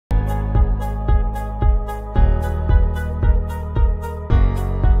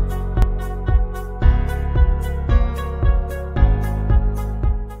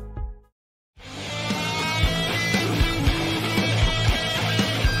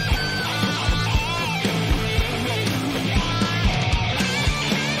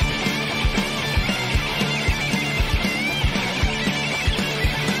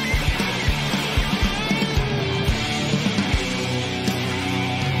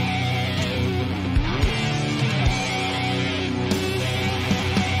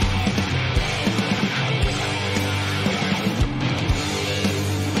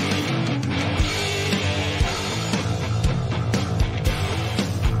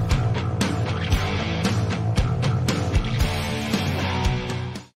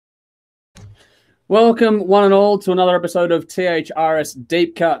Welcome, one and all, to another episode of THRS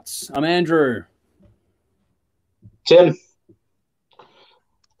Deep Cuts. I'm Andrew. Tim.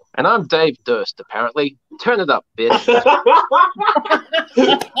 And I'm Dave Durst, apparently. Turn it up, bitch.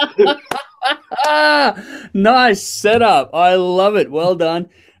 Nice setup. I love it. Well done.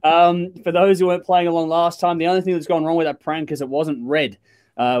 For those who weren't playing along last time, the only thing that's gone wrong with that prank is it wasn't red.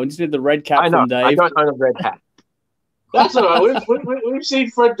 We just did the red cap from Dave. I don't own a red hat. That's all right. We've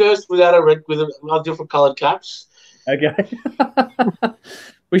seen Fred Durst without a red, with a different coloured caps. Okay.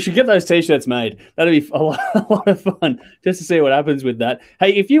 We should get those T-shirts made. That'd be a lot of fun just to see what happens with that.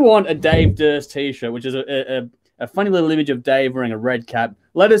 Hey, if you want a Dave Durst T-shirt, which is a funny little image of Dave wearing a red cap,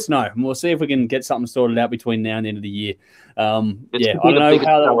 let us know, and we'll see if we can get something sorted out between now and the end of the year. I don't know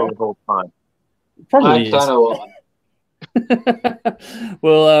how that will go. Probably is.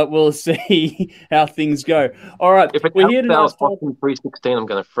 We'll see how things go. All right, if it outsells Austin 316, I'm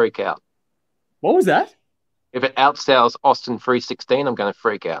going to freak out. What was that? If it outsells Austin 316, I'm going to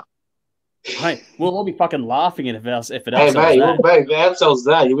freak out. Hey, we'll all be fucking laughing if it outsells that. Hey, mate, if it outsells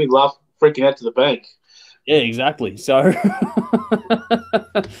that, you'll be freaking out to the bank. Yeah, exactly. So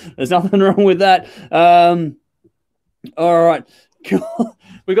there's nothing wrong with that. All right, cool.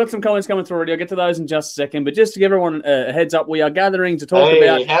 We've got some comments coming through already. I'll get to those in just a second. But just to give everyone a heads up, we are gathering to talk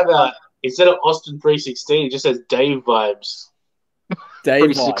about... How about, instead of Austin 316, it just says Dave Vibes.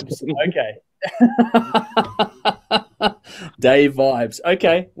 Dave Vibes. Okay. Dave Vibes.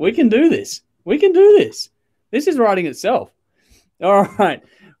 Okay, we can do this. We can do this. This is writing itself. All right.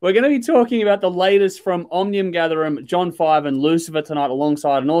 We're going to be talking about the latest from Omnium Gatherum, John 5, and Lucifer tonight,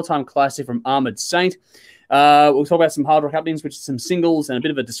 alongside an all-time classic from Armored Saint. We'll talk about some hard rock happenings, which is some singles, and a bit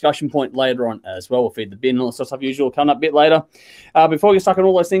of a discussion point later on as well. We'll feed the bin and all that stuff usual coming up a bit later. Before we get stuck on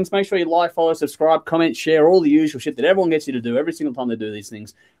all those things, make sure you like, follow, subscribe, comment, share, all the usual shit that everyone gets you to do every single time they do these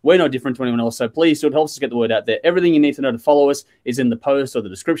things. We're no different to anyone else, so please do. It helps us get the word out there. Everything you need to know to follow us is in the post or the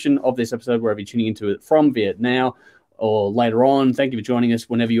description of this episode, wherever you're tuning into it from, be it now or later on. Thank you for joining us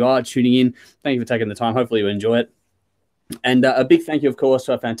whenever you are tuning in. Thank you for taking the time. Hopefully you enjoy it. And a big thank you, of course,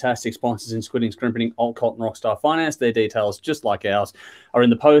 to our fantastic sponsors in Squidding, Scrimping, Alt Cult, and Rockstar Finance. Their details, just like ours, are in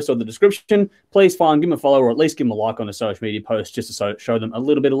the post or the description. Please give them a follow, or at least give them a like on a social media post, just to show them a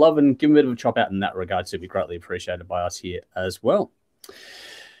little bit of love and give them a bit of a chop out in that regard. So it'd be greatly appreciated by us here as well.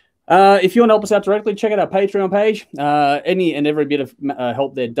 If you want to help us out directly, check out our Patreon page. Any and every bit of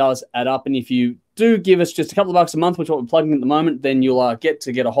help there does add up. And if you do give us just a couple of bucks a month, which is what we're plugging at the moment, then you'll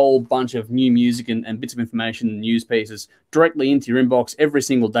get a whole bunch of new music and bits of information and news pieces directly into your inbox every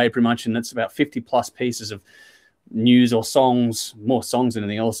single day, pretty much. And that's about 50 plus pieces of news or songs, more songs than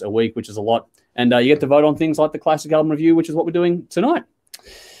anything else a week, which is a lot. And you get to vote on things like the classic album review, which is what we're doing tonight.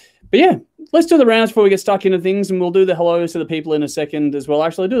 But yeah, let's do the rounds before we get stuck into things, and we'll do the hellos to the people in a second as well.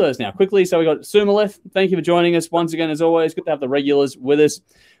 Actually, I'll do those now quickly. So we got Sumaleth. Thank you for joining us once again, as always. Good to have the regulars with us.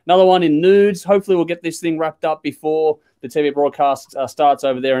 Another one in Nudes. Hopefully we'll get this thing wrapped up before the TV broadcast starts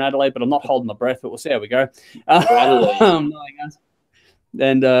over there in Adelaide, but I'm not holding my breath, but we'll see how we go.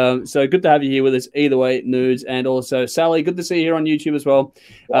 And so good to have you here with us either way, Nudes. And also Sally, good to see you here on YouTube as well.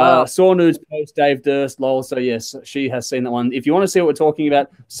 Wow. Saw Nudes post Dave Durst, lol. So yes, she has seen that one. If you want to see what we're talking about,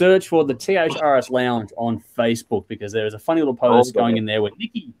 search for the THRS Lounge on Facebook, because there is a funny little post going in there where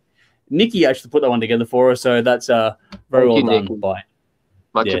Nikki actually put that one together for us. So that's very well done. Nikki.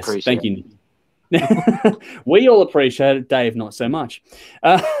 Much appreciated. Thank you, Nikki. We all appreciate it, Dave, not so much.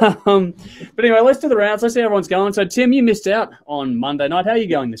 But anyway, let's do the rounds. Let's see how everyone's going. So, Tim, you missed out on Monday night. How are you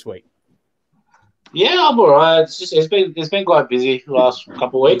going this week? Yeah, I'm all right. It's been quite busy the last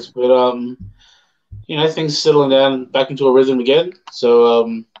couple of weeks, but things settling down back into a rhythm again.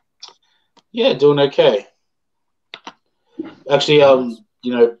 So yeah, doing okay. Actually,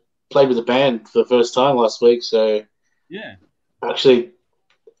 played with the band for the first time last week. So yeah, actually.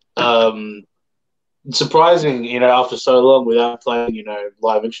 Surprising, after so long without playing,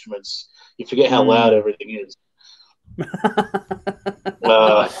 live instruments, you forget how loud everything is.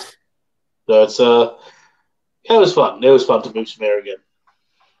 So it's it was fun. It was fun to move some air again.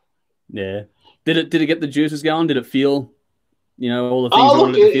 Yeah. Did it get the juices going? Did it feel, all the things you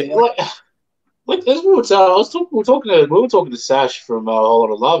wanted to feel? Like as we were talking to Sash from Whole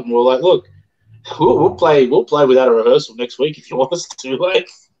Lot of Love, and we were like, look, we'll play without a rehearsal next week if you want us to. Like,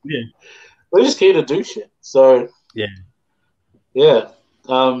 yeah. We're just here to do shit. So yeah. If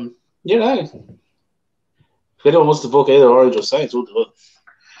anyone wants to book either Orange or Saints, we'll do it.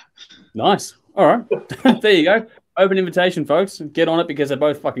 Nice. All right. There you go. Open invitation, folks. Get on it, because they're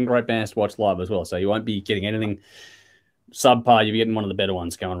both fucking great bands to watch live as well. So you won't be getting anything subpar. You'll be getting one of the better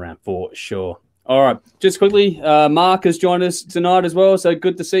ones going around for sure. All right. Just quickly, Mark has joined us tonight as well. So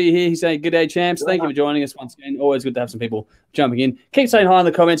good to see you here. He's saying, good day, champs. Thank you for joining us once again. Always good to have some people jumping in. Keep saying hi in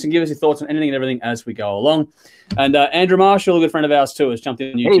the comments and give us your thoughts on anything and everything as we go along. And Andrew Marshall, a good friend of ours too, has jumped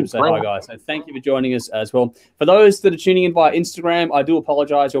in on YouTube to say hi, guys. So thank you for joining us as well. For those that are tuning in via Instagram, I do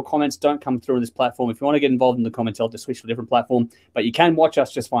apologize. Your comments don't come through on this platform. If you want to get involved in the comments, I'll just switch to a different platform. But you can watch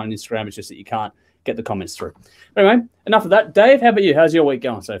us just fine on Instagram. It's just that you can't get the comments through. Anyway, enough of that. Dave, how about you? How's your week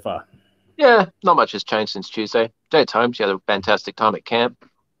going so far? Yeah, not much has changed since Tuesday. Stayed at home. She had a fantastic time at camp.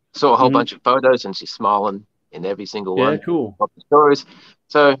 Saw a whole bunch of photos, and she's smiling in every single one. Yeah, cool. Lots of stories.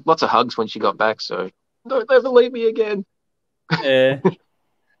 So lots of hugs when she got back. So don't ever leave me again. Yeah.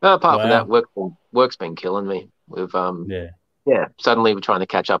 Apart from that, work's been killing me. We've suddenly we're trying to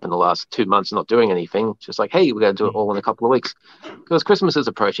catch up in the last 2 months, not doing anything. Just like, hey, we're going to do it all in a couple of weeks because Christmas is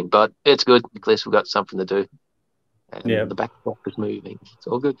approaching. But it's good. At least we've got something to do. And the back clock is moving. It's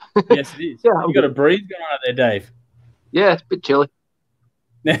all good. Yes, it is. Yeah, you got a breeze going on out there, Dave. Yeah, it's a bit chilly.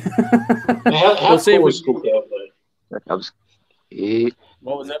 How cool was school camp, though?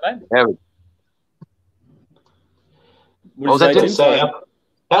 What was that, mate? What was that?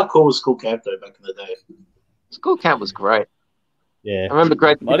 How cool was school camp, though, back in the day? School camp was great. Yeah. I remember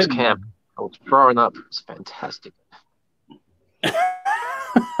grade 6 camp. I was throwing up. It was fantastic.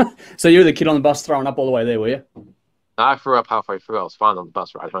 So you were the kid on the bus throwing up all the way there, were you? I threw up halfway through. I was fine on the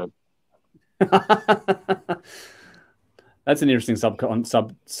bus ride home. That's an interesting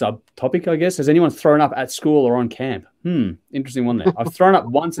subtopic, I guess. Has anyone thrown up at school or on camp? Interesting one there. I've thrown up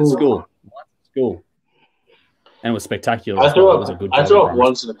once at school. And it was spectacular. I threw up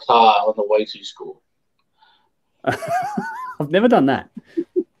once in the car on the way to school. I've never done that.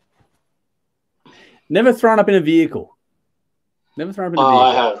 Never thrown up in a vehicle.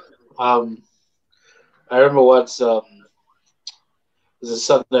 I have. I remember once it was a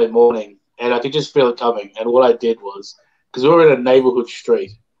Sunday morning, and I could just feel it coming. And what I did was, because we were in a neighborhood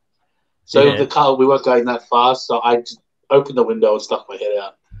street, so the car, we weren't going that fast, so I just opened the window and stuck my head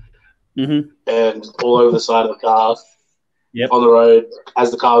out. And all over the side of the car, on the road, as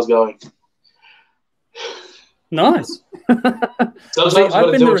the car was going. Nice. Sometimes you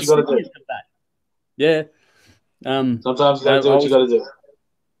got to do what you got to do. Yeah. Sometimes you got to do what you got to do.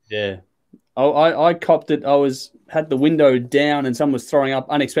 Yeah. I copped it. I had the window down and someone was throwing up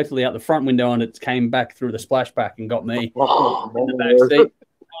unexpectedly out the front window and it came back through the splashback and got me in the back seat.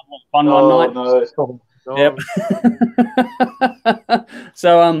 Fun one night. Yep.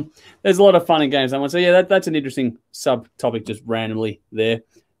 So there's a lot of fun in games. So yeah, that's an interesting subtopic just randomly there.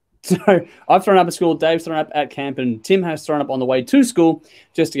 So I've thrown up at school, Dave's thrown up at camp, and Tim has thrown up on the way to school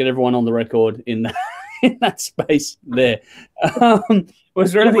just to get everyone on the record in that space there.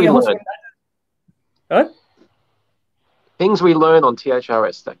 Was there anything else? What? Things we learn on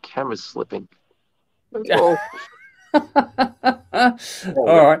THRS, that camera's slipping. All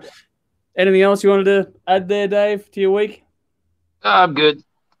right. Anything else you wanted to add there, Dave, to your week? I'm good.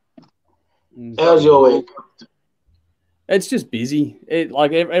 How's your week? It's just busy.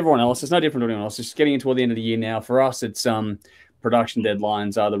 Like everyone else, it's no different to anyone else. It's just getting toward the end of the year now. For us, it's production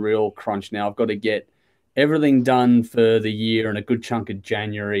deadlines are the real crunch now. I've got to get everything done for the year and a good chunk of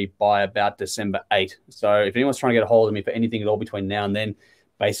January by about December 8. So if anyone's trying to get a hold of me for anything at all between now and then,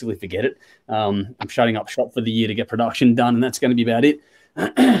 basically forget it. I'm shutting up shop for the year to get production done, and that's going to be about it.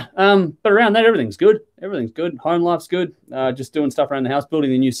 But around that, everything's good. Everything's good. Home life's good. Just doing stuff around the house,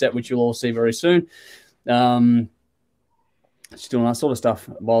 building the new set, which you'll all see very soon. Just doing that sort of stuff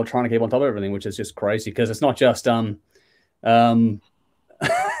while trying to keep on top of everything, which is just crazy because it's not just it's not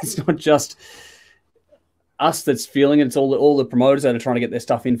just us that's feeling it. It's all the promoters that are trying to get their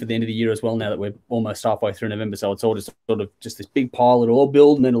stuff in for the end of the year as well. Now that we're almost halfway through November, so it's all just sort of just this big pile. It'll all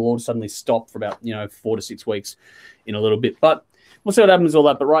build and then it'll all suddenly stop for about 4 to 6 weeks in a little bit. But we'll see what happens with all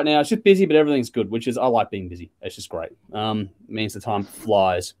that. But right now it's just busy, but everything's good, which is I like being busy. It's just great. Means the time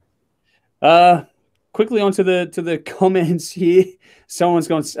flies. Quickly onto the comments here. Someone's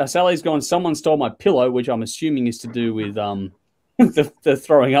gone. Sally's gone. Someone stole my pillow, which I'm assuming is to do with the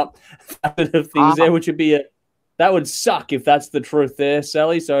throwing up of things there, which would be that would suck if that's the truth there,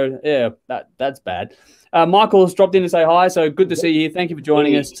 Sally. So yeah, that's bad. Michael's dropped in to say hi. So good to see you here. Thank you for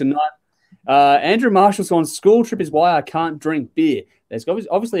joining us tonight. Andrew Marshall's on school trip is why I can't drink beer. There's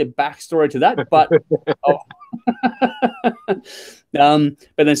obviously a backstory to that, but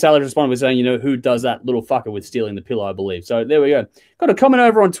but then Sally responded with saying, who does that little fucker with stealing the pillow, I believe. So there we go. Got a comment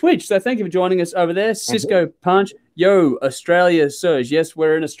over on Twitch. So thank you for joining us over there. Cisco Punch. Yo, Australia Surge. Yes,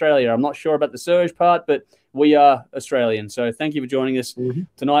 we're in Australia. I'm not sure about the Surge part, but we are Australian. So thank you for joining us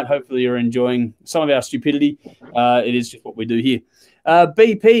tonight. Hopefully you're enjoying some of our stupidity. It is just what we do here.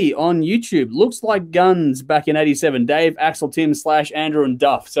 BP on YouTube. Looks like Guns back in 87. Dave, Axel, Tim, / Andrew, and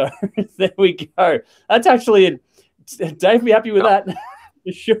Duff. So there we go. That's actually it. Dave, be happy with that.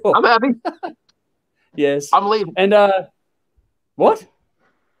 For sure. I'm happy. Yes. I'm leaving. And what?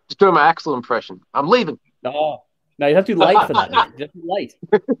 Just doing my Axel impression. I'm leaving. Oh, no, you have to be late for that. You have to be late.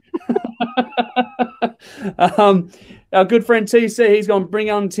 Our good friend TC, he's going to bring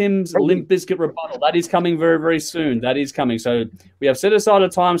on Tim's Limp Bizkit rebuttal. That is coming very, very soon. That is coming. So we have set aside a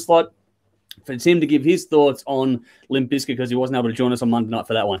time slot for Tim to give his thoughts on Limp Bizkit because he wasn't able to join us on Monday night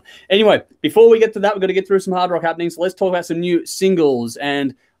for that one. Anyway, before we get to that, we're going to get through some hard rock happenings. So let's talk about some new singles.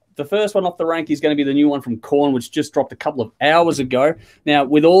 And the first one off the rank is going to be the new one from Korn, which just dropped a couple of hours ago. Now,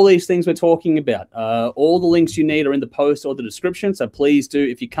 with all these things we're talking about, all the links you need are in the post or the description. So please do,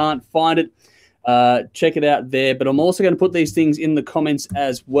 if you can't find it, check it out there. But I'm also going to put these things in the comments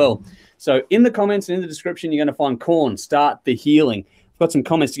as well. So in the comments and in the description, you're going to find Korn, Start the Healing. I've got some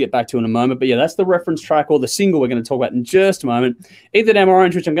comments to get back to in a moment. But yeah, that's the reference track or the single we're going to talk about in just a moment. Ether Dam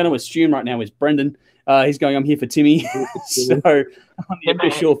Orange, which I'm going to assume right now is Brendan. He's going, I'm here for Timmy. So on the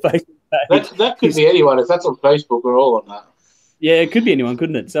official Facebook page. That could be anyone. If that's on Facebook, we're all on that. Yeah, it could be anyone,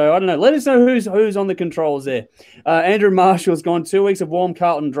 couldn't it? So I don't know. Let us know who's on the controls there. Andrew Marshall's gone 2 weeks of warm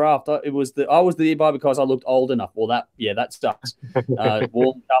Carlton draft. I was the year by because I looked old enough. Well, that sucks. Warm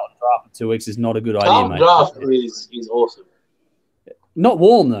Carlton draft for 2 weeks is not a good idea, mate. Draft is awesome. Not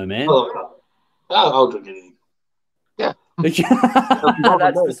warm though, man. I'll drink anything. Yeah,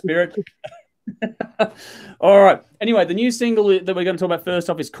 that's the spirit. All right. Anyway, the new single that we're going to talk about first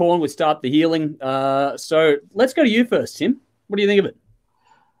off is Korn with Start the Healing. So let's go to you first, Tim. What do you think of it?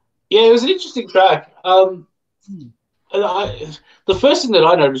 Yeah, it was an interesting track. The first thing that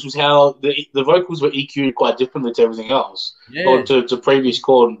I noticed was how the vocals were EQ'd quite differently to everything else, or to previous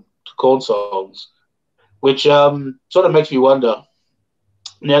Korn songs, which sort of makes me wonder.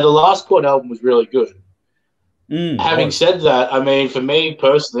 Now, the last Korn album was really good. Having said that, I mean, for me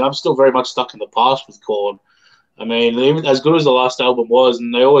personally, I'm still very much stuck in the past with Korn. I mean, even as good as the last album was,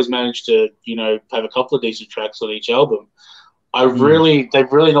 and they always managed to, have a couple of decent tracks on each album, they've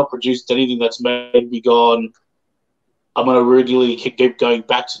really not produced anything that's made me gone, I'm going to regularly keep going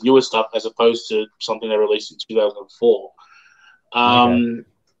back to newer stuff as opposed to something they released in 2004.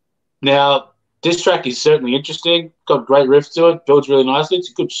 Now, this track is certainly interesting, got a great riff to it, builds really nicely,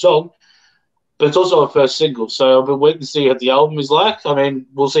 it's a good song. But it's also a first single, so I've been waiting to see what the album is like. I mean,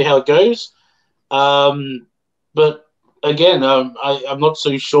 we'll see how it goes. But again, I'm not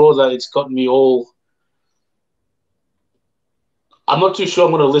so sure that it's gotten me all. I'm not too sure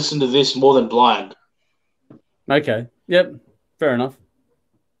I'm going to listen to this more than Blind. Okay. Yep. Fair enough.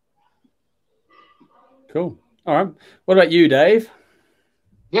 Cool. All right. What about you, Dave?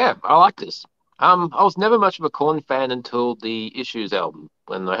 Yeah, I like this. I was never much of a Korn fan until the Issues album.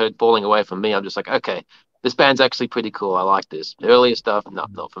 When I heard Falling Away From Me, I'm just like, okay, this band's actually pretty cool. I like this. The earlier stuff, no,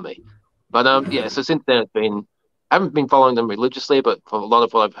 not for me. But yeah, so since then I haven't been following them religiously, but for a lot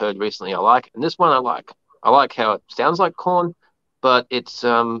of what I've heard recently, I like. And this one I like. I like how it sounds like Korn, but it's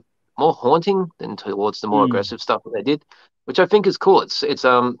more haunting than towards the more aggressive stuff that they did, which I think is cool. It suits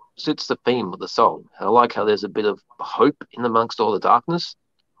the theme of the song. I like how there's a bit of hope in amongst all the darkness,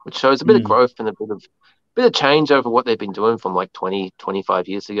 which shows a bit of growth and a bit of change over what they've been doing from like 20, 25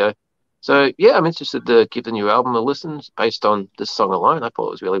 years ago. So yeah, I'm interested to give the new album a listen based on this song alone. I thought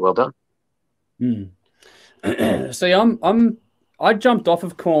it was really well done. See, I jumped off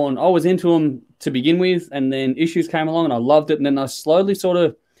of Korn. I was into them to begin with, and then Issues came along and I loved it, and then I slowly sort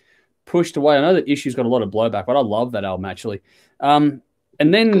of pushed away. I know that Issues got a lot of blowback, but I love that album actually.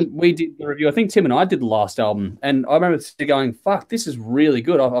 And then we did the review. I think Tim and I did the last album, and I remember going, fuck, this is really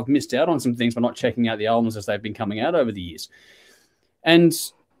good. I've missed out on some things by not checking out the albums as they've been coming out over the years. And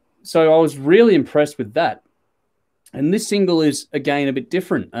so I was really impressed with that. And this single is, again, a bit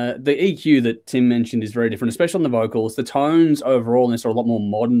different. The EQ that Tim mentioned is very different, especially on the vocals. The tones overall in this are a lot more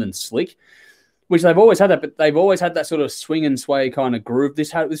modern and slick, which they've always had that, but they've always had that sort of swing and sway kind of groove.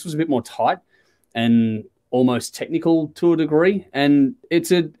 This was a bit more tight and almost technical to a degree, and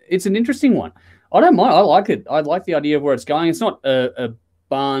it's an interesting one. I don't mind. I like it. I like the idea of where it's going. It's not a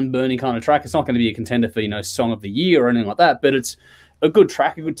barn-burning kind of track. It's not going to be a contender for, Song of the Year or anything like that, but it's a good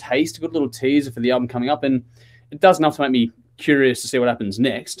track, a good taste, a good little teaser for the album coming up, and it does enough to make me curious to see what happens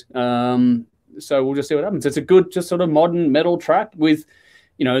next. So we'll just see what happens. It's a good, just sort of modern metal track with,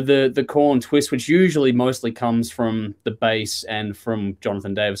 the Korn twist, which usually mostly comes from the bass and from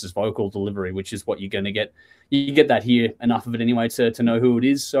Jonathan Davis's vocal delivery, which is what you're going to get. You get that here, enough of it anyway to know who it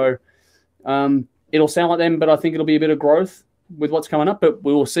is. So it'll sound like them, but I think it'll be a bit of growth. with what's coming up, but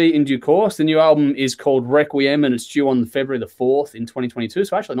we will see in due course. The new album is called Requiem, and it's due on February the 4th in 2022,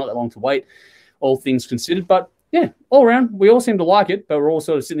 so actually not that long to wait, all things considered. But yeah, all around, we all seem to like it, but we're all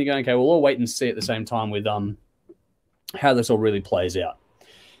sort of sitting there going, okay, we'll all wait and see at the same time with how this all really plays out.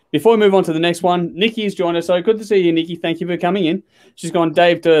 Before we move on to the next one, Nikki's joined us. So good to see you, Nikki. Thank you for coming in. She's gone,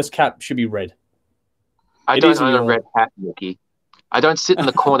 Dave Durst's cap should be red. I don't own a red hat, Nikki. I don't sit in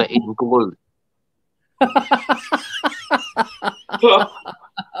the corner eating glue.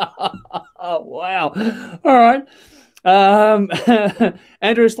 Oh, wow. All right.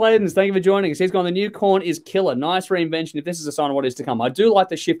 Andrew Sladens, thank you for joining us. He's gone, the new Korn is killer. Nice reinvention. If this is a sign of what is to come, I do like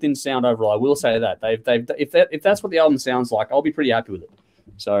the shift in sound overall. I will say that. If that's what the album sounds like, I'll be pretty happy with it.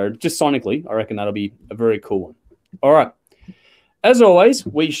 So just sonically, I reckon that'll be a very cool one. All right. As always,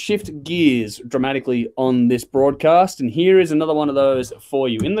 we shift gears dramatically on this broadcast, and here is another one of those for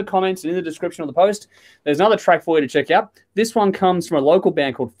you. In the comments and in the description of the post, there's another track for you to check out. This one comes from a local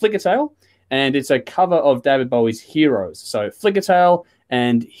band called Flickertail, and it's a cover of David Bowie's Heroes. So Flickertail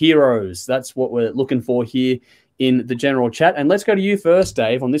and Heroes, that's what we're looking for here in the general chat. And let's go to you first,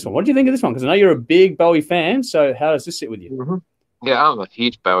 Dave, on this one. What do you think of this one? Because I know you're a big Bowie fan, so how does this sit with you? Mm-hmm. Yeah, I'm a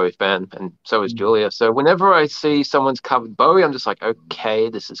huge Bowie fan, and so is Julia. So whenever I see someone's covered Bowie, I'm just like, okay,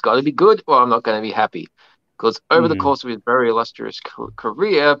 this has got to be good, or I'm not going to be happy. Because over the course of his very illustrious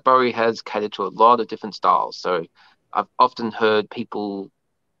career, Bowie has catered to a lot of different styles. So I've often heard people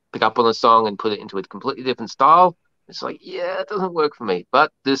pick up on a song and put it into a completely different style. It's like, yeah, it doesn't work for me.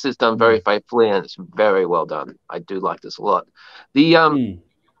 But this is done very faithfully, and it's very well done. I do like this a lot.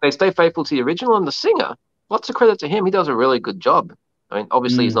 They stay faithful to the original, and the singer, lots of credit to him. He does a really good job. I mean,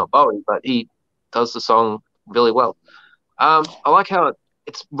 obviously he's not Bowie, but he does the song really well. I like how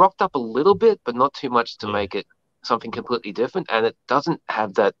it's rocked up a little bit, but not too much to make it something completely different. And it doesn't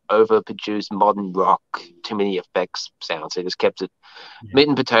have that overproduced modern rock, too many effects sound. So they just kept it meat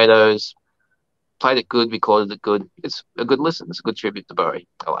and potatoes, played it good, recorded it good. It's a good listen. It's a good tribute to Bowie.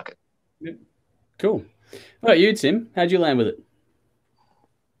 I like it. Yeah. Cool. What about you, Tim? How'd you land with it?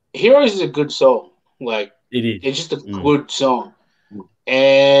 Heroes is a good song. Like, it is. It's just a good song.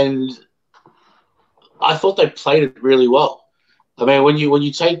 And I thought they played it really well. I mean, when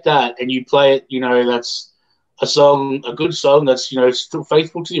you take that and you play it, that's a good song that's, still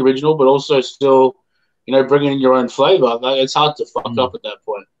faithful to the original, but also still, bringing in your own flavor. Like, it's hard to fuck up at that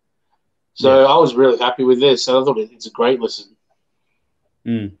point. So I was really happy with this. And I thought it's a great listen.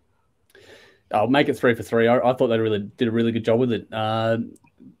 I'll make it 3 for 3. I thought they really did a really good job with it.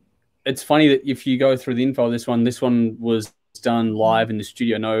 It's funny that if you go through the info of this one was done live in the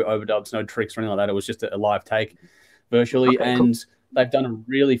studio, no overdubs, no tricks or anything like that. It was just a live take virtually, and they've done a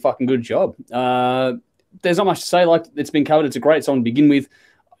really fucking good job. There's not much to say. Like, it's been covered. It's a great song to begin with.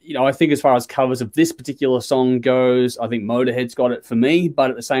 I think as far as covers of this particular song goes, I think Motorhead's got it for me, but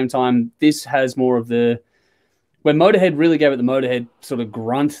at the same time, this has more of the... When Motorhead really gave it the Motorhead sort of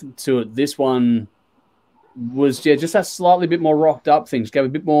grunt to it, this one was just that slightly bit more rocked up thing. Just gave a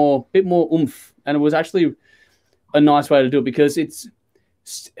bit more oomph, and it was actually a nice way to do it because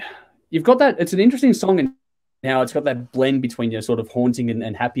you've got that. It's an interesting song, and now it's got that blend between sort of haunting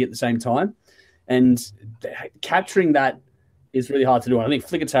and happy at the same time, and capturing that is really hard to do. And I think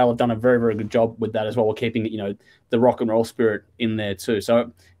Flickertail have done a very, very good job with that as well. We're keeping the rock and roll spirit in there too.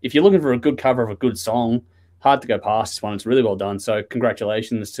 So if you're looking for a good cover of a good song, hard to go past this one. It's really well done. So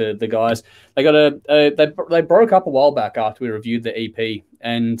congratulations to the guys. They got they broke up a while back after we reviewed the EP,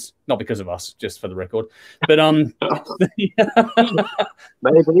 and not because of us, just for the record. But maybe.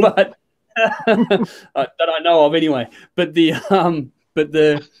 But that I know of anyway. But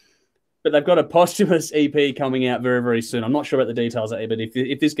but they've got a posthumous EP coming out very, very soon. I'm not sure about the details of it, but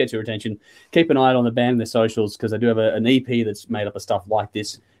if this gets your attention, keep an eye out on the band and their socials, because they do have an EP that's made up of stuff like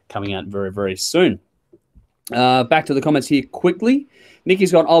this coming out very, very soon. Back to the comments here quickly.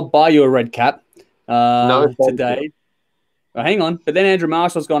 Nikki's gone, I'll buy you a red cap today. Oh, hang on. But then Andrew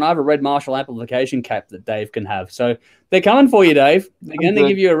Marshall's gone, I have a red Marshall amplification cap that Dave can have. So they're coming for you, Dave. They're going to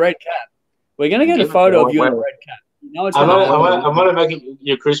give you a red cap. We're going to get a photo of you in a red cap. I'm going to make it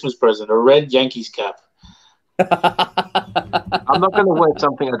your Christmas present, a red Yankees cap. I'm not going to wear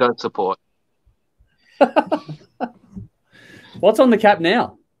something I don't support. What's on the cap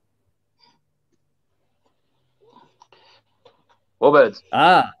now? Warbirds.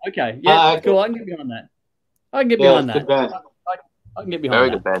 Okay. Yeah, cool. I can get behind that. I can get behind that. I can get behind that. Very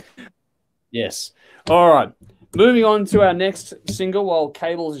good band. Yes. All right. Moving on to our next single. While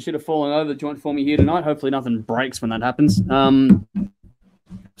cables should have fallen over the joint for me here tonight. Hopefully nothing breaks when that happens.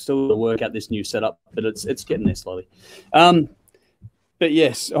 Still to work out this new setup, but it's getting there slowly. But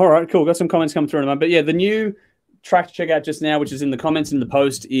yes. All right, cool. Got some comments coming through in a moment. But yeah, the new track to check out just now, which is in the comments in the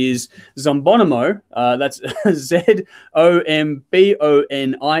post, is Zombonimo. That's Zombonimo,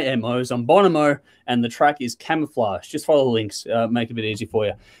 Zombonimo, and the track is Camouflage. Just follow the links, make it a bit easy for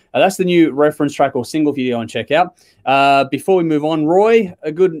you. That's the new reference track or single for you to go and check out. Before we move on, Roy,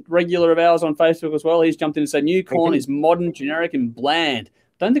 a good regular of ours on Facebook as well, he's jumped in and said, new Korn is modern, generic, and bland.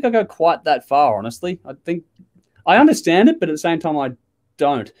 Don't think I go quite that far, honestly. I think I understand it, but at the same time, I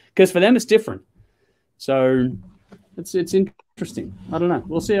don't. Because for them, it's different. So it's interesting. I don't know.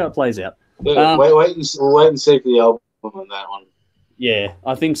 We'll see how it plays out. Yeah, wait and see for the album on that one. Yeah,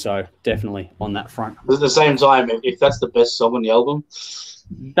 I think so. Definitely on that front. But at the same time, if that's the best song on the album,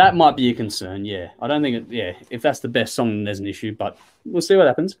 that might be a concern. Yeah, I don't think. If that's the best song, then there's an issue. But we'll see what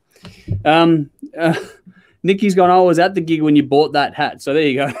happens. Nikki's gone, I was at the gig when you bought that hat. So there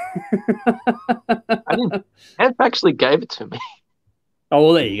you go. I didn't. Hank actually gave it to me. Oh,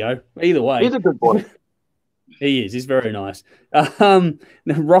 well, there you go. Either way. He's a good boy. He is. He's very nice.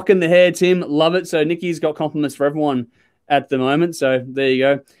 Rocking the hair, Tim. Love it. So Nikki's got compliments for everyone at the moment. So there you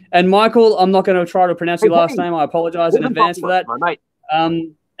go. And Michael, I'm not going to try to pronounce your last name. I apologize in advance for that. My mate.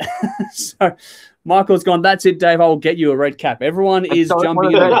 So Michael's gone, that's it, Dave. I will get you a red cap. Everyone is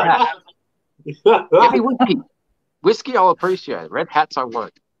jumping in a red hat. Give me whiskey. Whiskey, I'll appreciate it. Red hats, I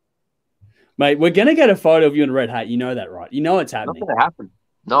won't. Mate, we're going to get a photo of you in a red hat. You know that, right? You know it's happening. Not going to happen.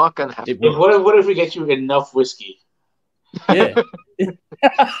 Not going to happen. What if we get you enough whiskey? Yeah. You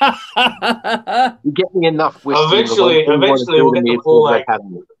get me enough whiskey. Eventually we'll get the full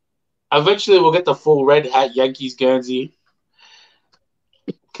Eventually we'll get the full red hat Yankees Guernsey.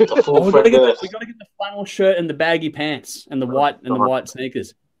 We got to get the flannel shirt and the baggy pants and the white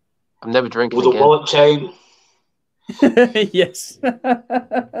sneakers. I'm never drinking with a wallet chain. Yes. And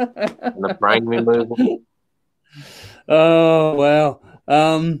the brain removal. Oh wow.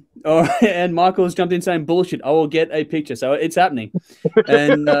 All right, and Michael's jumped in saying bullshit. I will get a picture, so it's happening.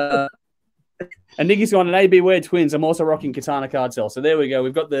 And Nikki's gone an AB Wear twins. I'm also rocking Katana card cell. So there we go.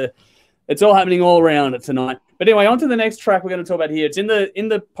 We've got it's all happening all around tonight. But anyway, on to the next track we're going to talk about here. It's in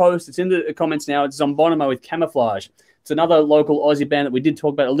the post. It's in the comments now. It's Zombonimo with Camouflage. It's another local Aussie band that we did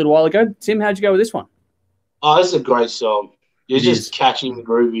talk about a little while ago. Tim, how'd you go with this one? Oh, this is a great song. It's just catchy and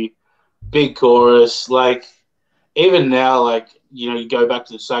groovy. Big chorus. Like, even now, like, you know, you go back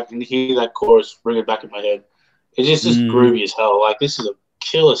to the track and hear that chorus, bring it back in my head. It's just groovy as hell. Like, this is a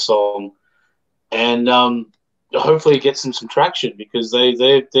killer song. And hopefully it gets them some traction because they're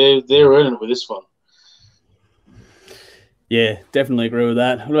earning it with this one. Yeah, definitely agree with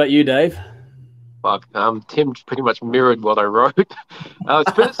that. What about you, Dave? Fuck, Tim pretty much mirrored what I wrote. As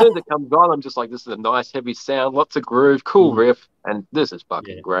soon as it comes on, I'm just like, this is a nice heavy sound, lots of groove, cool riff, and this is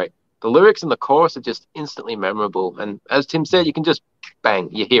fucking great. The lyrics and the chorus are just instantly memorable, and as Tim said, you can just bang,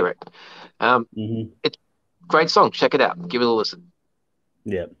 you hear it. It's a great song. Check it out. Give it a listen.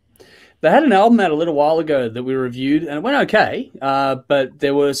 Yeah. They had an album out a little while ago that we reviewed, and it went okay. But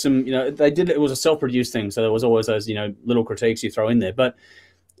there were some, you know, it was a self-produced thing, so there was always those, you know, little critiques you throw in there. But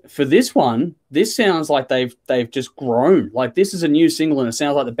for this one, this sounds like they've just grown. Like, this is a new single, and it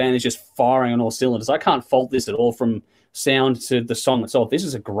sounds like the band is just firing on all cylinders. I can't fault this at all from sound to the song itself. This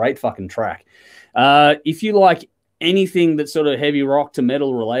is a great fucking track. If you like anything that's sort of heavy rock to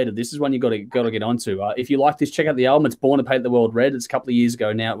metal related, this is one you got to get onto. If you like this, check out the album. It's Born to Paint the World Red. It's a couple of years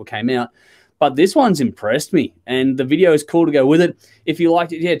ago now it came out, but this one's impressed me, and the video is cool to go with it. If you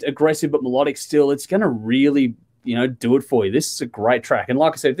liked it, it's aggressive but melodic still. It's going to really, you know, do it for you. This is a great track, and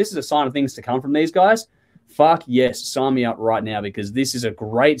like I said, if this is a sign of things to come from these guys, fuck yes, sign me up right now, because this is a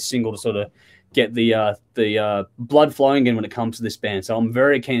great single to sort of get the blood flowing again when it comes to this band. So I'm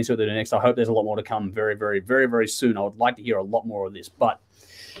very keen to see what they do next. I hope there's a lot more to come very, very, very, very soon. I would like to hear a lot more of this, but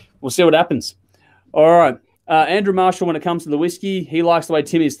we'll see what happens. All right. Andrew Marshall, when it comes to the whiskey, he likes the way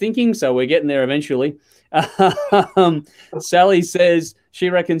Tim is thinking, so we're getting there eventually. Sally says she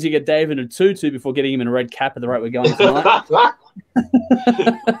reckons you get Dave in a tutu before getting him in a red cap at the rate we're going tonight.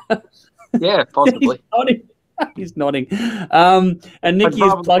 Yeah, possibly. He's nodding. And Nikki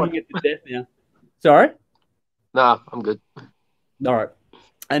is plugging it to death now. Sorry? Nah, I'm good. All right.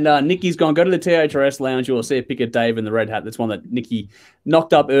 And Nikki's gone, go to the THRS lounge. You will see a pic of Dave in the red hat. That's one that Nikki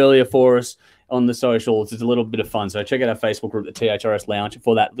knocked up earlier for us on the socials. It's a little bit of fun. So check out our Facebook group, the THRS lounge,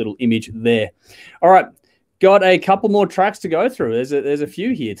 for that little image there. All right. Got a couple more tracks to go through. There's a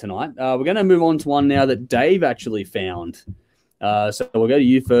few here tonight. We're going to move on to one now that Dave actually found. So we'll go to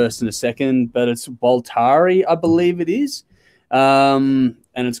you first in a second, but it's Waltari, I believe it is.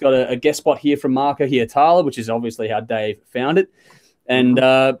 And it's got a guest spot here from Marko Hietala, which is obviously how Dave found it. And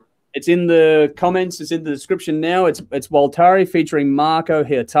It's in the comments. It's in the description now. It's Waltari featuring Marko,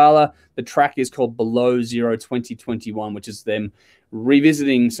 Hietala. The track is called Below Zero 2021, which is them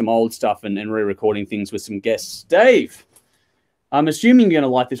revisiting some old stuff and re-recording things with some guests. Dave, I'm assuming you're going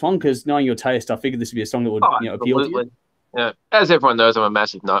to like this one because knowing your taste, I figured this would be a song that would appeal to you. Yeah, as everyone knows, I'm a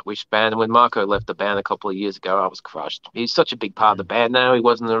massive Nightwish fan, and when Marko left the band a couple of years ago, I was crushed. He's such a big part of the band now. He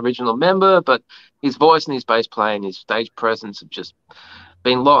wasn't an original member, but his voice and his bass playing, his stage presence have just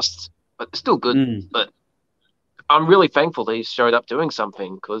been lost, but still good. But I'm really thankful that he showed up doing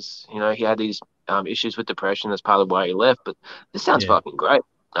something because, you know, he had these issues with depression as part of why he left, but this sounds fucking great.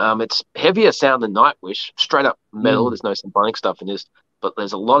 It's heavier sound than Nightwish, straight up metal. There's no symphonic stuff in this, but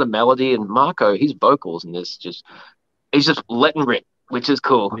there's a lot of melody, and Marko, his vocals in this he's just letting rip, which is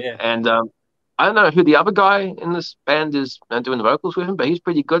cool. Yeah. And I don't know who the other guy in this band is doing the vocals with him, but he's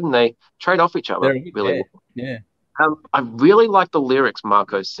pretty good, and they trade off each other really well. Yeah. I really like the lyrics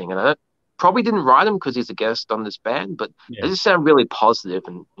Marko's singing. I probably didn't write them because he's a guest on this band, but they just sound really positive,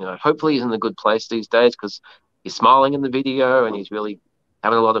 and you know, hopefully he's in a good place these days because he's smiling in the video and he's really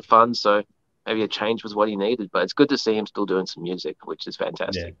having a lot of fun. So maybe a change was what he needed, but it's good to see him still doing some music, which is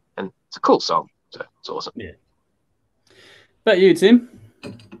fantastic. And it's a cool song, so it's awesome. Yeah. About you, Tim?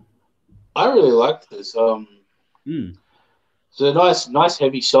 I really liked this. It's a nice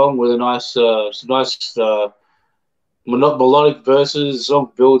heavy song with a nice melodic verses. The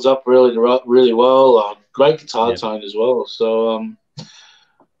song builds up really well. Great guitar tone as well. So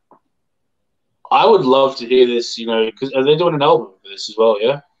I would love to hear this. You know, because they're doing an album for this as well.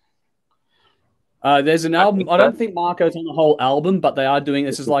 Yeah. There's an album. I don't think Marko's on the whole album, but they are doing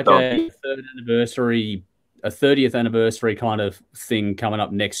this as like a 30th anniversary kind of thing coming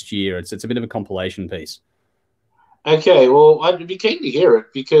up next year. It's a bit of a compilation piece. Okay, well, I'd be keen to hear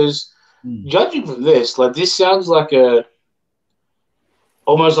it because judging from this, like this sounds like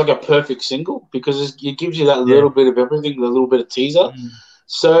almost like a perfect single because it gives you that little bit of everything, a little bit of teaser.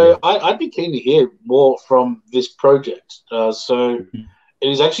 So I'd be keen to hear more from this project. So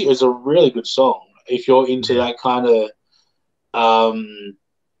it's a really good song if you're into that kind of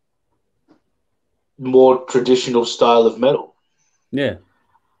more traditional style of metal. Yeah.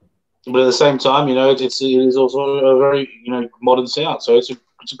 But at the same time, you know, it is also a very, you know, modern sound. So it's a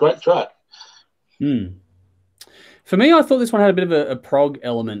great track. For me, I thought this one had a bit of a prog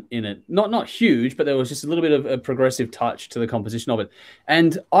element in it. Not huge, but there was just a little bit of a progressive touch to the composition of it.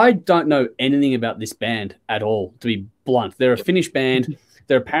 And I don't know anything about this band at all, to be blunt. They're a Finnish band.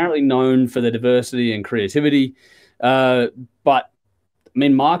 They're apparently known for their diversity and creativity. But I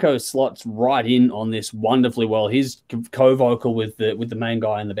mean, Marko slots right in on this wonderfully well. His co-vocal with the main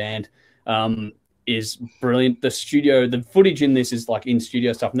guy in the band is brilliant. The footage in this is like in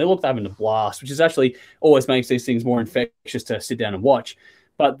studio stuff, and they look having a blast, which is actually always makes these things more infectious to sit down and watch.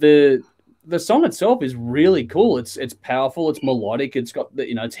 But the song itself is really cool. It's powerful. It's melodic. It's got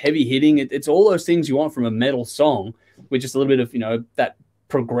it's heavy hitting. It's all those things you want from a metal song with just a little bit of that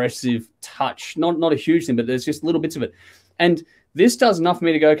progressive touch. Not a huge thing, but there's just little bits of it. And this does enough for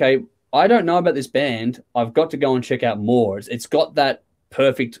me to go, okay, I don't know about this band. I've got to go and check out more. It's got that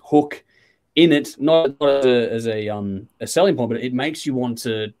perfect hook in it, not as a selling point, but it makes you want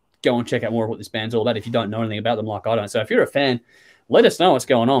to go and check out more of what this band's all about if you don't know anything about them like I don't. So if you're a fan, let us know what's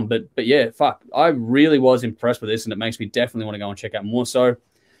going on. But yeah, fuck, I really was impressed with this, and it makes me definitely want to go and check out more. So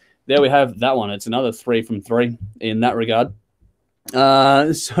there we have that one. It's another 3 from 3 in that regard.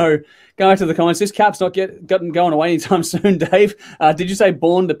 So going back to the comments, this cap's not gotten going away anytime soon, Dave. Did you say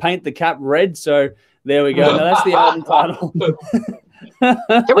Born to Paint the Cap Red? So there we go. Now that's the album title.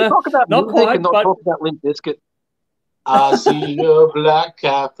 Can we talk about not music and not talk about Limp Bizkit? I see your black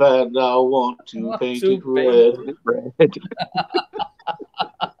cap and I want to paint it red.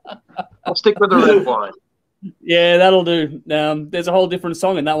 I'll stick with the red wine. Yeah, that'll do. There's a whole different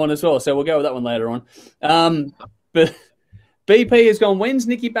song in that one as well, so we'll go with that one later on. But BP has gone, when's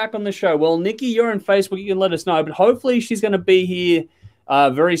Nikki back on the show? Well, Nikki, you're on Facebook. You can let us know. But hopefully she's going to be here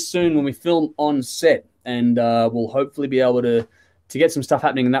very soon when we film on set. And we'll hopefully be able to get some stuff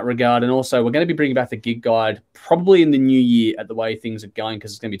happening in that regard. And also, we're going to be bringing back the gig guide probably in the new year at the way things are going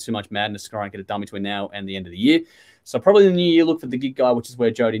because it's going to be too much madness to try and get it done between now and the end of the year. So probably in the new year, look for the gig guide, which is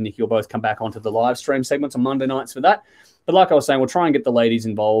where Jody and Nikki will both come back onto the live stream segments on Monday nights for that. But like I was saying, we'll try and get the ladies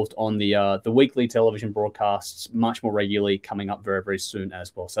involved on the weekly television broadcasts much more regularly coming up very, very soon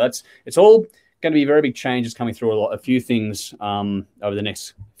as well. So it's all going to be very big changes coming through a few things over the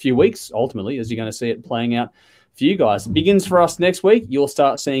next few weeks, ultimately, as you're going to see it playing out for you guys. It begins for us next week. You'll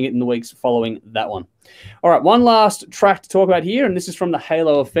start seeing it in the weeks following that one. All right, one last track to talk about here, and this is from the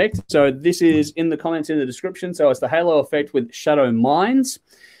Halo Effect. So this is in the comments in the description. So it's the Halo Effect with Shadowminds.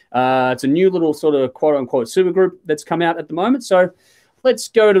 It's a new little sort of quote-unquote supergroup that's come out at the moment. So let's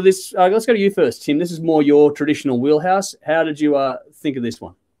go to this. Let's go to you first, Tim. This is more your traditional wheelhouse. How did you think of this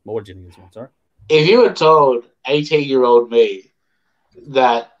one? Well, what did you think of this one? Sorry. If you had told 18-year-old me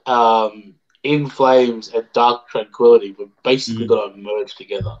that In Flames and Dark Tranquility were basically going to merge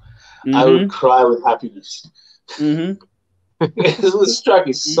together, I would cry with happiness. This track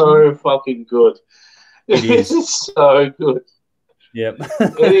is so fucking good. It is so good. Yep.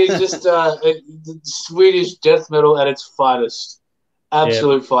 It is just Swedish death metal at its finest.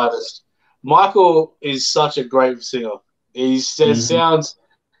 Absolute finest. Michael is such a great singer. He sounds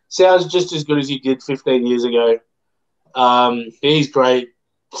just as good as he did 15 years ago. He's great.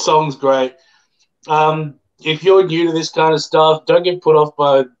 The song's great. If you're new to this kind of stuff, don't get put off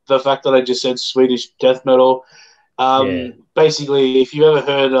by the fact that I just said Swedish death metal. Basically, if you ever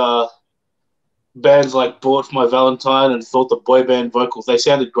heard bands like Bullet for My Valentine and thought the boy band vocals, they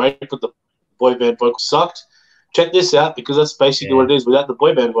sounded great, but the boy band vocals sucked, check this out, because that's basically what it is without the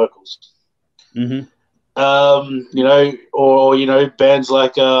boy band vocals. You know, or, you know, bands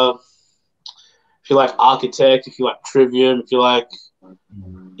like, if you like Architect, if you like Trivium, if you like,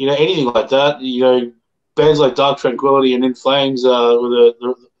 you know, anything like that, you know, bands like Dark Tranquility and In Flames were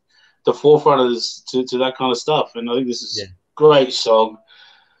the forerunners to that kind of stuff. And I think this is a great song.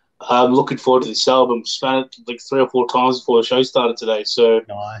 I'm looking forward to this album. Spent it like 3 or 4 times before the show started today. So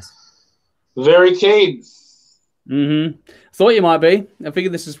nice. Very keen. Thought you might be. I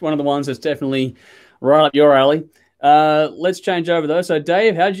figured this is one of the ones that's definitely right up your alley. Let's change over though. So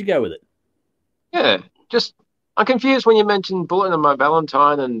Dave, how did you go with it? Yeah, just I'm confused when you mentioned Bullet on My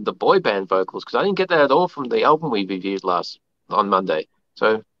Valentine and the boy band vocals, because I didn't get that at all from the album we reviewed on Monday.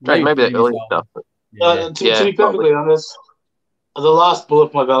 So maybe that early stuff. To be perfectly honest, the last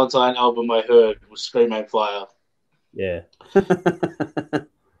Bullet for My Valentine album I heard was Scream and Fire. Yeah.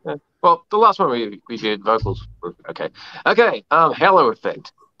 Well, the last one we reviewed, vocals were okay. Okay, Halo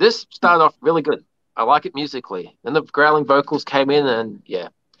Effect. This started off really good. I like it musically. Then the growling vocals came in and,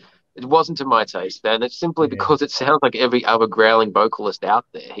 it wasn't to my taste. And it's simply because it sounds like every other growling vocalist out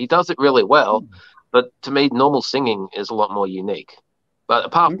there. He does it really well, but to me, normal singing is a lot more unique. But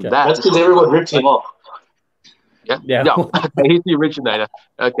apart from that... That's because everyone ripped him off. Yeah. Okay, he's the originator.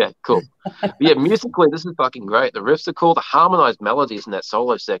 Okay, cool. But yeah, musically, this is fucking great. The riffs are cool. The harmonized melodies in that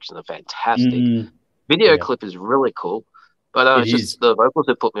solo section are fantastic. Video clip is really cool. But it's just the vocals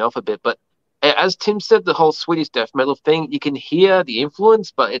that put me off a bit. But as Tim said, the whole Swedish death metal thing, you can hear the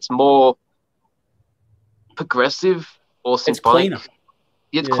influence, but it's more progressive or symphonic.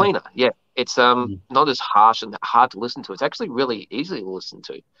 It's cleaner. Yeah. It's not as harsh and hard to listen to. It's actually really easy to listen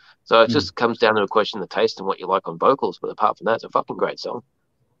to. So it just comes down to a question of taste and what you like on vocals. But apart from that, it's a fucking great song.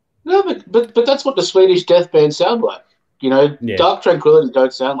 No, but that's what the Swedish death band sound like. You know, Dark Tranquility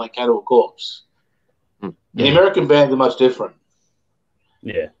don't sound like Cannibal Corpse. The American bands are much different.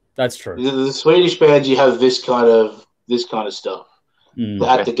 Yeah, that's true. The Swedish bands, you have this kind of stuff.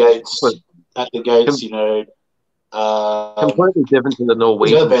 At the gates, you know. Completely different to the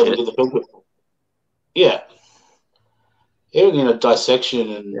Norwegian shit. Yeah. Even, you know,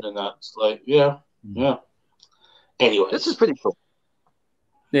 Dissection and that. It's like, yeah. Anyways. This is pretty cool.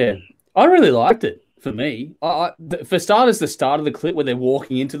 Yeah. I really liked it, for me. For starters, the start of the clip where they're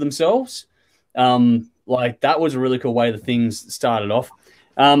walking into themselves, like, that was a really cool way the things started off.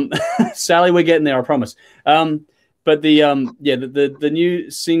 Sally, we're getting there, I promise. But the new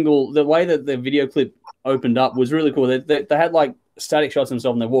single, the way that the video clip opened up was really cool. They had like static shots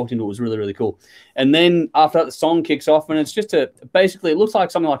themselves and they walked into it. Was really, really cool. And then after that, the song kicks off and it's just basically it looks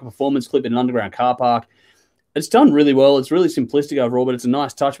like something like a performance clip in an underground car park. It's done really well. It's really simplistic overall, but it's a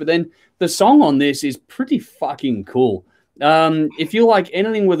nice touch. But then the song on this is pretty fucking cool. If you like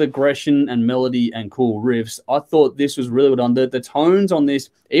anything with aggression and melody and cool riffs, I thought this was really well done. The tones on this,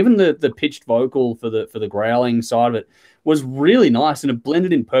 even the pitched vocal for the growling side of it, was really nice and it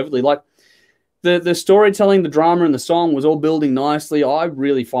blended in perfectly. Like the storytelling, the drama, and the song was all building nicely. I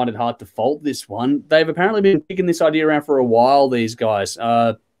really find it hard to fault this one. They've apparently been kicking this idea around for a while, these guys.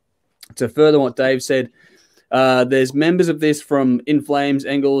 To further what Dave said, there's members of this from In Flames,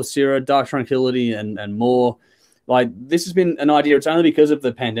 Engel, Sierra, Dark Tranquility, and more. Like, this has been an idea. It's only because of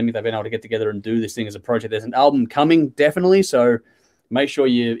the pandemic they've been able to get together and do this thing as a project. There's an album coming, definitely. So make sure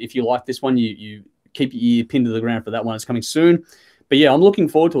if you like this one, you keep your ear pinned to the ground for that one. It's coming soon. But yeah, I'm looking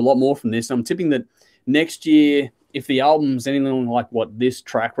forward to a lot more from this. I'm tipping that next year, if the album's anything like what this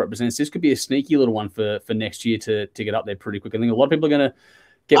track represents, this could be a sneaky little one for next year to get up there pretty quick. I think a lot of people are going to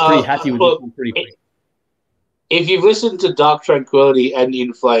get pretty happy with this one pretty quick. If you've listened to Dark Tranquility and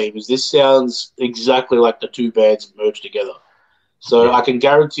In Flames, this sounds exactly like the two bands merged together. So I can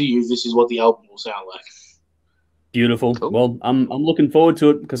guarantee you this is what the album will sound like. Beautiful. Cool. Well, I'm looking forward to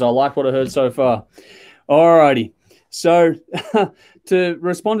it because I like what I heard so far. All righty. So to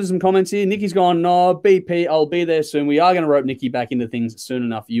respond to some comments here, Nikki's gone, no, BP, I'll be there soon. We are going to rope Nikki back into things soon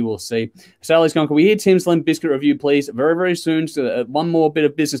enough. You will see. Sally's gone, can we hear Tim's Limp Biscuit review, please? Very, very soon. So one more bit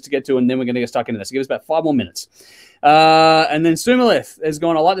of business to get to, and then we're going to get stuck into this. So give us about 5 more minutes. And then Sumaleth has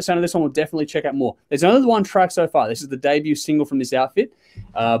gone, I like the sound of this one. We'll definitely check out more. There's only one track so far. This is the debut single from this outfit,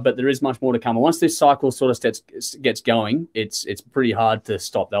 but there is much more to come. And once this cycle sort of gets going, it's pretty hard to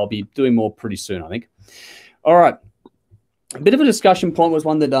stop. They'll be doing more pretty soon, I think. All right. A bit of a discussion point was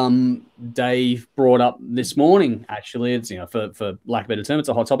one that Dave brought up this morning. Actually, it's for lack of a better term, it's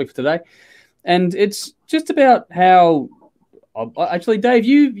a hot topic for today, and it's just about how. Actually, Dave,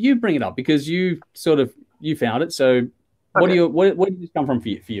 you bring it up because you found it. So, okay. Where did this come from for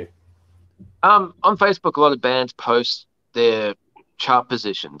you? On Facebook, a lot of bands post their chart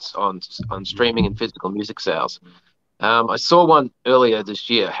positions on streaming and physical music sales. I saw one earlier this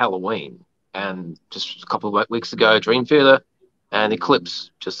year, Halloween. And just a couple of weeks ago, Dream Theater and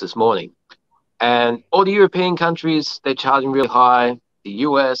Eclipse just this morning. And all the European countries, they're charging really high. The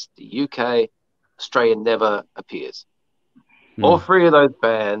US, the UK, Australia never appears. All 3 of those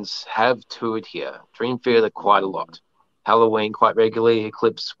bands have toured here. Dream Theater quite a lot. Halloween quite regularly.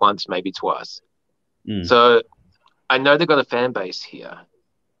 Eclipse once, maybe twice. So I know they've got a fan base here.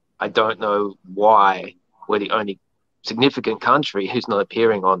 I don't know why we're the only significant country who's not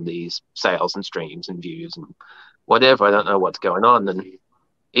appearing on these sales and streams and views and whatever. I don't know what's going on. And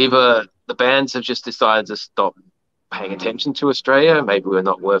either the bands have just decided to stop paying attention to Australia, maybe we're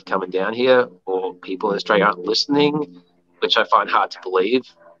not worth coming down here, or people in Australia aren't listening, which I find hard to believe,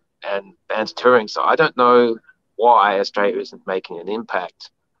 and bands touring. So I don't know why Australia isn't making an impact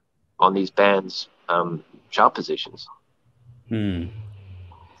on these bands' chart positions.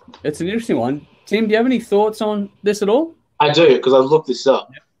 It's an interesting one. Tim, do you have any thoughts on this at all? I do, because I've looked this up.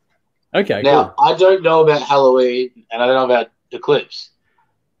 Okay, now, cool. I don't know about Halloween, and I don't know about Eclipse,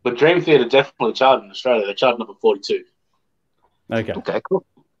 but Dream Theater definitely charted in Australia. They charted number 42. Okay, cool.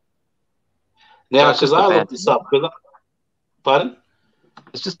 Now, because I looked this up. Pardon?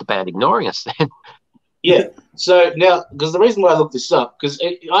 It's just the band ignoring us then. Yeah. So now, because the reason why I looked this up, because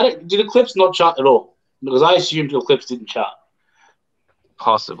did Eclipse not chart at all? Because I assumed Eclipse didn't chart.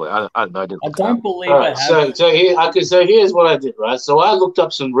 Possibly. I don't know. I don't believe I have. So here's what I did, right? So I looked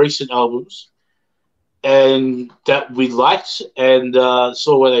up some recent albums and that we liked and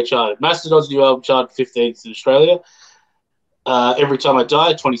saw where they charted. Mastodon's new album charted 15th in Australia. Every Time I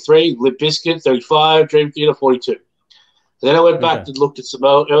Die, 23. Limp Bizkit, 35. Dream Theater, 42. And then I went back and looked at some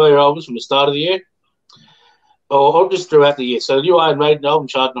earlier albums from the start of the year. Or just throughout the year. So the new Iron Maiden album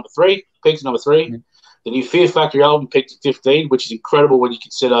charted number 3. Peaked number 3. The new Fear Factory album peaked at 15, which is incredible when you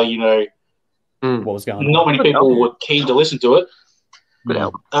consider, what was going on. Not many people were keen to listen to it. Good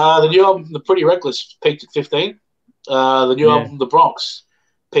album. The new album from The Pretty Reckless peaked at 15. The new album from The Bronx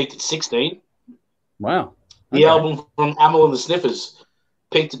peaked at 16. Wow. The album from Amyl and the Sniffers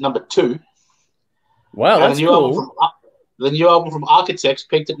peaked at number 2. Wow, that's cool. The new album from Architects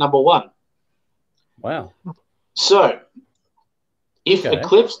peaked at number 1. Wow. So, if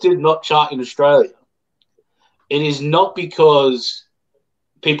Eclipse did not chart in Australia, it is not because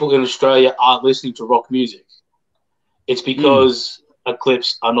people in Australia aren't listening to rock music. It's because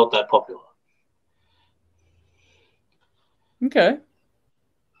Eclipse are not that popular. Okay.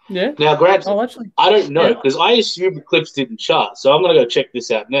 Yeah. Now, Grant, I don't know because I assumed Eclipse didn't chart, so I'm going to go check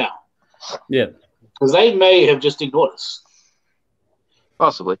this out now. Yeah. Because they may have just ignored us.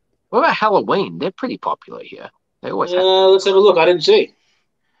 Possibly. What about Halloween? They're pretty popular here. They always have. Let's have a look. I didn't see.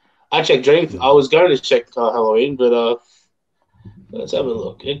 I checked Dream. I was going to check Halloween, but let's have a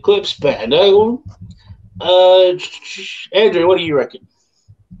look. Eclipse band. Andrew, what do you reckon?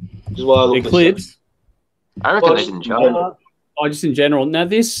 Just while I look Eclipse. I reckon they didn't chart. Just in general. Now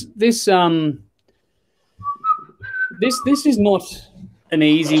this is not an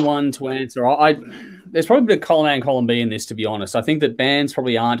easy one to answer. There's probably a bit of column A and column B in this, to be honest. I think that bands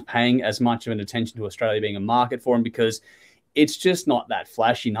probably aren't paying as much of an attention to Australia being a market for them because it's just not that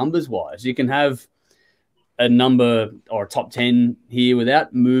flashy numbers-wise. You can have a number or a top 10 here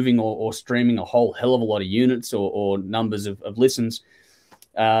without moving or streaming a whole hell of a lot of units or numbers of listens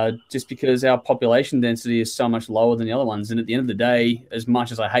just because our population density is so much lower than the other ones. And at the end of the day, as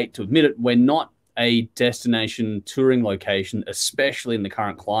much as I hate to admit it, we're not a destination touring location, especially in the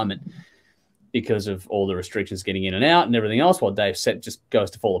current climate, because of all the restrictions getting in and out and everything else, while Dave's set just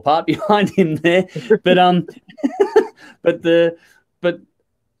goes to fall apart behind him there. But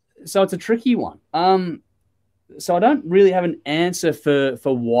so it's a tricky one. so I don't really have an answer for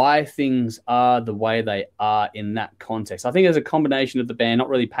why things are the way they are in that context. I think there's a combination of the band not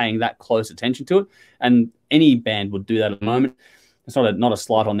really paying that close attention to it, and any band would do that at the moment. It's not a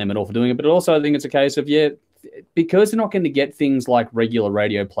slight on them at all for doing it, but also I think it's a case of, because they're not going to get things like regular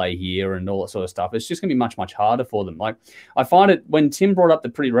radio play here and all that sort of stuff, it's just going to be much, much harder for them. Like, I find it, when Tim brought up the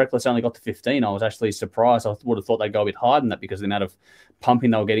Pretty Reckless only got to 15, I was actually surprised. I would have thought they'd go a bit higher than that because of the amount of pumping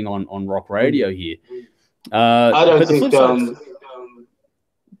they were getting on rock radio here. I don't think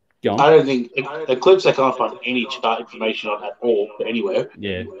Eclipse I can't find any chart information on at all anywhere.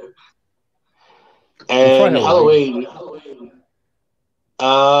 Yeah. And Halloween,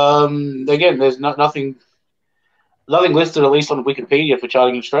 again, there's nothing listed, at least on Wikipedia, for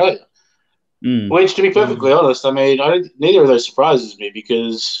charting in Australia. Which, to be perfectly honest, I mean, neither of those surprises me,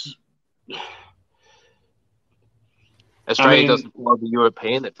 because Australia doesn't follow the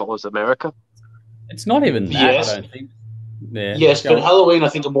European; it follows America. It's not even that. Yes. I don't think. Yeah, yes, but Halloween, I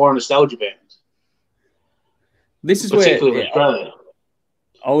think, are more a nostalgia band. This is particularly Australia.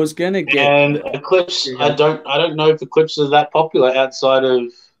 I was gonna get Eclipse. I don't know if Eclipse is that popular outside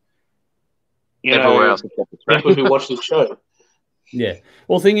of everywhere else people who watch the show. Yeah.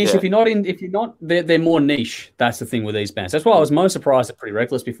 Well, the thing is, if you're not, they're more niche. That's the thing with these bands. That's why I was most surprised at Pretty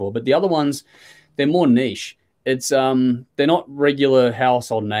Reckless before. But the other ones, they're more niche. It's they're not regular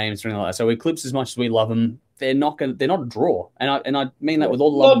household names or anything like that. So Eclipse, as much as we love them, they're not a draw. And I mean that with all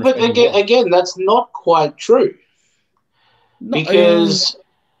the love. No, but again, that's not quite true. Because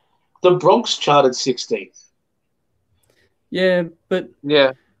the Bronx charted 16th. Yeah, but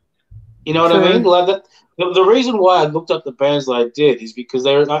you know what I mean? Like that. The reason why I looked up the bands that I did is because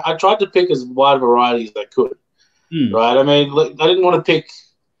I tried to pick as wide a variety as I could. Right? I mean, I didn't want to pick,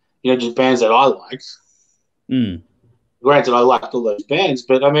 just bands that I liked. Granted, I liked all those bands,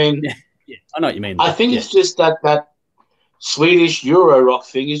 but I mean, I know what you mean. I think it's just that Swedish Euro rock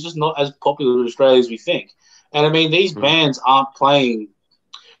thing is just not as popular in Australia as we think. And I mean, these bands aren't playing.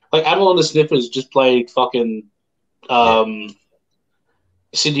 Like Animal and the Sniffers just played fucking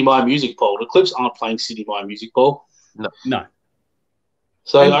Sydney Myer Music Bowl. The Eclipse aren't playing Sydney Myer Music Bowl. No.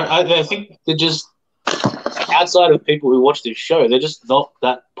 So I think they're just, outside of people who watch this show, they're just not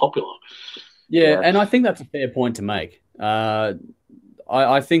that popular. Yeah, and I think that's a fair point to make. I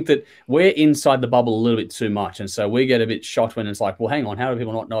think that we're inside the bubble a little bit too much, and so we get a bit shocked when it's like, well, hang on, how do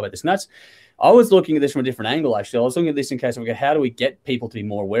people not know about this? And I was looking at this from a different angle, actually. I was looking at this in case of, how do we get people to be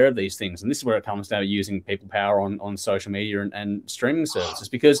more aware of these things? And this is where it comes down to using people power on social media and streaming services,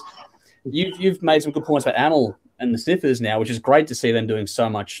 because you've made some good points about Amel and the Sniffers now, which is great to see them doing so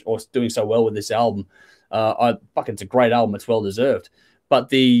much or doing so well with this album. It's a great album. It's well-deserved. But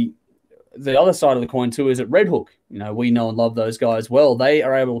the other side of the coin, too, is at Red Hook. We know and love those guys well. They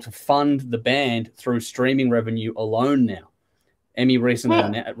are able to fund the band through streaming revenue alone now. Emmy recently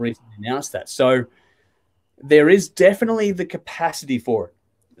announced that. So there is definitely the capacity for it.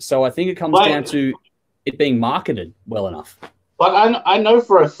 So I think it comes down to it being marketed well enough. But I know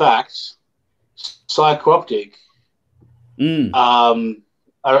for a fact, Psychroptic run,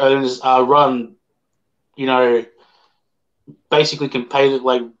 basically can pay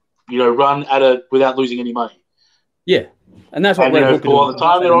run without losing any money. Yeah, and that's what Red Hook do. All the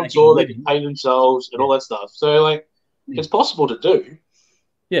time they're on tour, they can pay themselves and all that stuff. So it's possible to do.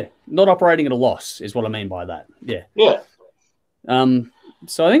 Yeah, not operating at a loss is what I mean by that. Yeah. Yeah.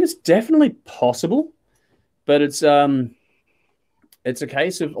 So I think it's definitely possible, but it's a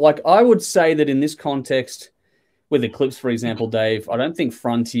case of, I would say that in this context, with Eclipse, for example, Dave, I don't think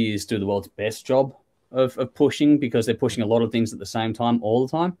Frontiers do the world's best job of pushing, because they're pushing a lot of things at the same time all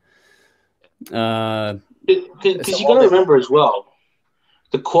the time. Because you got to remember as well,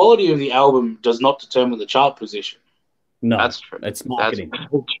 the quality of the album does not determine the chart position. No, that's true. It's marketing.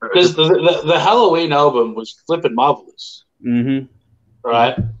 Because the Halloween album was flipping marvelous,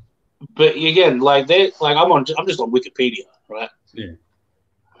 right? But again, I'm just on Wikipedia, right? Yeah,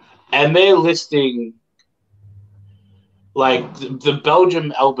 and they're listing the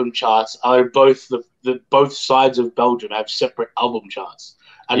Belgium album charts are both both sides of Belgium have separate album charts,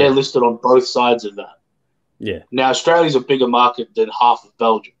 and they're listed on both sides of that. Yeah. Now Australia's a bigger market than half of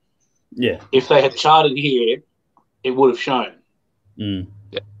Belgium. Yeah. If they had charted here, it would have shown. Yeah.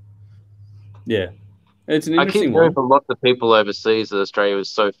 Yeah. It's an interesting one. I keep hearing from lots of people overseas that Australia is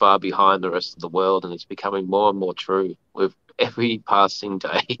so far behind the rest of the world, and it's becoming more and more true with every passing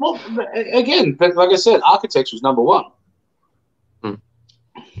day. Well, again, but like I said, Architects was number one.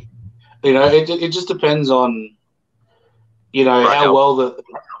 It just depends on, how well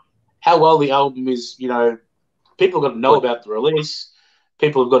the album is. People got to know about the release.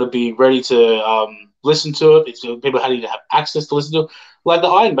 People have got to be ready to listen to it. It's people had to have access to listen to it. Like the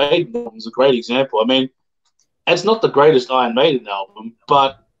Iron Maiden album is a great example. I mean, it's not the greatest Iron Maiden album,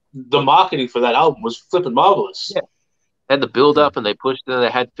 but the marketing for that album was flipping marvelous. Yeah. They had the build up and they pushed it, and they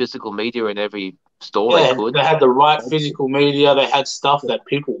had physical media in every store they could. They had the right physical media. They had stuff that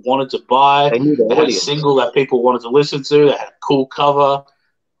people wanted to buy. They had a single that people wanted to listen to. They had a cool cover,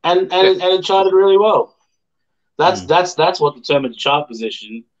 and it charted really well. That's what determines chart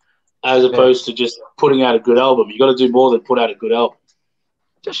position, as opposed to just putting out a good album. You got to do more than put out a good album.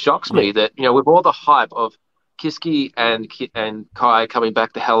 It just shocks me that, you know, with all the hype of Kiski and Kai coming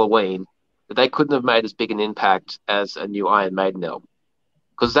back to Halloween, that they couldn't have made as big an impact as a new Iron Maiden album.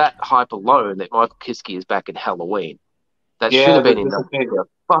 Because that hype alone, that Michael Kiske is back in Halloween, that should have been enough to get a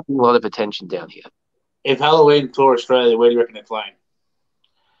fucking lot of attention down here. If Halloween tour Australia, where do you reckon they're playing?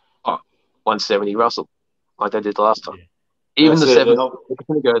 Oh, 170 Russell, like they did last time. Even the 7, they're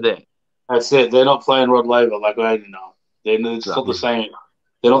going to go there. That's it. They're not playing Rod Laver like Aiden now. It's not the same.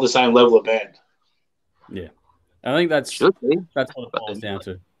 They're not the same level of band. Yeah, I think that's what it boils down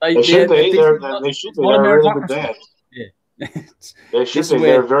to. They should be. They should be. They're a really good band. Yeah, they should be.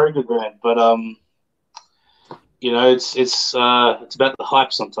 They're a very good band, but you know, it's about the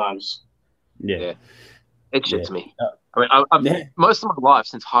hype sometimes. Yeah. It shits me. I mean, most of my life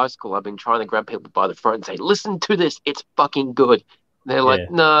since high school, I've been trying to grab people by the throat and say, "Listen to this, it's fucking good." And they're like,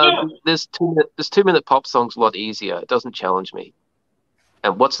 "No, this 2-minute pop song's a lot easier. It doesn't challenge me."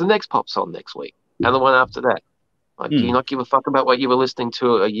 And what's the next pop song next week? And the one after that? Like, do you not give a fuck about what you were listening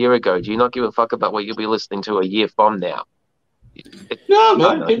to a year ago? Do you not give a fuck about what you'll be listening to a year from now? No,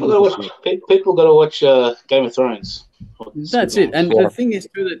 man. People gotta watch Game of Thrones. That's it. And the thing is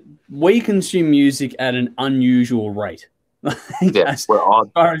too that we consume music at an unusual rate. As far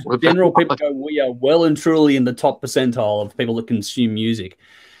as general people go, we are well and truly in the top percentile of people that consume music.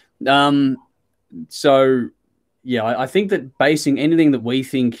 So yeah, I think that basing anything that we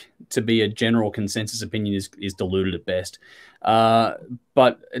think to be a general consensus opinion is diluted at best.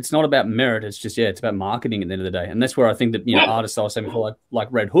 But it's not about merit. It's just, it's about marketing at the end of the day. And that's where I think that, you know, artists I was saying before, like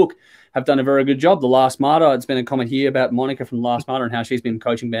Red Hook, have done a very good job. The Last Martyr, it's been a comment here about Monica from The Last Martyr and how she's been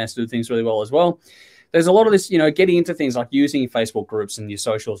coaching bands to do things really well as well. There's a lot of this, you know, getting into things like using Facebook groups and your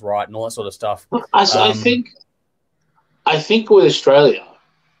socials right and all that sort of stuff. I think with Australia,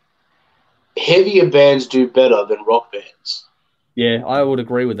 heavier bands do better than rock bands. Yeah, I would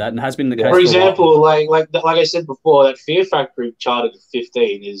agree with that, and has been the case. For example, like I said before, that Fear Factory charted at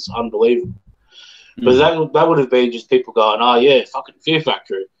 15 is unbelievable. But that would have been just people going, "Oh yeah, fucking Fear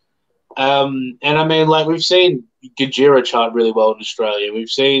Factory." And I mean, like we've seen Gojira chart really well in Australia. We've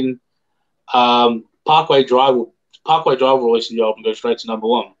seen Parkway Drive releasing the album go straight to number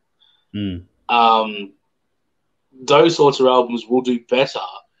 1. Those sorts of albums will do better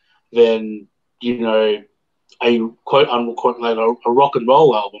than, you know, a quote unquote like a rock and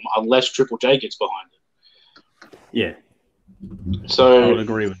roll album unless Triple J gets behind it. Yeah. So I would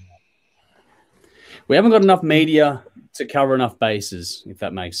agree with that. We haven't got enough media to cover enough bases, if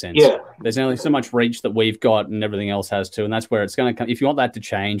that makes sense. Yeah. There's only so much reach that we've got and everything else has too, and that's where it's going to come. If you want that to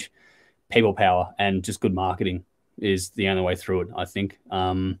change, people power and just good marketing is the only way through it, I think.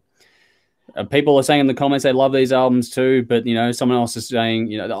 People are saying in the comments they love these albums too, but, you know, someone else is saying,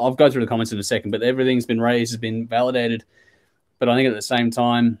 you know, I'll go through the comments in a second, but everything's been raised, has been validated. But I think at the same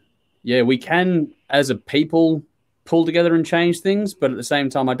time, yeah, we can, as a people, pull together and change things, but at the same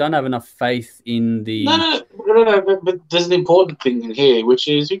time, I don't have enough faith in the... No, but there's an important thing in here, which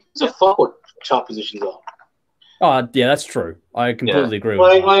is who gives a fuck what chart positions are? Oh, yeah, that's true. I completely agree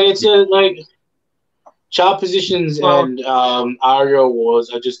with that. Chart positions and ARIA awards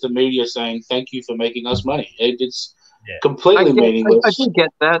are just the media saying thank you for making us money. It's completely meaningless. I do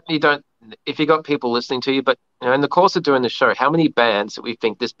get that. You don't, if you got people listening to you, but, you know, in the course of doing the show, how many bands that we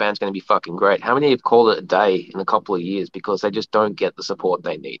think this band's going to be fucking great? How many have called it a day in a couple of years because they just don't get the support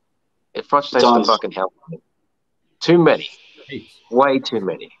they need? It frustrates the fucking hell. Too many. Way too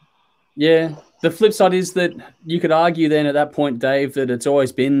many. Yeah. The flip side is that you could argue then at that point, Dave, that it's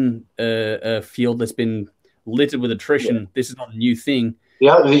always been a field that's been littered with attrition. Yeah. This is not a new thing. The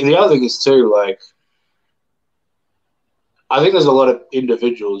other thing is too, like, I think there's a lot of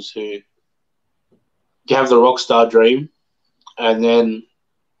individuals who have the rock star dream, and then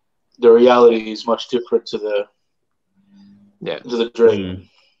the reality is much different to the dream.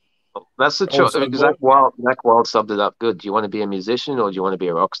 That's the choice. Zach Wild subbed it up good. Do you want to be a musician or do you want to be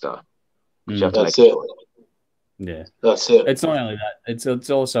a rock star? That's it. Yeah, that's it. It's not only that;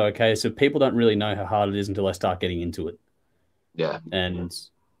 it's also a case of people don't really know how hard it is until they start getting into it. Yeah, and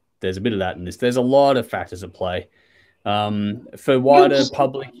there's a bit of that in this. There's a lot of factors at play. For wider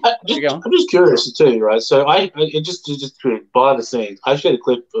public. I'm just curious too, right? So just behind the scenes, I shared a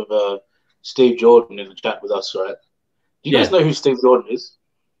clip of Steve Jordan in the chat with us, right? Do you guys know who Steve Jordan is?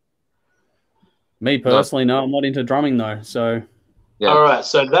 Me personally, no, I'm not into drumming though. So, all right,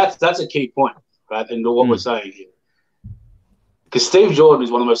 so that's a key point, right? And what we're saying here, because Steve Jordan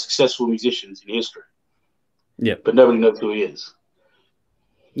is one of the most successful musicians in history. Yeah, but nobody knows who he is.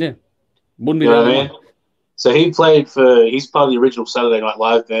 Yeah, wouldn't be the only one. So he's part of the original Saturday Night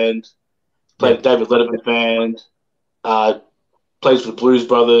Live band. Played with David Letterman's band. Plays with Blues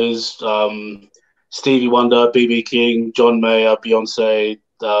Brothers, Stevie Wonder, BB King, John Mayer, Beyonce,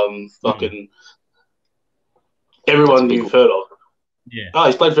 fucking everyone you've heard of. Yeah. Oh,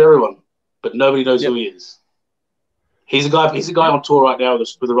 he's played for everyone, but nobody knows who he is. He's a guy on tour right now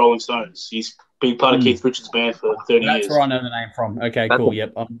with the Rolling Stones. He's been part of Keith Richards' band for 30 years. That's where I know the name from. Okay, cool.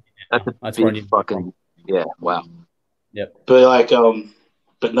 Yep. That's where I knew fucking. Yeah. Wow. Yep. But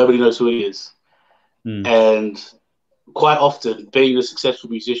but nobody knows who he is, and quite often, being a successful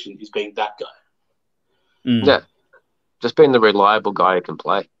musician is being that guy. Yeah, just being the reliable guy who can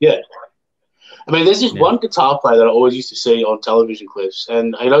play. Yeah. I mean, there's this one guitar player that I always used to see on television clips,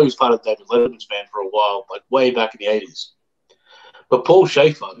 and I know he was part of David Letterman's band for a while, like way back in the 80s. But Paul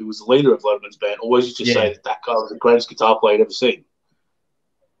Schaefer, who was the leader of Letterman's band, always used to say that guy was the greatest guitar player I'd ever seen.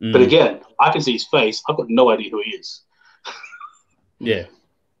 But again, I can see his face. I've got no idea who he is. Yeah.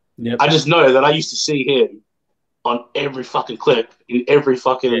 Yep. I just know that I used to see him on every fucking clip in every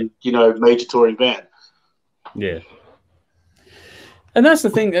fucking, major touring band. Yeah. And that's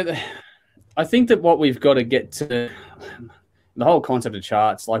the thing that I think that what we've got to get to the whole concept of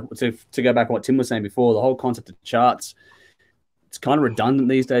charts, like to go back to what Tim was saying before, the whole concept of charts, it's kind of redundant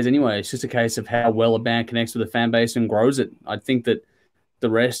these days anyway. It's just a case of how well a band connects with the fan base and grows it. I think that the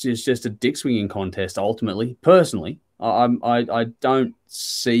rest is just a dick swinging contest ultimately. Personally, I don't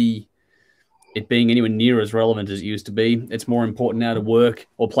see it being anywhere near as relevant as it used to be. It's more important now to work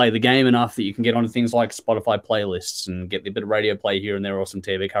or play the game enough that you can get onto things like Spotify playlists and get a bit of radio play here and there, or some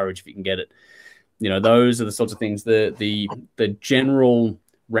TV coverage if you can get it. Those are the sorts of things. The general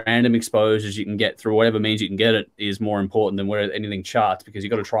random exposures you can get through whatever means you can get it is more important than where anything charts, because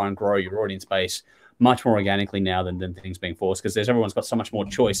you've got to try and grow your audience base much more organically now than things being forced, because everyone's got so much more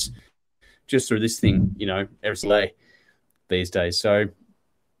choice just through this thing, every day these days. So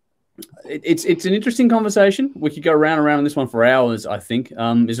it's an interesting conversation. We could go round and round on this one for hours, I think.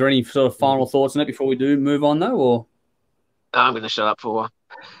 Is there any sort of final thoughts on it before we do move on, though? Or I'm going to shut up for a while.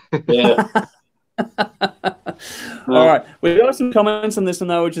 Yeah. All right. We've got some comments on this one,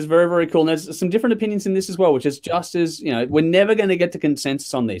 though, which is very, very cool. And there's some different opinions in this as well, which is just as, we're never going to get to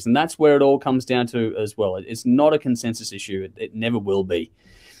consensus on these. And that's where it all comes down to as well. It's not a consensus issue. It never will be.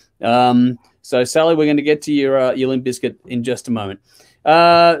 So, Sally, we're going to get to your Limp Bizkit in just a moment.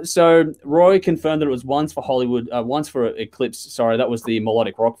 So Roy confirmed that it was once for Hollywood, once for Eclipse. Sorry, that was the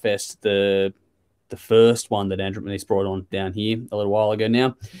Melodic Rock Fest, the first one that Andrew Manise brought on down here a little while ago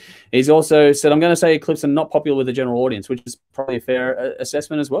now. He's also said, I'm going to say Eclipse are not popular with the general audience, which is probably a fair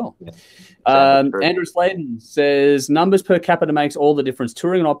assessment as well. Yeah. Andrew Sladen says, numbers per capita makes all the difference.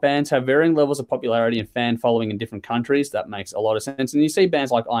 Touring and op bands have varying levels of popularity and fan following in different countries. That makes a lot of sense. And you see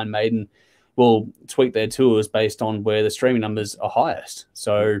bands like Iron Maiden will tweak their tours based on where the streaming numbers are highest.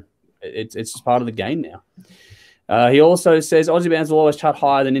 So it's just part of the game now. He also says Aussie bands will always chart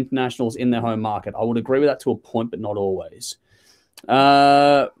higher than internationals in their home market. I would agree with that to a point, but not always.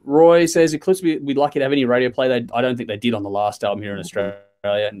 Roy says Eclipse would be lucky to have any radio play. I don't think they did on the last album here in Australia.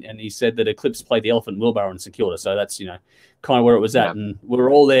 And he said that Eclipse played the Elephant and Wheelbarrow and secured it. So that's, kind of where it was at. And we were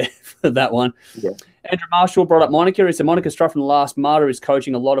all there for that one. Yeah. Andrew Marshall brought up Monica. He said Monica Struff from The Last Martyr is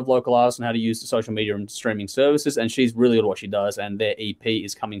coaching a lot of local artists on how to use the social media and streaming services. And she's really good at what she does. And their EP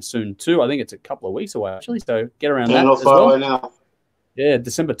is coming soon too. I think it's a couple of weeks away, actually. So get around that as well. Now. Yeah,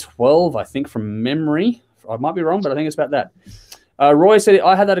 December 12, I think, from memory. I might be wrong, but I think it's about that. Roy said,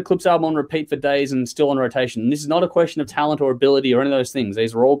 I had that Eclipse album on repeat for days and still on rotation. And this is not a question of talent or ability or any of those things.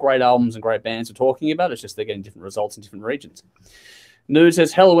 These are all great albums and great bands we're talking about. It's just they're getting different results in different regions. Nude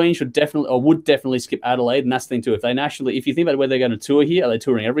says Halloween would definitely skip Adelaide. And that's the thing, too. If you think about where they're going to tour here, are they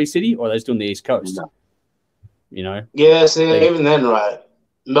touring every city or are they just doing the East Coast? No. Yeah, see, even then, right,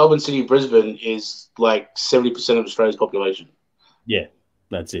 Melbourne City, Brisbane is like 70% of Australia's population. Yeah,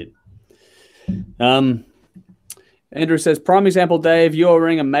 that's it. Andrew says, prime example, Dave, you're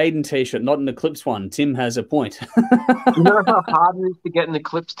wearing a Maiden t-shirt, not an Eclipse one. Tim has a point. You know how hard it is to get an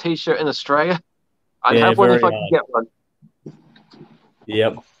Eclipse t-shirt in Australia? I'd have one if I could get one.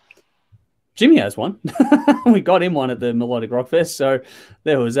 Yep. Jimmy has one. We got him one at the Melodic Rock Fest, so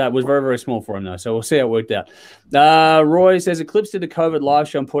there was that. It was very, very small for him, though, so we'll see how it worked out. Roy says, Eclipse did a COVID live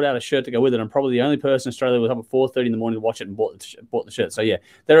show and put out a shirt to go with it. I'm probably the only person in Australia who was up at 4:30 in the morning to watch it and bought the shirt. So, yeah,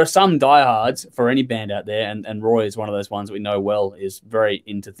 there are some diehards for any band out there, and Roy is one of those ones that we know well, is very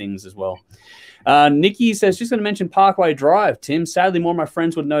into things as well. Nikki says, just going to mention Parkway Drive, Tim. Sadly, more of my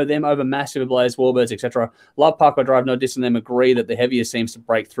friends would know them over Massive, Blaze, Warbirds, etc. Love Parkway Drive, no dissing them, agree that the heavier seems to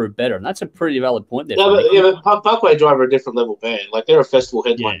break through better. And that's a pretty valid point there. But Parkway Drive are a different level band. Like, they're a festival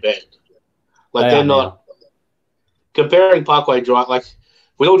headline band. Like, they're not... Comparing Parkway Drive, like,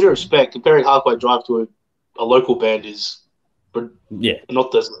 with all due respect, comparing Parkway Drive to a local band is it's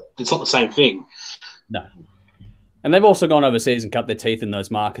not the same thing. No. And they've also gone overseas and cut their teeth in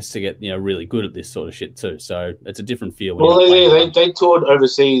those markets to get really good at this sort of shit too. So it's a different feel. Well, they toured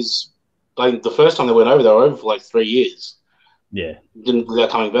overseas. Like the first time they went over, they were over for like 3 years. Yeah,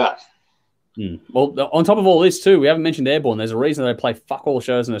 without coming back. Well, on top of all this too, we haven't mentioned Airborne. There's a reason they play fuck all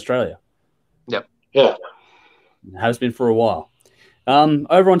shows in Australia. Yep. Yeah. It has been for a while.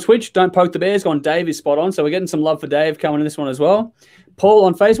 Over on Twitch, Don't Poke the Bears, gone Dave is spot on. So we're getting some love for Dave coming in this one as well. Paul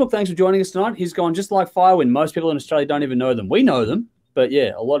on Facebook, thanks for joining us tonight. He's gone just like Firewind. Most people in Australia don't even know them. We know them, but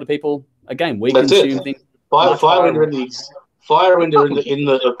yeah, a lot of people, again, we consume things. Firewind are in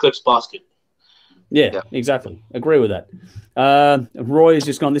the Eclipse basket. Yeah, exactly. Agree with that. Roy has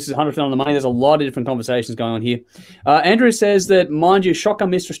just gone, this is 100% on the money. There's a lot of different conversations going on here. Andrew says that, mind you, Shotgun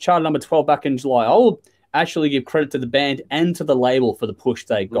Mistress charted number 12 back in July. I'll actually give credit to the band and to the label for the push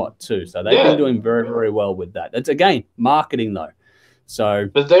they got too. So they've been doing very, very well with that. It's, again, marketing though. So,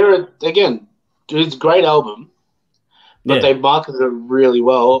 but it's a great album, but they marketed it really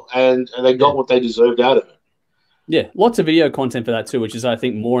well, and they got what they deserved out of it. Yeah, lots of video content for that too, which is, I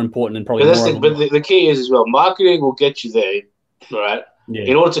think, more important than probably. But the key is as well, marketing will get you there, right? Yeah.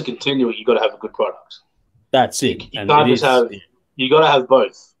 In order to continue it, you got to have a good product. That's it. You can't just have. You got to have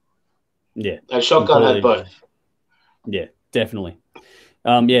both. Yeah, and Shotgun had both. Yeah, definitely.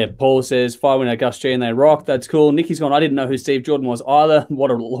 Paul says Firewind at Gus G and they rock. That's cool. Nikki's gone, I didn't know who Steve Jordan was either.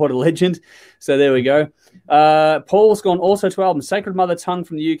 What a legend. So there we go. Paul's gone also to albums Sacred Mother Tongue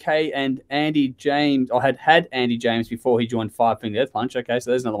from the UK and Andy James. I had Andy James before he joined Five Finger Death Punch. Okay,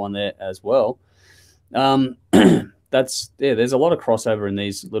 so there's another one there as well. There's a lot of crossover in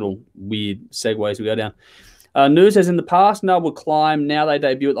these little weird segues we go down. News says in the past, Noble climb. Now they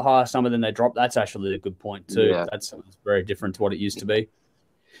debut at the highest number, then they drop. That's actually a good point too. Yeah. That's very different to what it used to be.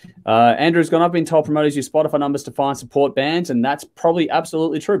 Andrew's gone, I've been told promoters use Spotify numbers to find support bands, and that's probably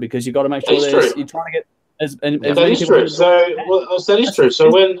absolutely true because you've got to make sure you're trying to get as many people. That is true. So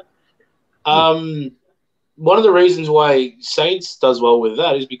when one of the reasons why Saints does well with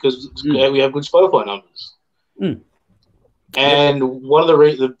that is because we have good Spotify numbers. And one of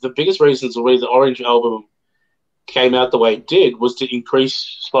the biggest reasons the way the Orange album came out the way it did was to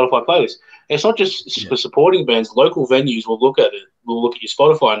increase Spotify playlists. It's not just for supporting bands. Local venues will look at it. Will look at your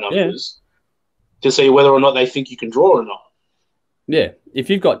Spotify numbers to see whether or not they think you can draw or not. Yeah, if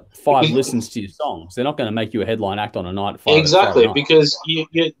you've got 5 listens to your songs, they're not going to make you a headline act on a night. Exactly, because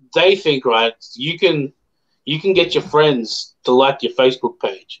they think you can get your friends to like your Facebook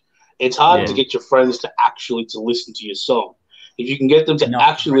page. It's hard to get your friends to actually listen to your song. If you can get them to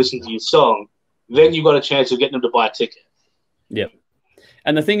actually listen to your song, then you've got a chance of getting them to buy a ticket. Yeah.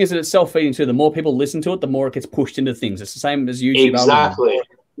 And the thing is that it's self-feeding too. The more people listen to it, the more it gets pushed into things. It's the same as YouTube. Exactly.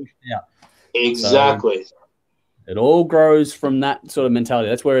 Exactly. So it all grows from that sort of mentality.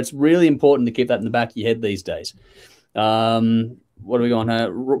 That's where it's really important to keep that in the back of your head these days. What are we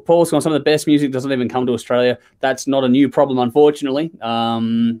going? Paul's gone, some of the best music doesn't even come to Australia. That's not a new problem, unfortunately. But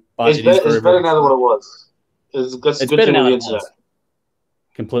it's better now than what it was. It's better now than it was.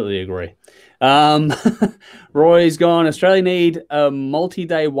 Completely agree. Roy's gone, Australia need a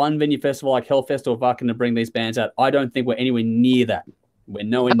multi-day one-venue festival like Hellfest or Vakken to bring these bands out. I don't think we're anywhere near that. We're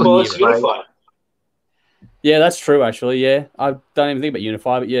nowhere near it. Unify. Yeah, that's true, actually, yeah. I don't even think about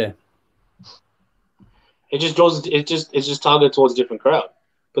Unify, but yeah. It's just targeted towards a different crowd.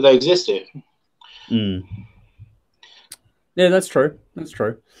 But they exist here. Yeah, that's true. That's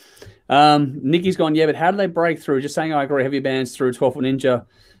true. Nikki's gone, but how do they break through? Just saying I agree, heavy bands through 12 Foot Ninja.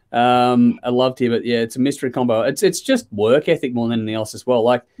 I loved it, but yeah, it's a mystery combo. It's just work ethic more than anything else as well.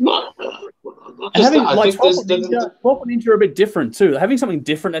 Like, having 12 Foot Ninja are a bit different too. Having something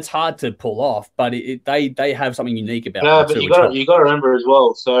different, it's hard to pull off, but they have something unique about it. No, but you got to remember as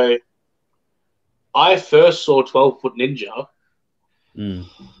well. So I first saw 12 Foot Ninja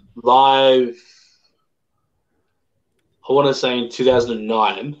live, I want to say in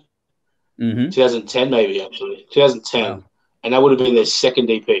 2009, 2010 maybe, actually. 2010. Wow. And that would have been their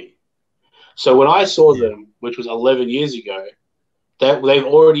second EP. So when I saw them, which was 11 years ago, they've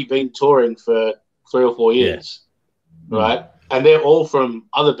already been touring for 3 or 4 years, right? And they're all from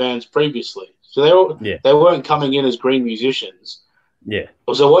other bands previously. So they weren't coming in as green musicians. Yeah.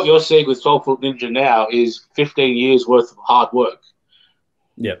 So what you're seeing with 12 Foot Ninja now is 15 years worth of hard work.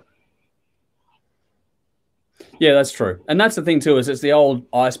 Yep. Yeah, that's true. And that's the thing too, is it's the old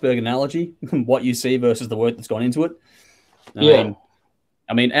iceberg analogy, what you see versus the work that's gone into it.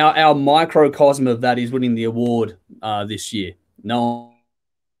 I mean, our microcosm of that is winning the award this year. No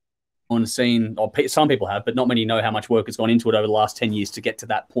one's seen, or some people have, but not many know how much work has gone into it over the last 10 years to get to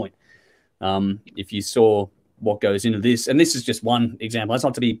that point. If you saw what goes into this, and this is just one example. That's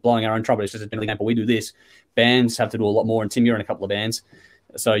not to be blowing our own trumpet. It's just an example. We do this. Bands have to do a lot more, and Tim, you're in a couple of bands.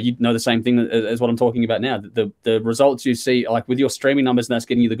 So you know the same thing as what I'm talking about now. The results you see, like with your streaming numbers, and that's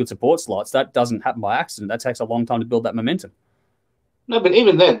getting you the good support slots, that doesn't happen by accident. That takes a long time to build that momentum. No, but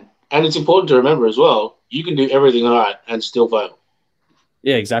even then, and it's important to remember as well, you can do everything right and still fail.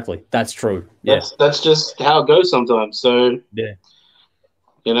 Yeah, exactly. That's true. Yeah. That's just how it goes sometimes. So, yeah,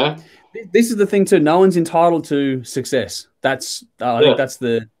 you know? This is the thing too. No one's entitled to success. That's I think that's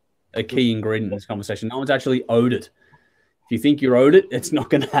a key ingredient in this conversation. No one's actually owed it. If you think you're owed it, it's not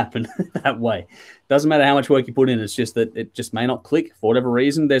going to happen that way. Doesn't matter how much work you put in. It's just that it just may not click for whatever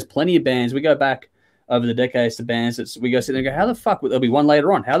reason. There's plenty of bands. We go back over the decades to bands. We go sit there and go, how the fuck? There'll be one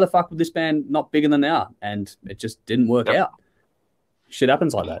later on. How the fuck would this band not bigger than they are? And it just didn't work out. Shit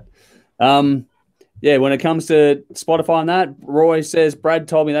happens like that. Yeah, when it comes to Spotify and that, Roy says, Brad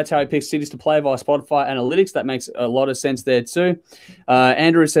told me that's how he picks cities to play via Spotify Analytics. That makes a lot of sense there too.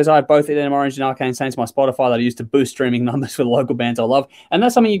 Andrew says, I have both Eden Orange and Arcane Saints my Spotify that I use to boost streaming numbers for the local bands I love. And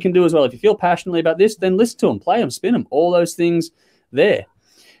that's something you can do as well. If you feel passionately about this, then listen to them, play them, spin them, all those things there.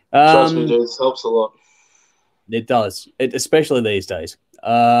 Trust me, dude, it helps a lot. It does, especially these days.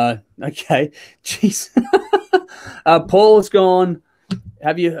 Okay, jeez. Paul's gone.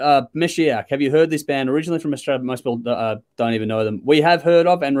 Have you, Meshiak, have you heard this band? Originally from Australia, most people don't even know them. We have heard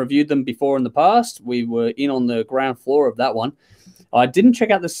of and reviewed them before in the past. We were in on the ground floor of that one. I didn't check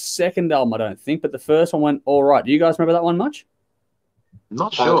out the second album, I don't think, but the first one went all right. Do you guys remember that one much?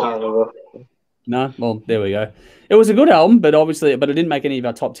 Not sure. I can't remember. No? Well, there we go. It was a good album, but obviously, it didn't make any of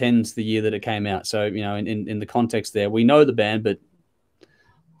our top 10s the year that it came out. So, you know, in the context there, we know the band, but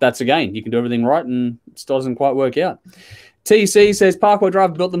that's, again, you can do everything right and it still doesn't quite work out. TC says, Parkway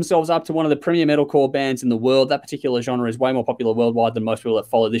Drive built themselves up to one of the premier metalcore bands in the world. That particular genre is way more popular worldwide than most people that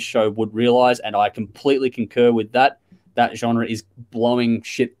follow this show would realize, and I completely concur with that. That genre is blowing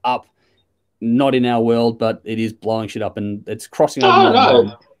shit up. Not in our world, but it is blowing shit up, and it's crossing over.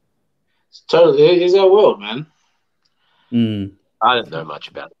 No. It's totally, it is our world, man. I don't know much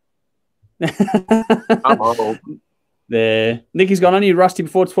about it. I'm old. There. Nicky's gone, only Rusty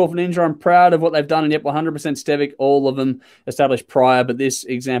before 12 Ninja. I'm proud of what they've done, and yep, 100% Stevic, all of them established prior, but this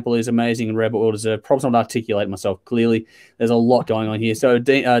example is amazing and rare, but well deserved. Probably not articulate myself clearly. There's a lot going on here. So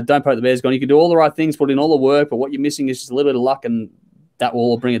don't poke the bears. Gone. You can do all the right things, put in all the work, but what you're missing is just a little bit of luck, and that will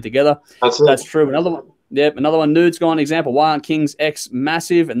all bring it together. That's true. Another one. Yep, another one. Nude's gone. Example: Why aren't Kings X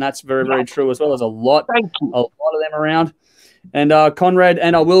massive? And that's very, very true as well. There's a lot of them around. And Conrad,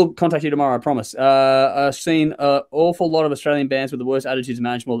 and I will contact you tomorrow, I promise. I've seen an awful lot of Australian bands with the worst attitudes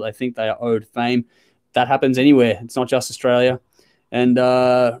imaginable that they think they are owed fame. That happens anywhere. It's not just Australia. And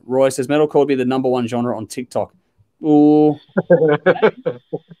Roy says, metalcore would be the #1 genre on TikTok. Ooh.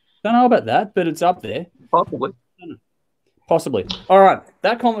 Don't know about that, but it's up there. Possibly. All right.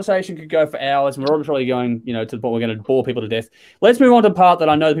 That conversation could go for hours, and we're probably going, to the point we're going to bore people to death. Let's move on to the part that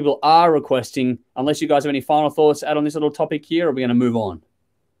I know people are requesting, unless you guys have any final thoughts to add on this little topic here, or are we going to move on?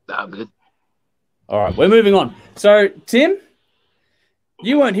 No, I'm good. All right. We're moving on. So, Tim,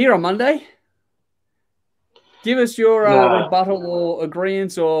 you weren't here on Monday. Give us your rebuttal or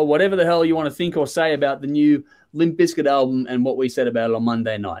agreement or whatever the hell you want to think or say about the new Limp Bizkit album and what we said about it on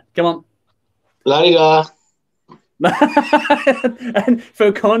Monday night. Come on. La-di-da. And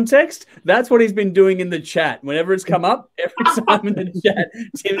for context, that's what he's been doing in the chat. Whenever it's come up, every time in the chat,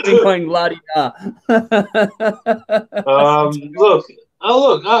 Tim's been going la-di-da.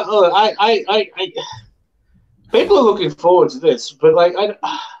 People are looking forward to this, but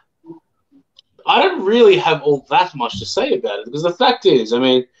I don't really have all that much to say about it, because the fact is, I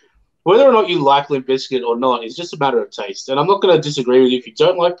mean, whether or not you like Limp Bizkit or not is just a matter of taste. And I'm not going to disagree with you if you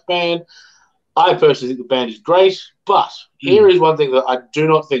don't like the band. I personally think the band is great, but here is one thing that I do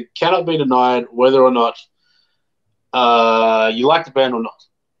not think cannot be denied, whether or not you like the band or not.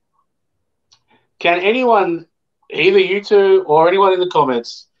 Can anyone, either you two or anyone in the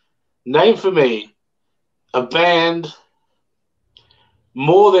comments, name for me a band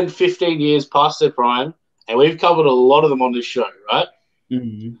more than 15 years past their prime, and we've covered a lot of them on this show, right?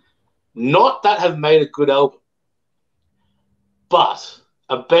 Mm-hmm. Not that have made a good album, but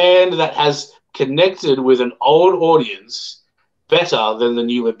a band that has connected with an old audience better than the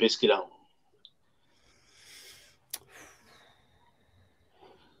new Limp Bizkit album.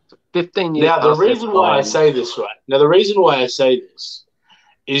 15 years. Now, the reason why I say this,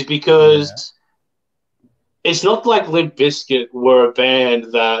 is because it's not like Limp Bizkit were a band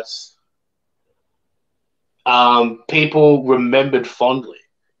that people remembered fondly.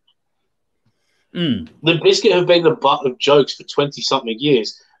 Limp Bizkit have been the butt of jokes for 20-something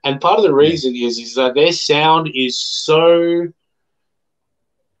years. And part of the reason is that their sound is so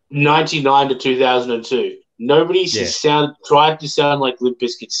 99 to 2002. Nobody's tried to sound like Limp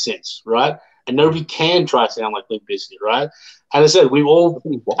Bizkit since, right? And nobody can try to sound like Limp Bizkit, right? And I said, we've all,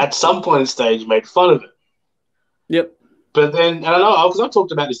 at some point in stage, made fun of it. Yep. But then, and I know, because I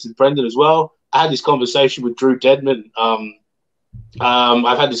talked about this to Brendan as well. I had this conversation with Drew Deadman.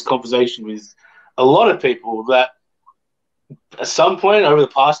 I've had this conversation with a lot of people that at some point over the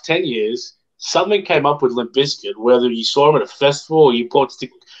past 10 years, something came up with Limp Bizkit, whether you saw them at a festival or you got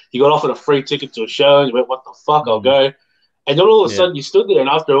offered a free ticket to a show and you went, what the fuck, I'll go. And then all of a sudden you stood there and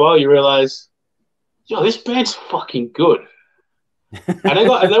after a while you realize, yo, this band's fucking good. And they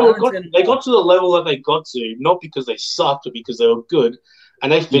got to the level that they got to, not because they sucked, but because they were good,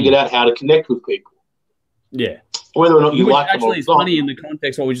 and they figured out how to connect with people. Yeah. Whether or not you like them or not. Actually, it's funny in the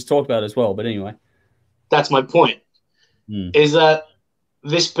context of what we just talked about as well, but anyway. That's my point, is that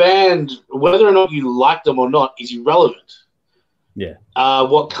this band, whether or not you like them or not, is irrelevant. Yeah.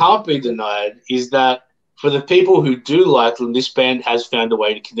 What can't be denied is that for the people who do like them, this band has found a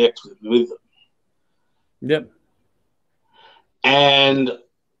way to connect with them. Yep. And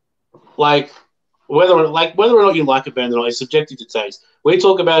whether or not you like a band or not is subjective to taste. We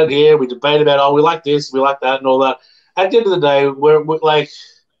talk about it here, we debate about, oh, we like this, we like that, and all that. At the end of the day, we're like,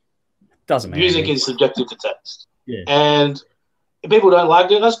 doesn't matter. Music is subjective to taste. Yeah. And if people don't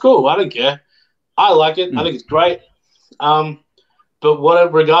like it, that's cool. I don't care. I like it. I think it's great.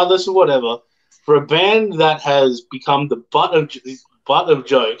 But regardless of whatever, for a band that has become the butt of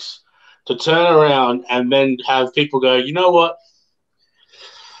jokes to turn around and then have people go, you know what?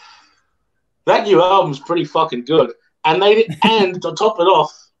 That new album's pretty fucking good. And and to top it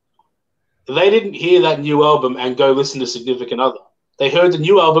off, they didn't hear that new album and go listen to Significant Other. They heard the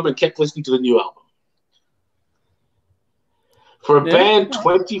new album and kept listening to the new album. For a band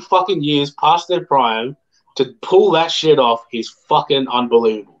 20 fucking years past their prime to pull that shit off is fucking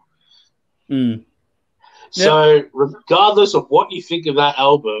unbelievable. So regardless of what you think of that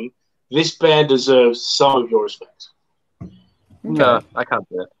album, this band deserves some of your respect. No, I can't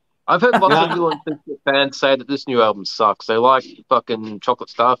do it. I've heard lots of Limp Bizkit fans say that this new album sucks. They like fucking Chocolate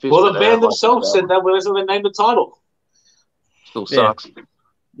Starfish. Well, the band themselves said that when they named the title. Still sucks.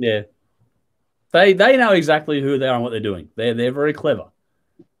 Yeah. They know exactly who they are and what they're doing. They're very clever.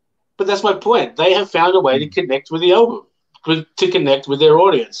 But that's my point. They have found a way to connect with the album, to connect with their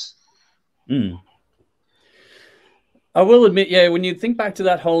audience. I will admit, when you think back to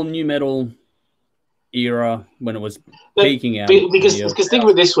that whole new metal era when it was peaking out. Because think of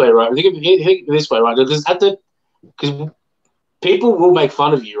it this way, right? Think of it this way, right? Because people will make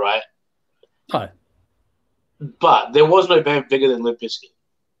fun of you, right? Oh. But there was no band bigger than Limp Bizkit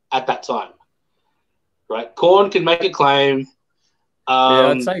at that time, right? Korn can make a claim.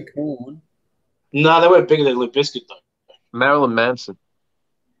 I'd say Korn. No, they weren't bigger than Limp Bizkit, though. Marilyn Manson.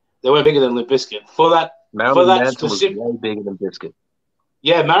 They weren't bigger than Limp Bizkit. Marilyn Manson was way bigger than Bizkit.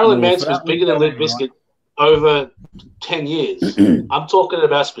 Yeah, Marilyn Manson was bigger than Limp Bizkit over 10 years. I'm talking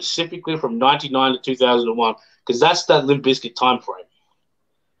about specifically from 1999 to 2001 because that's that Limp Bizkit time frame.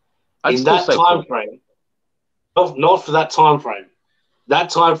 In that time frame, not for that time frame. That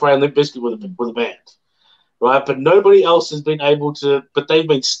time frame, Limp Bizkit were the band, right? But nobody else has been able to. But they've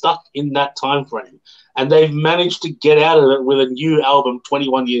been stuck in that time frame, and they've managed to get out of it with a new album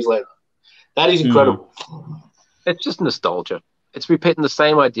 21 years later. That is incredible. It's just nostalgia. It's repeating the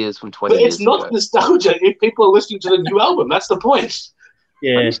same ideas from 20 years ago. But it's not nostalgia if people are listening to the new album. That's the point.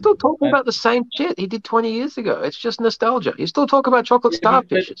 Yeah. But he's still talking about the same shit he did 20 years ago. It's just nostalgia. He's still talking about chocolate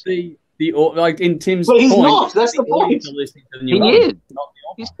starfishes. Like in Tim's point, he's not. That's the point. He is.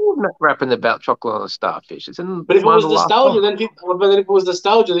 He's still rapping about chocolate on a starfish. It's in but if it was nostalgia, then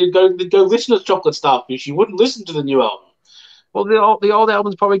they'd go listen to Chocolate Starfish. You wouldn't listen to the new album. Well, the old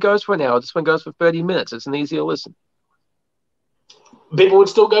album probably goes for an hour. This one goes for 30 minutes. It's an easier listen. People would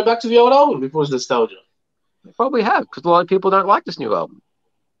still go back to the old album if it was nostalgia. They probably have, because a lot of people don't like this new album.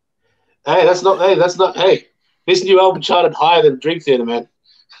 Hey, that's not. This new album charted higher than Dream Theater, man.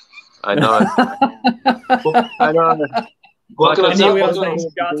 I know. I know. What can I tell you?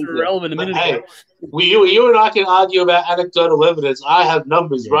 Hey, you and I can argue about anecdotal evidence. I have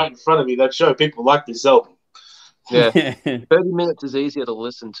numbers right in front of me that show people like this album. Yeah. 30 minutes is easier to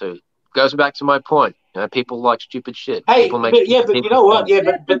listen to. Goes back to my point. You know, people like stupid shit. Hey, people but you know what? Yeah,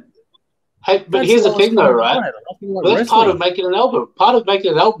 but here's the thing, though, right? But that's part of making an album. Part of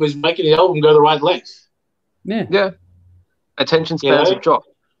making an album is making the album go the right length. Yeah. Attention spans have dropped.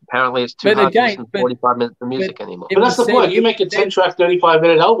 Apparently, it's too hard to listen to 45 minutes of music anymore. But that's the point. You make a 10-track,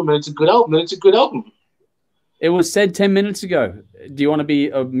 35-minute album, and it's a good album, and it's a good album. It was said 10 minutes ago. Do you want to be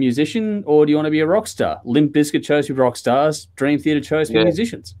a musician or do you want to be a rock star? Limp Bizkit chose for rock stars. Dream Theater chose for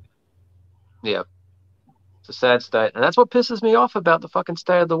musicians. Yeah. It's a sad state. And that's what pisses me off about the fucking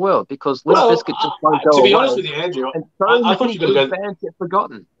state of the world, because Limp Bizkit just won't go to be away. honest with you, Andrew, and I thought you were going to fans get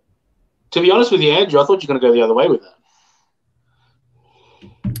forgotten. To be honest with you, Andrew, I thought you were going to go the other way with that.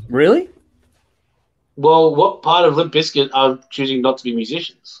 Really? Well, what part of Limp Bizkit are choosing not to be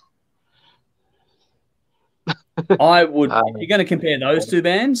musicians? I would. If you're going to compare those two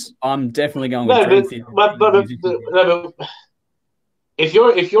bands, I'm definitely going with Dream Theater. But if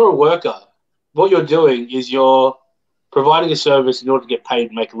you're a worker, what you're doing is you're providing a service in order to get paid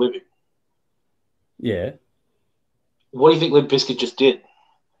and make a living. Yeah. What do you think Limp Bizkit just did?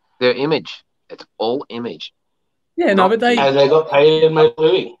 Their image. It's all image. Yeah, no, but they got paid and made a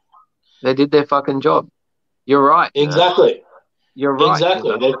living. They did their fucking job. You're right. Exactly. You're right.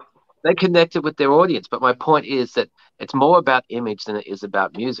 Exactly. You know? They connected with their audience, but my point is that it's more about image than it is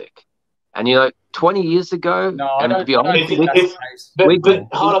about music. And 20 years ago, to be honest,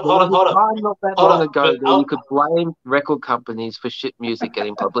 hold on. Not that long ago, you could blame record companies for shit music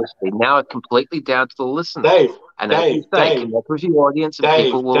getting publicity. Now it's completely down to the listener. Dave, connect with your audience, and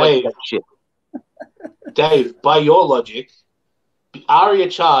people will accept shit. Dave, by your logic, ARIA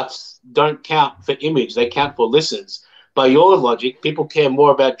charts don't count for image; they count for listens. By your logic, people care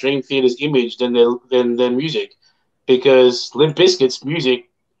more about Dream Theater's image than their music, because Limp Bizkit's music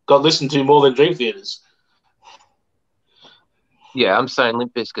got listened to more than Dream Theater's. Yeah, I'm saying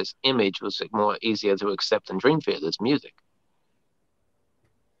Limp Bizkit's image was more easier to accept than Dream Theater's music.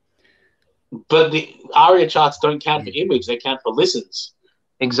 But the ARIA charts don't count for image; they count for listens.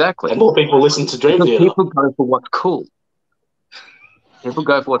 Exactly. And more people listen to Dream Theater. People go for what's cool. People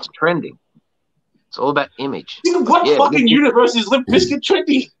go for what's trending. It's all about image. What fucking universe is Limp Bizkit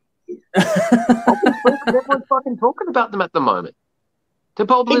trendy? Everyone's fucking talking about them at the moment. They're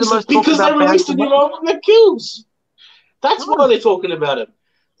probably the most because they released a new album that kills. That's why they're talking about it.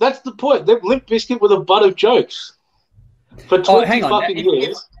 That's the point. They've Limp Bizkit with a butt of jokes for 20 fucking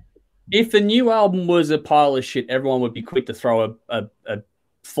years. If the new album was a pile of shit, everyone would be quick to throw a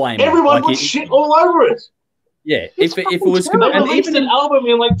flame. Everyone would shit all over it. Yeah, if it was, they released an album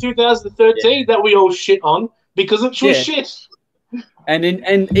in like 2013 that we all shit on because it was shit. And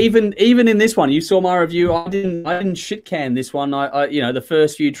even in this one, you saw my review. I didn't shit can this one. I the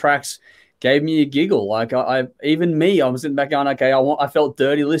first few tracks gave me a giggle. Like I was sitting back going, okay, I felt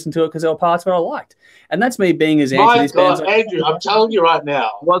dirty listening to it because there were parts that I liked, and that's me being as anti this band. Andrew, I'm telling you right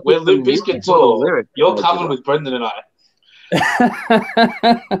now, we're Limp Bizkit tour. You're coming with Brendan and I.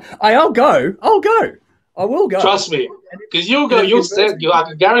 I'll go. I will go. Trust me, because you'll go. I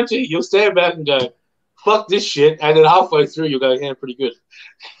can guarantee you'll stand back and go, "Fuck this shit," and then halfway through you'll go, "Yeah, pretty good."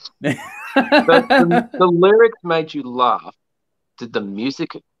 But the lyrics made you laugh. Did the music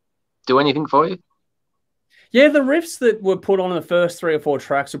do anything for you? Yeah, the riffs that were put on in the first 3 or 4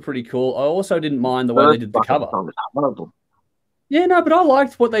 tracks are pretty cool. I also didn't mind the way they did the cover. Yeah, no, but I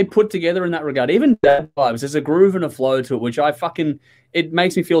liked what they put together in that regard. Even Dad Vibes, there's a groove and a flow to it, which it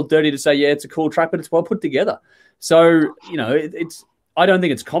makes me feel dirty to say, yeah, it's a cool track, but it's well put together. So, I don't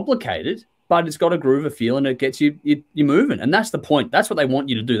think it's complicated, but it's got a groove, a feel, and it gets you moving. And that's the point. That's what they want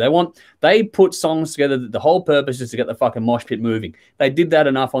you to do. They put songs together that the whole purpose is to get the fucking mosh pit moving. They did that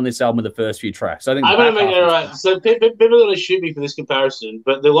enough on this album with the first few tracks. I think I'm going to make it right. So people are going to shoot me for this comparison,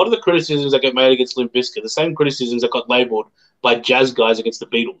 but a lot of the criticisms that get made against Limp Bizkit, the same criticisms that got labelled by jazz guys against the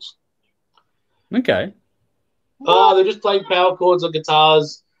Beatles. Okay. They're just playing power chords on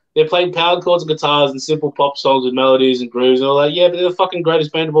guitars. They're playing power chords on guitars and simple pop songs with melodies and grooves and all that. Yeah, but they're the fucking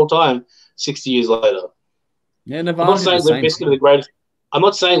greatest band of all time 60 years later. Yeah, Nirvana. I'm not saying Limp Bizkit are the greatest. I'm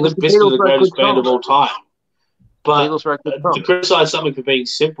not saying Limp Bizkit are the greatest band of all time. But to criticize something for being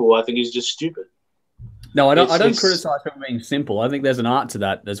simple, I think is just stupid. No, I don't criticize for being simple. I think there's an art to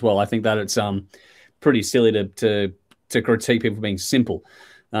that as well. I think that it's pretty silly to critique people for being simple.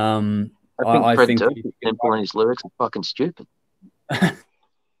 I think Fred Durst is simple and his lyrics are fucking stupid.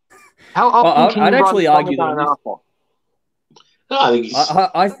 How often can I'd you actually write argue that. No,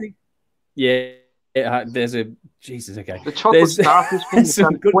 I think I think, there's a Jesus. Okay, the chocolate starfish thing was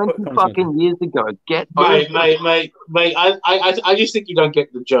done 20 fucking years ago. Mate. I just think you don't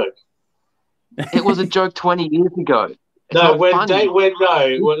get the joke. It was a joke 20 years ago. It's no, not when funny.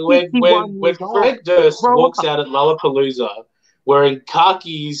 when Fred Durst walks out at Lollapalooza wearing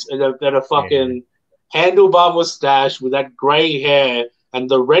khakis and a fucking handlebar mustache with that grey hair and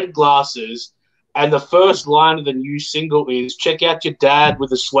the red glasses, and the first line of the new single is "Check out your dad with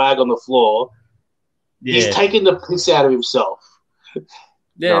the swag on the floor." Yeah. He's taking the piss out of himself.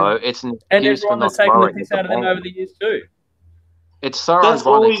 Yeah. No, it's an and excuse everyone for has not taken the growing piss as a out of them band. over the years too. It's so That's ironic.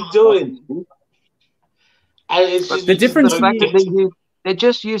 all he's doing. And it's But just, the difference the fact that they're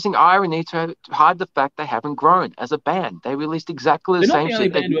just using irony to hide the fact they haven't grown as a band. They released exactly the same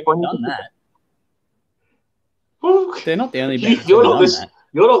shit. They're not the only band who have done that. They're not the only band who have done that.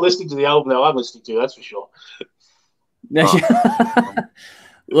 You're not listening to the album that I'm listening to, that's for sure.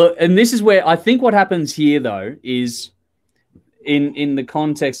 Look, and this is where I think what happens here, though, is in the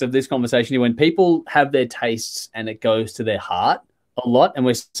context of this conversation, when people have their tastes and it goes to their heart a lot, and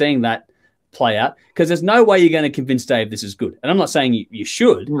we're seeing that play out, because there's no way you're going to convince Dave this is good. And I'm not saying you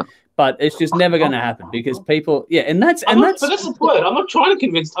should, but it's just never going to happen because people, but that's the point. I'm not trying to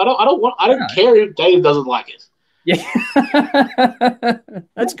convince. I don't care if Dave doesn't like it. Yeah,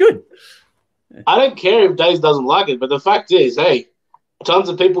 that's good. I don't care if Dave doesn't like it, but the fact is, hey, tons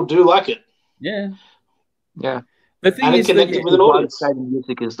of people do like it. Yeah. The thing is, connected with an audience.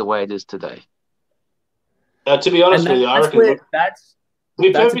 Music is the way it is today. To be honest with you, I reckon that's to be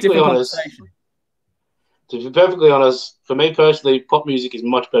a different honest, conversation. To be perfectly honest, for me personally, pop music is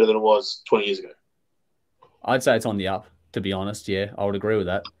much better than it was 20 years ago. I'd say it's on the up, to be honest. Yeah, I would agree with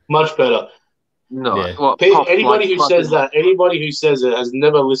that. Much better. No. Yeah. Well, anybody who says it has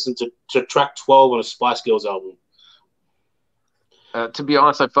never listened to track 12 on a Spice Girls album. To be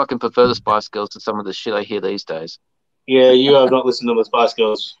honest, I fucking prefer the Spice Girls to some of the shit I hear these days. Yeah, you have not listened to the Spice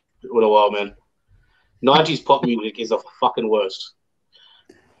Girls in a while, man. 90s pop music is the fucking worst.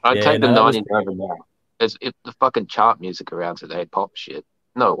 I'd take the 90s over now. If the fucking chart music around today, pop shit.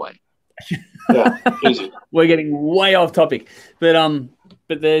 No way. Yeah, easy. We're getting way off topic. But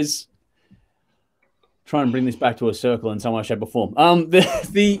there's trying to bring this back to a circle in some way, shape, or form. I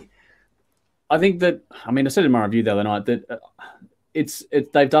think that, I mean, I said in my review the other night that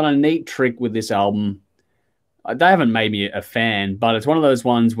they've done a neat trick with this album. They haven't made me a fan, but it's one of those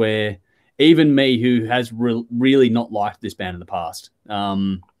ones where even me, who has really not liked this band in the past,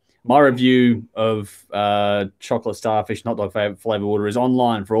 my review of Chocolate Starfish, Not Dog Flavor Water is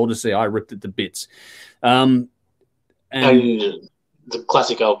online for all to see. I ripped it to bits. And it's a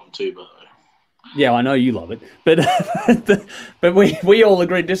classic album too, by the way. Yeah, I know you love it, but we all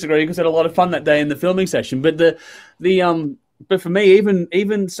agreed disagree because we had a lot of fun that day in the filming session. But but for me,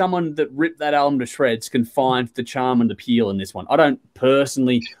 even someone that ripped that album to shreds can find the charm and appeal in this one. I don't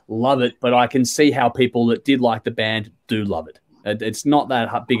personally love it, but I can see how people that did like the band do love it. It's not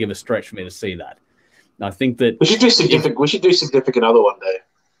that big of a stretch for me to see that. And I think that we should do Significant Other one day.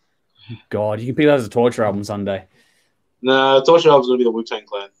 God, you can pick that as a Torture album Sunday. No, Torture album's gonna be the Wu-Tang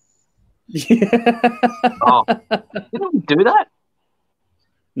Clan. Oh, didn't we do that?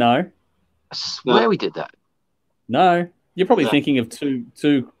 No, I swear we did that. No, you're probably thinking of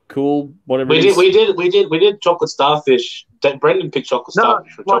too cool. Whatever. We did Chocolate Starfish. Brendan picked Chocolate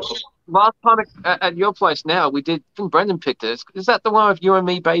Starfish. Last time at your place, now we did. I think Brendan picked it. Is that the one with You and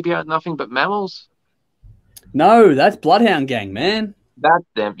Me, Baby Aren't Nothing But Mammals? No, that's Bloodhound Gang, man. That's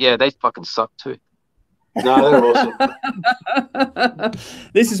them. Yeah, they fucking suck too. No, they're awesome.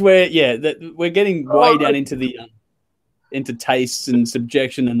 This is where, we're getting way down into the into tastes and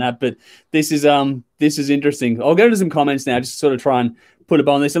subjection and that, but this is interesting. I'll go to some comments now, just to sort of try and put a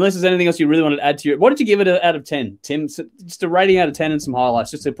bow on this. Unless there's anything else you really want to add to it. What did you give it out of 10, Tim? Just a rating out of 10 and some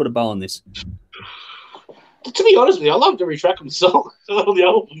highlights, just to put a bow on this. To be honest with you, I loved every track on the song on the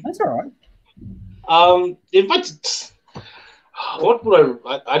album. That's all right. In fact, what would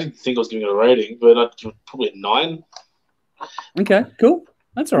I didn't think I was giving it a rating, but I'd give it probably a 9. Okay, cool.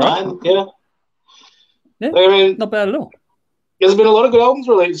 That's all right. 9, yeah. Yeah, I mean, not bad at all. There's been a lot of good albums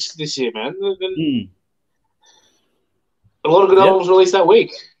released this year, man. A lot of good albums released that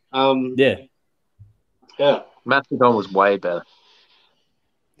week. Yeah. Mastodon was way better.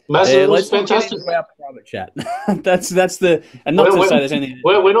 Mastodon was fantastic. Our private chat. that's the, and not to say there's anything.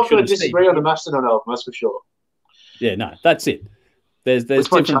 We're not going to disagree on the Mastodon album, that's for sure. Yeah, no, that's it. There's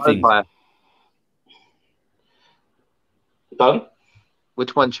different things. Pardon?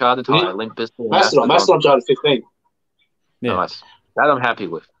 Which one charted higher? Limp Bizkit? Mastodon charted 15. Yeah. Nice. That I'm happy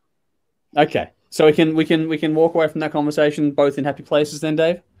with. Okay. So we can walk away from that conversation both in happy places then,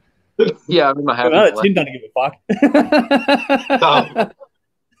 Dave? Yeah, I'm in my happy place. Tim doesn't give a fuck.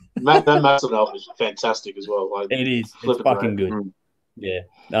 That Massive album is fantastic as well. Like, it is. It's fucking good. Yeah.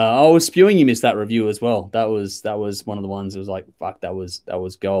 I was spewing you missed that review as well. That was one of the ones that was like, fuck, that was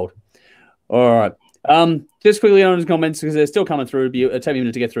gold. All right. Just quickly on his comments because they're still coming through. It'll take me a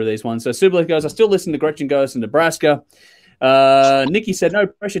minute to get through these ones. So Sublik goes, I still listen to Gretchen Ghost in Nebraska. Nikki said, no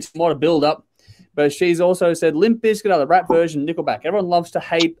pressure to more to build up. But she's also said, Limp Bizkit are the rap version of Nickelback. Everyone loves to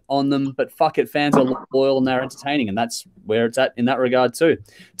hate on them, but fuck it, fans are loyal and they're entertaining, and that's where it's at in that regard too.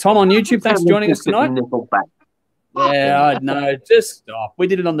 Tom on YouTube, thanks for joining us tonight. Yeah, no, just stop. We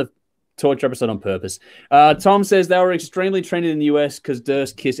did it on the Torture episode on purpose. Tom says they were extremely trending in the US because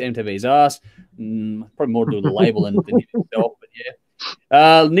Durst kissed MTV's ass. Probably more to do with the label than himself, but yeah.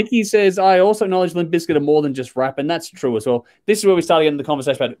 Nikki says, I also acknowledge Limp Bizkit are more than just rap, and that's true as well. This is where we started getting the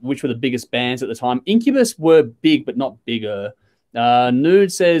conversation about which were the biggest bands at the time. Incubus were big, but not bigger.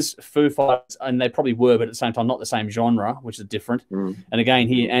 Nude says Foo Fighters, and they probably were, but at the same time, not the same genre, which is different. And again,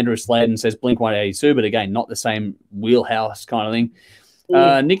 here, Andrew Sladen says Blink-182, but again, not the same wheelhouse kind of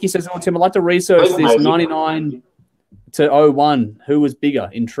thing. Nikki says, oh, Tim, I'd like to research this 99 to 01. Who was bigger?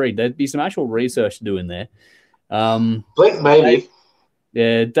 Intrigued. There'd be some actual research to do in there. Blink, maybe.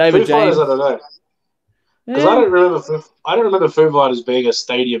 Yeah, David Foo James. Fighters, I don't know. Because I don't remember Foo Fighters being a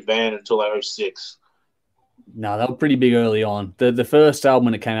stadium band until like 06. No, they were pretty big early on. The first album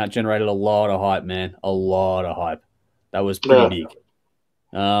when it came out generated a lot of hype, man. A lot of hype. That was pretty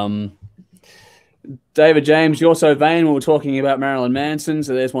big. David James, you're so vain when we're talking about Marilyn Manson,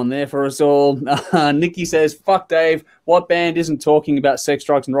 so there's one there for us all. Nikki says, fuck Dave, what band isn't talking about sex,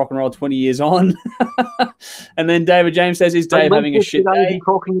 drugs, and rock and roll 20 years on? And then David James says, is Dave having a shit day?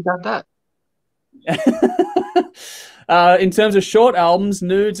 Talking about that. In terms of short albums,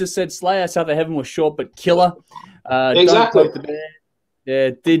 Nudes has said Slayer, South of Heaven was short but killer. Exactly.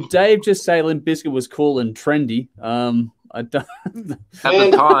 Yeah. Did Dave just say Limp Bizkit was cool and trendy? I don't. At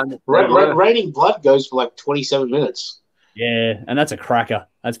the time, Raining Blood goes for like 27 minutes. Yeah, and that's a cracker.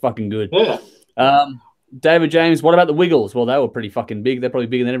 That's fucking good. Yeah. David James, what about the Wiggles? Well, they were pretty fucking big. They're probably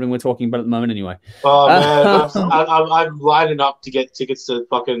bigger than everything we're talking about at the moment anyway. Oh, man. I'm lining up to get tickets to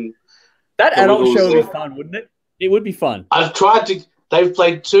fucking... That adult Wiggles. Show would be fun, wouldn't it? It would be fun. I've tried to... They've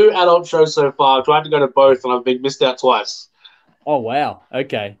played 2 adult shows so far. I've tried to go to both, and I've been missed out twice. Oh, wow.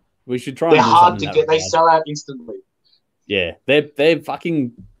 Okay. We should try. They're hard to get. They sell out instantly. Yeah, they're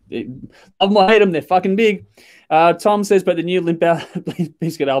fucking. I hate them. They're fucking big. Tom says, but the new Limp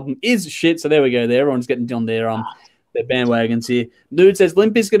Bizkit album is shit. So there we go. There, everyone's getting on their bandwagons here. Dude says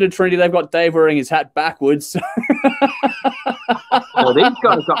Limp Bizkit are trendy. They've got Dave wearing his hat backwards. Well, these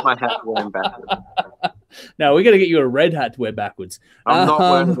guys got my hat wearing backwards. No, we got to get you a red hat to wear backwards. I'm not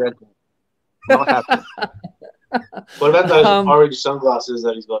wearing a red hat. Not happening. What about those orange sunglasses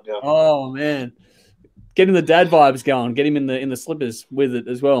that he's got now? Oh man. Getting the dad vibes going. Get him in the slippers with it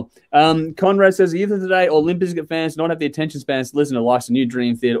as well. Conrad says, either today or Limp Bizkit fans do not have the attention spans to listen to Life's a New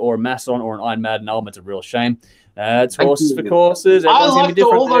Dream Theater or a Mastodon or an Iron Maiden album. It's a real shame. It's horses for courses. I liked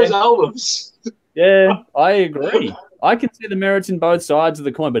all those albums. Yeah, I agree. I can see the merits in both sides of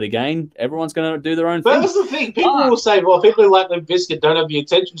the coin, but again, everyone's going to do their own thing. But that's the thing. People will say, well, people who like Limp Bizkit don't have the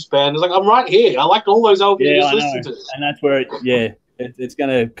attention span. It's like, I'm right here. I liked all those albums you just listened to. And that's where, it's going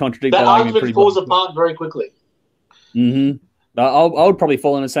to contradict that argument falls apart very quickly. Mm-hmm. I would probably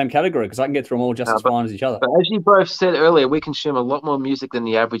fall in the same category because I can get through them all just as fine as each other. But as you both said earlier, we consume a lot more music than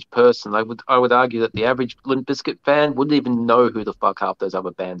the average person. I would argue that the average Limp Bizkit fan wouldn't even know who the fuck half those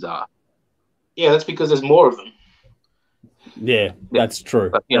other bands are. Yeah, that's because there's more of them. Yeah, that's true.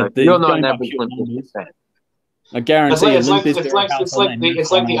 But, you're not an average Limp Bizkit fan. I guarantee it's like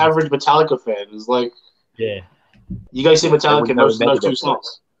the average Metallica fan. It's like, you go see Metallica, knows 2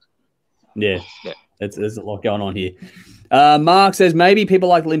 songs. Yeah. There's a lot going on here. Mark says maybe people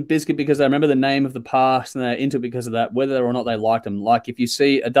like Limp Bizkit because they remember the name of the past and they're into it because of that, whether or not they liked them. Like if you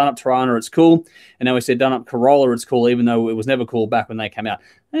see a Done Up Tirana, it's cool. And now we see Done Up Corolla, it's cool, even though it was never cool back when they came out.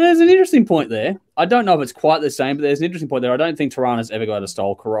 And there's an interesting point there. I don't know if it's quite the same, but there's an interesting point there. I don't think Tirana's ever got out of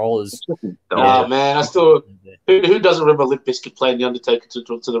style. Corolla's... Oh, man. I still... Who doesn't remember Limp Bizkit playing The Undertaker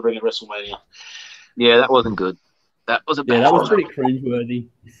to the ring at WrestleMania? Yeah, that wasn't good. That was that was pretty cringeworthy.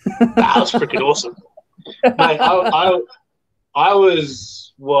 That was freaking awesome. Mate, I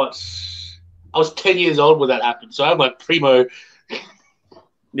was 10 years old when that happened, so I'm like primo.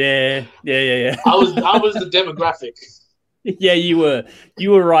 Yeah. I was the demographic. Yeah, you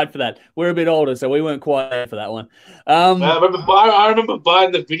were right for that. We're a bit older, so we weren't quite there for that one. I remember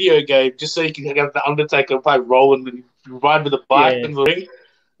buying the video game just so you can have the Undertaker play rolling and ride with the bike in the ring.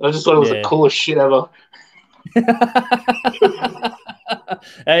 I just thought it was the coolest shit ever.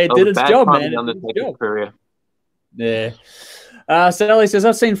 Hey, it did its job, man. Career. Yeah. Sally says,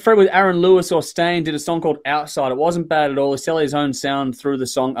 I've seen Fred with Aaron Lewis or Stain did a song called Outside. It wasn't bad at all. It's Sally's own sound through the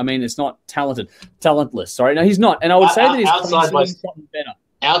song. I mean, it's not talentless. Sorry, no, he's not. And I would say that he's gotten better.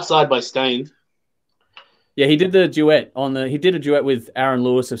 Outside by Stained. Yeah, he did the duet He did a duet with Aaron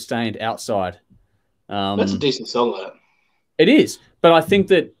Lewis of Stained, Outside. That's a decent song, that. It is, but I think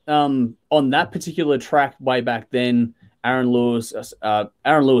that on that particular track way back then, Aaron Lewis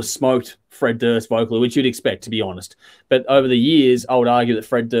smoked Fred Durst vocally, which you'd expect, to be honest. But over the years, I would argue that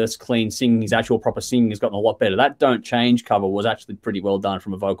Fred Durst's clean singing, his actual proper singing, has gotten a lot better. That Don't Change cover was actually pretty well done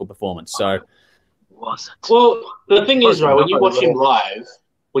from a vocal performance. So, was it? Well, the thing is, right, when you watch him live,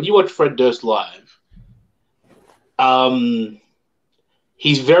 when you watch Fred Durst live,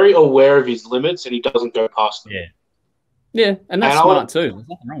 he's very aware of his limits and he doesn't go past them. Yeah, and that's smart too. There's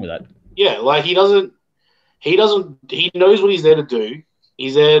nothing wrong with that. Yeah, like he knows what he's there to do.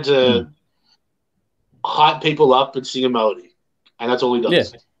 He's there to hype people up and sing a melody. And that's all he does.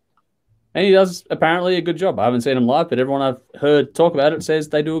 Yeah. And he does apparently a good job. I haven't seen him live, but everyone I've heard talk about it says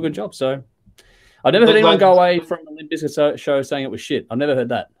they do a good job. So I've never heard anyone go away from the Limp Bizkit show saying it was shit. I've never heard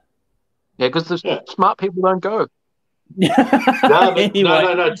that. Yeah, because the smart people don't go. No.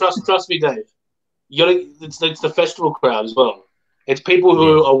 Trust me, Dave. It's the festival crowd as well. It's people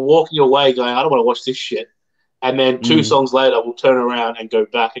who are walking away going, I don't want to watch this shit. And then 2 songs later, we'll turn around and go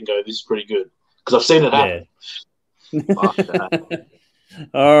back and go, this is pretty good. Because I've seen it happen.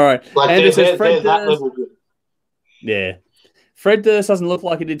 All right. Like, they're that level good. Yeah. Fred Durst doesn't look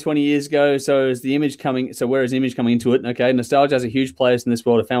like it did 20 years ago, so where is the image coming into it? Okay, nostalgia has a huge place in this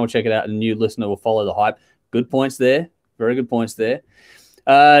world. A fan will check it out and a new listener will follow the hype. Good points there. Very good points there.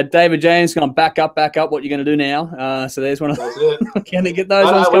 David James going back up. What you're going to do now? So there's one of can they get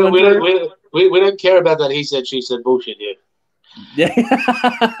those ones coming through? We don't care about that he said, she said bullshit here. Yeah.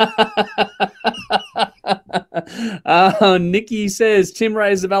 Nikki says, Tim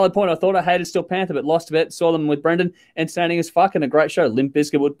raised a valid point. I thought I hated Steel Panther, but lost a bet. Saw them with Brendan. Entertaining as fuck and a great show. Limp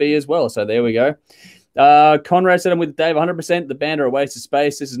Bizkit would be as well. So there we go. Conrad said I'm with Dave 100%. The band are a waste of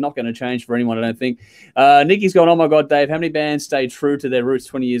space. This is not going to change for anyone, I don't think. Nikki's gone, oh my God, Dave, how many bands stay true to their roots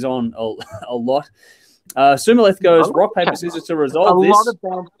 20 years on? A lot. Sumalith goes, rock, paper, scissors to resolve this. A lot of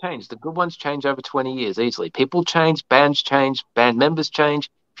bands change. The good ones change over 20 years easily. People change, bands change, band members change.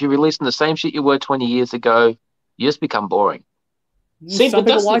 If you're releasing the same shit you were 20 years ago, you just become boring. See, but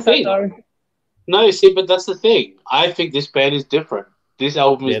that's the thing. No, see, but that's the thing. I think this band is different. This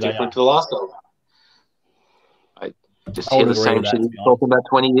album is different to the last album. Just hear the same shit talking about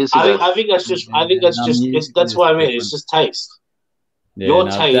 20 years ago. I think that's just that's what I mean. It's just taste. Yeah,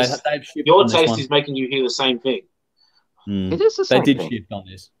 your taste is making you hear the same thing. It is the same thing. They did shift on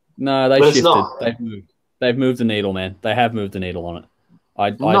this. No, they shifted. They've moved the needle, man. They have moved the needle on it.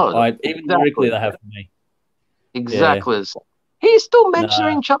 Even lyrically, they have for me. Exactly. Yeah. He's still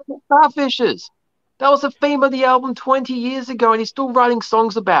mentioning chocolate starfishes. That was the theme of the album 20 years ago, and he's still writing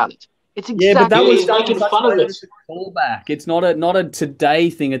songs about it. It's exactly but that was making fun of it. It's a callback. It's not a today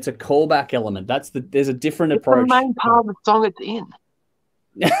thing. It's a callback element. There's a different approach. The main part of the song it's in.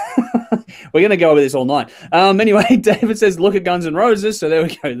 We're going to go over this all night. Anyway, David says, look at Guns N' Roses. So there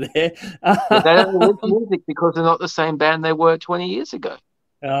we go there. But they don't like music because they're not the same band they were 20 years ago.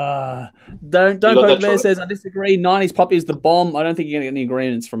 Don't quote there says, I disagree. 90s pop is the bomb. I don't think you're going to get any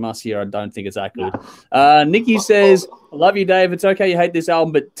agreements from us here. I don't think it's that good. Nikki says, I love you, Dave. It's okay you hate this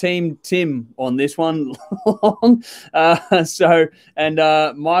album, but Team Tim on this one. Michael's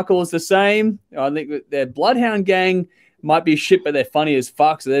the same. I think their Bloodhound Gang might be shit, but they're funny as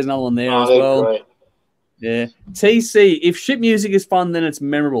fuck. So there's another one there as well. Great. Yeah. TC, if shit music is fun, then it's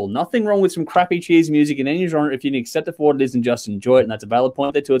memorable. Nothing wrong with some crappy cheese music in any genre if you can accept it for what it is and just enjoy it. And that's a valid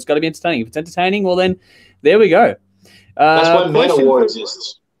point there too. It's got to be entertaining. If it's entertaining, well then, there we go. That's why Meta War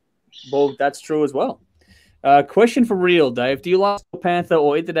exists. Well, that's true as well. Question for real, Dave. Do you like Steel Panther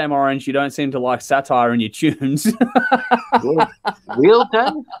or Eat the Damn Orange? You don't seem to like satire in your tunes. Real,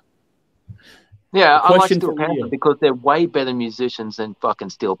 Dave? Yeah, I like Steel Panther because they're way better musicians than fucking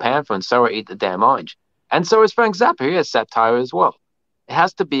Steel Panther, and so are Eat the Damn Orange. And so is Frank Zappa. He has satire as well. It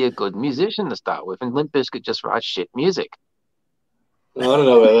has to be a good musician to start with, and Limp Bizkit just writes shit music. I don't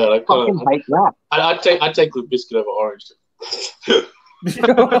know about that. I fucking hate rap. I'd take Limp Bizkit over Orange.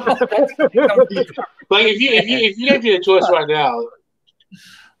 Like if you gave me a choice right now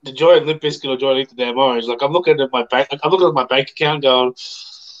to join Limp Bizkit or join Eat the Damn Orange, like I'm looking at my bank account going.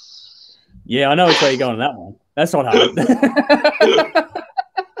 Yeah, I know which way you're going on that one. That's not hard.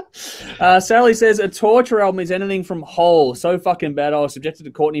 Sally says, a torture album is anything from Hole. So fucking bad. I was subjected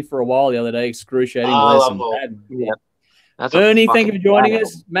to Courtney for a while the other day. Excruciating lesson. Yeah. Ernie, thank you for joining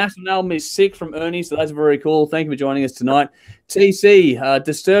us. Massive album is Sick from Ernie, so that's very cool. Thank you for joining us tonight. TC,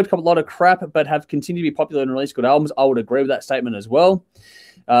 Disturbed got a lot of crap, but have continued to be popular and released good albums. I would agree with that statement as well.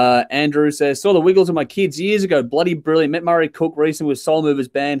 Andrew says, saw the Wiggles with my kids years ago. Bloody brilliant. Met Murray Cook recently with Soul Movers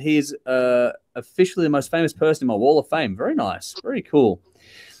Band. He is officially the most famous person in my Wall of Fame. Very nice. Very cool.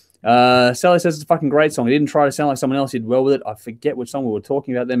 Sally says it's a fucking great song. He didn't try to sound like someone else. He did well with it. I forget which song we were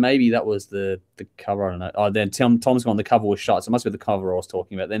talking about there. Maybe that was the cover. I don't know. Oh, then Tom's gone. The cover was shot. So it must be the cover I was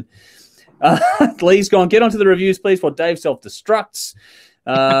talking about then. Lee's gone. Get onto the reviews, please, while Dave self-destructs.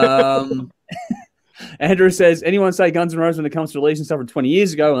 Andrew says, anyone say Guns N' Roses when it comes to releasing stuff from 20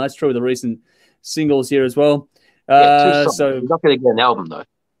 years ago? And that's true with the recent singles here as well. So you're not going to get an album, though.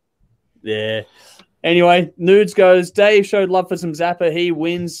 Yeah. Anyway, Nudes goes, Dave showed love for some Zappa. He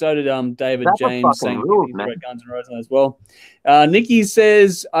wins. So did David Zappa James saying rules, Guns N' Roses as well. Nikki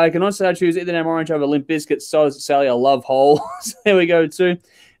says, I can also choose either Damn Orange over Limp Bizkit. So is Sally. I love Hole. So there we go too.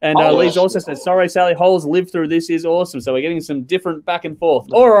 And Lee's also says, sorry, Sally, Holes lived through. This is awesome. So we're getting some different back and forth.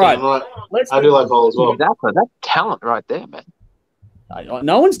 All right. I do like Hole as well. Zappa, that's talent right there, man.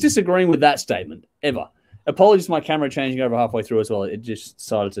 No one's disagreeing with that statement, ever. Apologies for my camera changing over halfway through as well. It just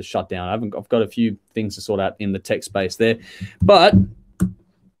decided to shut down. I've got a few things to sort out in the tech space there. But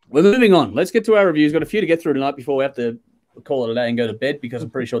we're moving on. Let's get to our reviews. Got a few to get through tonight before we have to call it a day and go to bed because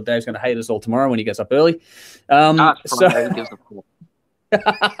I'm pretty sure Dave's going to hate us all tomorrow when he gets up early. All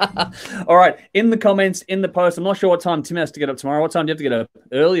right. In the comments, in the post, I'm not sure what time Tim has to get up tomorrow. What time do you have to get up?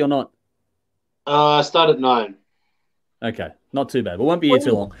 Early or not? I start at 9. Okay. Not too bad. We won't be here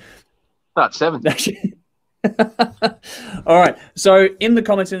too long. Start 7. All right. So in the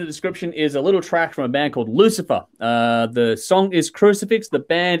comments in the description is a little track from a band called Lucifer. The song is Crucifix. The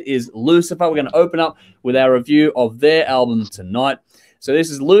band is Lucifer. We're going to open up with our review of their album tonight. So this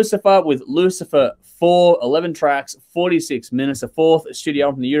is Lucifer with Lucifer 4, 11 tracks, 46 minutes. The fourth studio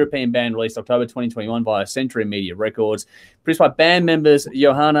album from the European band released October 2021 via Century Media Records. Produced by band members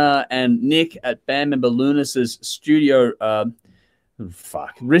Johanna and Nick at band member Lunas's studio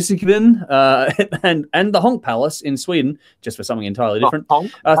Risikvin, and the Honk Palace in Sweden, just for something entirely different.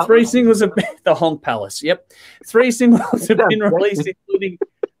 Three singles of the Honk Palace. Yep. 3 singles have been released, including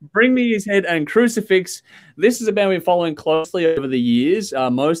Bring Me His Head and Crucifix. This is a band we've been following closely over the years,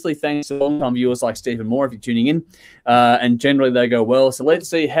 mostly thanks to long-time viewers like Stephen Moore, if you're tuning in, and generally they go well. So let's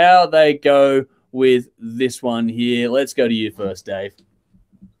see how they go with this one here. Let's go to you first, Dave.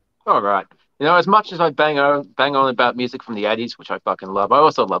 All right. You know, as much as I bang on about music from the 80s, which I fucking love, I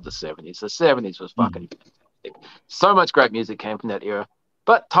also love the 70s. The 70s was fucking fantastic. So much great music came from that era.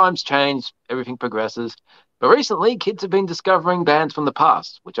 But times change, everything progresses. But recently, kids have been discovering bands from the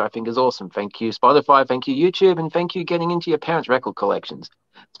past, which I think is awesome. Thank you, Spotify. Thank you, YouTube. And thank you getting into your parents' record collections.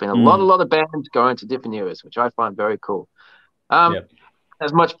 It's been a lot of bands going to different eras, which I find very cool.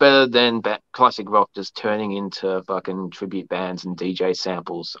 That's much better than classic rock just turning into fucking tribute bands and DJ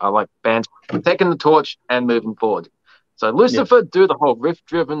samples. I like bands taking the torch and moving forward. So Lucifer do the whole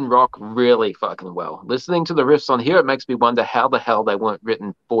riff-driven rock really fucking well. Listening to the riffs on here, it makes me wonder how the hell they weren't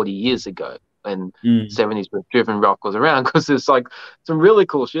written 40 years ago when 70s riff-driven rock was around, because there's like some really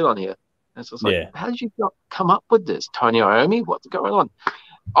cool shit on here. And it's just like, how did you come up with this? Tony Iommi? What's going on?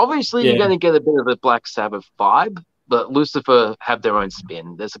 Obviously, you're going to get a bit of a Black Sabbath vibe, but Lucifer have their own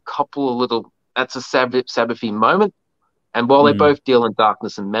spin. There's a couple of little, that's a Sabbathy moment. And while they both deal in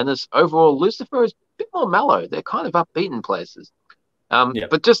darkness and menace, overall, Lucifer is a bit more mellow. They're kind of upbeat in places.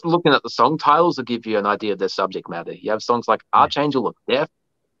 But just looking at the song titles will give you an idea of their subject matter. You have songs like Archangel of Death,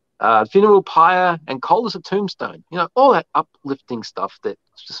 Funeral Pyre, and Cold as a Tombstone. You know, all that uplifting stuff that's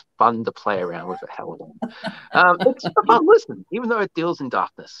just fun to play around with a hell of them. It's a fun listen, even though it deals in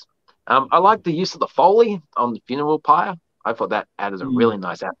darkness. I like the use of the Foley on the Funeral Pyre. I thought that added a really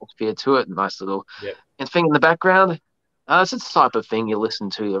nice atmosphere to it, nice little thing in the background. It's the type of thing you listen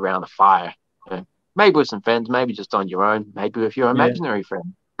to around a fire. You know, maybe with some friends, maybe just on your own, maybe with your imaginary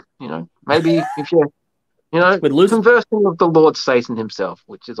friend. You know, maybe if you're, conversing with the Lord Satan himself,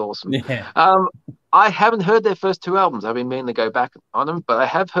 which is awesome. I haven't heard their first 2 albums. I've been meaning to go back on them, but I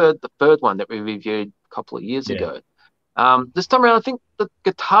have heard the third one that we reviewed a couple of years ago. This time around, I think the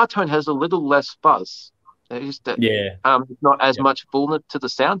guitar tone has a little less fuzz. Not as much fullness to the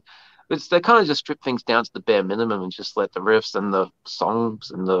sound. They kind of just strip things down to the bare minimum and just let the riffs and the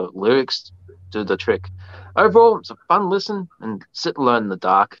songs and the lyrics do the trick. Overall, it's a fun listen and sit and learn in the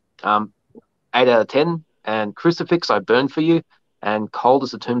dark. 8 out of 10. And Crucifix, I Burn For You, and Cold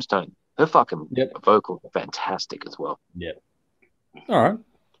as a Tombstone. Her fucking vocals are fantastic as well. All right.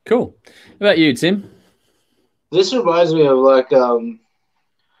 Cool. How about you, Tim? This reminds me of like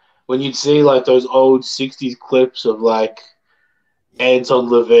when you'd see like those old '60s clips of like Anton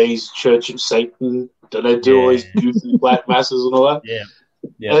LaVey's Church of Satan. Don't they do all these goofy black masses and all that?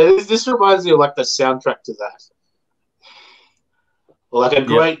 Yeah. This reminds me of like the soundtrack to that. Or like a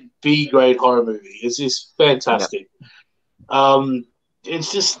great B-grade horror movie. It's just fantastic. Yep.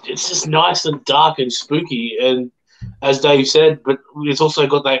 It's just nice and dark and spooky, and as Dave said, but it's also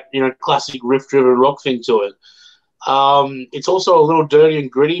got that classic riff-driven rock thing to it. It's also a little dirty and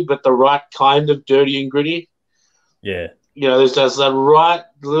gritty, but the right kind of dirty and gritty. Yeah. There's that right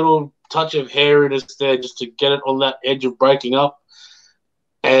little touch of hairiness there just to get it on that edge of breaking up.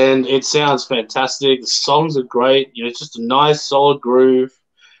 And it sounds fantastic. The songs are great. It's just a nice, solid groove.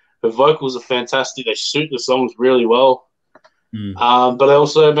 The vocals are fantastic. They suit the songs really well. But they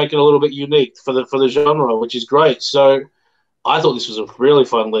also make it a little bit unique for the genre, which is great. So I thought this was a really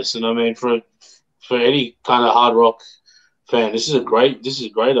fun listen. I mean, for any kind of hard rock fan, this is a great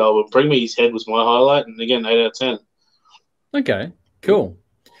album. Bring Me His Head was my highlight, and again, 8 out of 10. Okay, cool.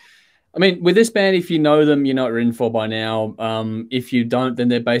 I mean, with this band, if you know them, you know what you're in for by now. If you don't, then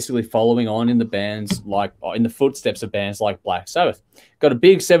they're basically following on in the footsteps of bands like Black Sabbath. Got a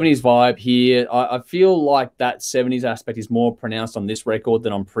big 70s vibe here. I feel like that 70s aspect is more pronounced on this record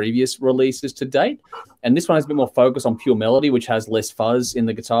than on previous releases to date. And this one has a bit more focus on pure melody, which has less fuzz in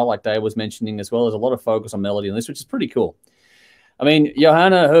the guitar, like Dave was mentioning as well. There's a lot of focus on melody on this, which is pretty cool. I mean,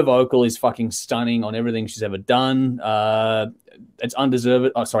 Johanna, her vocal is fucking stunning on everything she's ever done. It's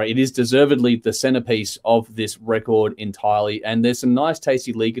undeserved. Oh, sorry, it is deservedly the centerpiece of this record entirely. And there's some nice,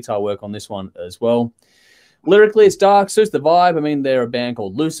 tasty lead guitar work on this one as well. Lyrically, it's dark, suits the vibe. I mean, they're a band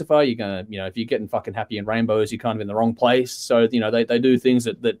called Lucifer. You're gonna, if you're getting fucking happy in rainbows, you're kind of in the wrong place. So, they do things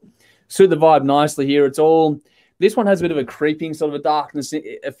that suit the vibe nicely here. This one has a bit of a creeping sort of a darkness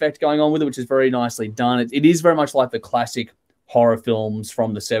effect going on with it, which is very nicely done. It is very much like the classic horror films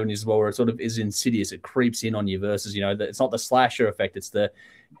from the 70s as well, where it sort of is insidious. It creeps in on you versus, it's not the slasher effect. It's the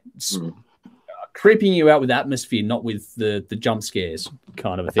creeping you out with atmosphere, not with the jump scares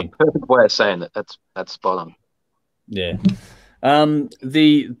kind of a thing. Perfect way of saying that. That's spot on. Yeah.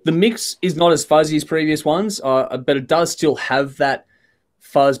 The mix is not as fuzzy as previous ones, but it does still have that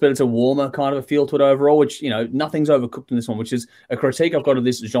fuzz, but it's a warmer kind of a feel to it overall, which, nothing's overcooked in this one, which is a critique I've got of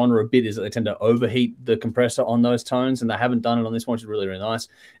this genre a bit, is that they tend to overheat the compressor on those tones, and they haven't done it on this one, which is really, really nice.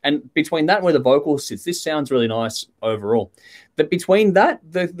 And between that and where the vocal sits, this sounds really nice overall. But between that,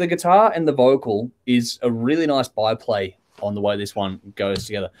 the guitar and the vocal is a really nice byplay on the way this one goes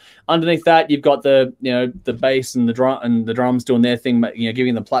together. Underneath that, you've got the bass and the drums doing their thing,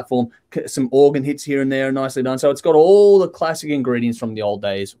 giving the platform. Some organ hits here and there, nicely done. So it's got all the classic ingredients from the old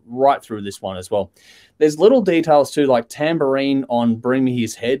days right through this one as well. There's little details too, like tambourine on Bring Me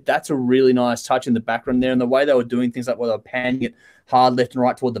His Head. That's a really nice touch in the background there, and the way they were doing things, like where they were panning it hard left and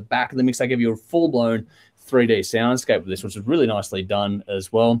right toward the back of the mix, they give you a full-blown 3D soundscape with this, which is really nicely done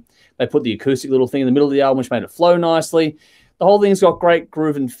as well. They put the acoustic little thing in the middle of the album, which made it flow nicely. The whole thing's got great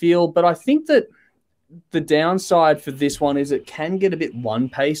groove and feel, but I think that the downside for this one is it can get a bit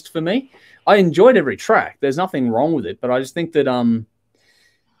one-paced for me. I enjoyed every track. There's nothing wrong with it, but I just think that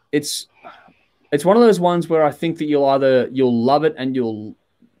it's one of those ones where I think that you'll love it and you'll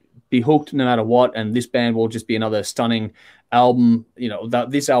be hooked no matter what, and this band will just be another stunning album,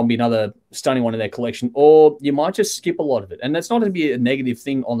 this album be another stunning one in their collection, or you might just skip a lot of it. And that's not going to be a negative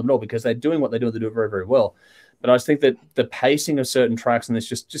thing on them at all, because they're doing what they do, and they do it very, very well. But I just think that the pacing of certain tracks on this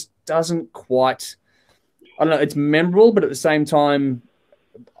just doesn't quite, I don't know, it's memorable, but at the same time,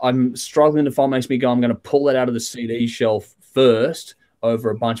 I'm struggling to find, makes me go, I'm going to pull that out of the CD shelf first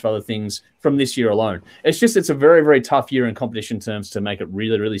over a bunch of other things from this year alone. It's a very, very tough year in competition terms to make it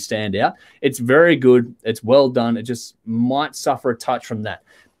really, really stand out. It's very good. It's well done. It just might suffer a touch from that.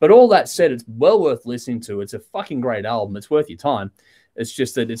 But all that said, it's well worth listening to. It's a fucking great album. It's worth your time. It's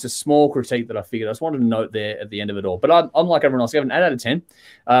just that it's a small critique that I figured. I just wanted to note there at the end of it all. But I'm like everyone else. I have an 8 out of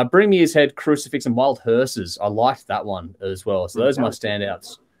 10. Bring Me His Head, Crucifix, and Wild Hearses. I liked that one as well. So those are my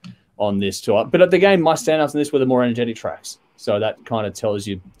standouts on this tour. But at the game, my standouts on this were the more energetic tracks. So that kind of tells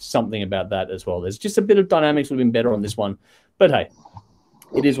you something about that as well. There's just a bit of dynamics would have been better on this one. But hey,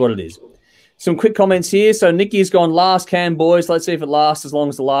 it is what it is. Some quick comments here. So Nikki's gone last can, boys. Let's see if it lasts as long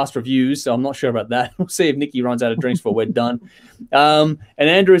as the last reviews. So I'm not sure about that. We'll see if Nikki runs out of drinks before we're done. And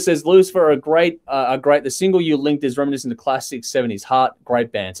Andrew says, Lucifer are great. The single you linked is reminiscent of classic 70s Heart.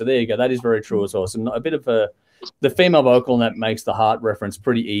 Great band. So there you go. That is very true as well. So a bit of the female vocal, and that makes the Heart reference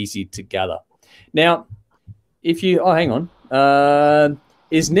pretty easy to gather. Now, hang on.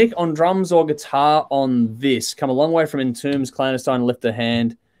 Is Nick on drums or guitar on this? Come a long way from Entombed's Clandestine Lift a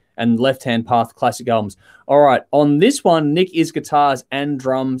Hand and Left Hand Path classic albums. All right, on this one, Nick is guitars and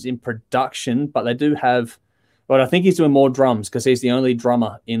drums in production, but they do have, but I think he's doing more drums because he's the only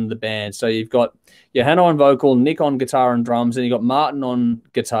drummer in the band. So you've got Johanna on vocal, Nick on guitar and drums, and you've got Martin on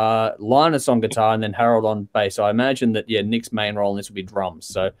guitar, Linus on guitar, and then Harold on bass. So I imagine that, yeah, Nick's main role in this will be drums.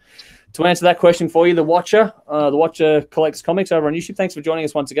 So to answer that question for you, the Watcher collects comics over on YouTube. Thanks for joining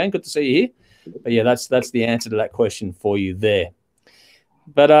us once again. Good to see you here. But yeah, that's the answer to that question for you there.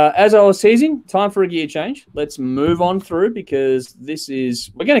 But as I was teasing, time for a gear change. Let's move on through because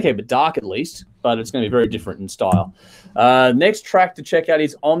we're going to keep it dark at least, but it's going to be very different in style. Next track to check out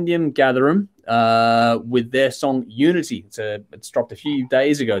is Omnium Gatherum with their song Unity. It's dropped a few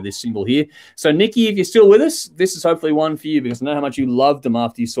days ago, this single here. So, Nikki, if you're still with us, this is hopefully one for you because I know how much you loved them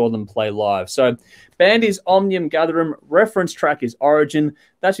after you saw them play live. So, band is Omnium Gatherum. Reference track is Origin.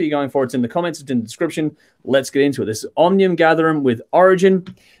 That's what you're going for. It's in the comments. It's in the description. Let's get into it. This is Omnium Gatherum with Origin.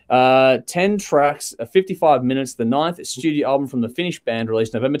 10 tracks, 55 minutes. The 9th studio album from the Finnish band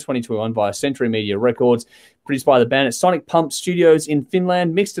released November 2021 via Century Media Records. Produced by the band at Sonic Pump Studios in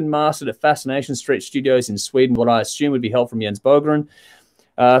Finland. Mixed and mastered at Fascination Street Studios in Sweden, what I assume would be help from Jens Bogren.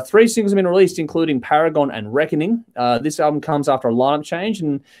 3 singles have been released, including Paragon and Reckoning. This album comes after a lineup change,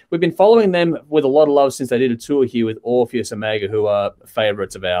 and we've been following them with a lot of love since they did a tour here with Orpheus Omega, who are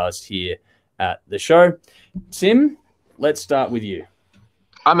favorites of ours here at the show. Tim, let's start with you.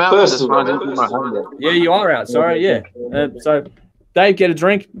 I'm out. Yeah, you are out. Sorry, yeah. So, Dave, get a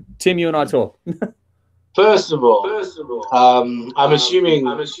drink. Tim, you and I talk. First of all, I'm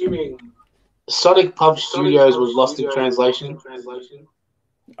assuming Sonic Pump Studios was lost in translation.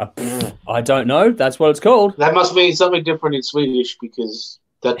 I don't know. That's what it's called. That must mean something different in Swedish because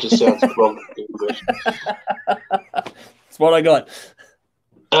that just sounds wrong in English. That's what I got.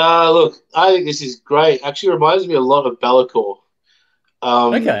 Look, I think this is great. Actually reminds me a lot of Bellacore.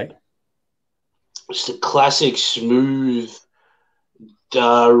 Okay. Just a classic, smooth,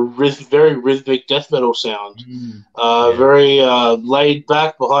 very rhythmic death metal sound. Very laid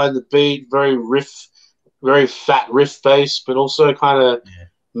back behind the beat, very fat riff bass, but also kind of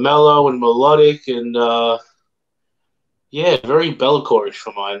mellow and melodic and very Bellacore-ish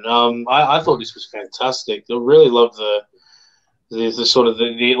for mine. I thought this was fantastic. I really loved the sort of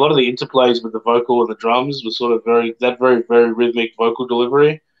a lot of the interplays with the vocal and the drums was sort of very rhythmic vocal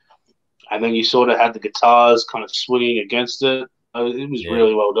delivery, and then you sort of had the guitars kind of swinging against it. It was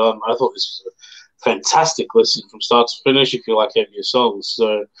really well done. I thought this was a fantastic listen from start to finish if you like heavier songs.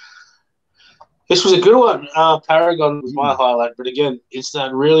 So this was a good one. Paragon was my highlight, but again, it's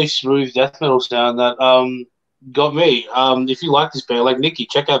that really smooth death metal sound that got me. If you like this band, like Nikki,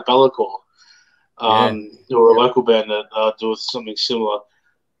 check out Bellacore. Or a local band that does something similar.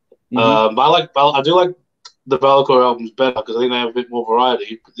 But I do like the Bellacore albums better because I think they have a bit more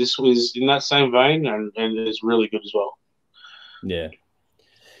variety. But this was in that same vein, and it's really good as well. Yeah.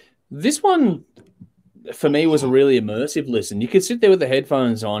 This one, for me, was a really immersive listen. You could sit there with the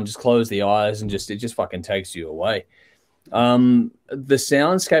headphones on, just close the eyes, and it just fucking takes you away. The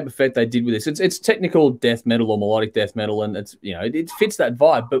soundscape effect they did with this, it's technical death metal or melodic death metal, and it's, it fits that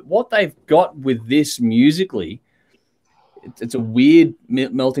vibe. But what they've got with this musically, it's a weird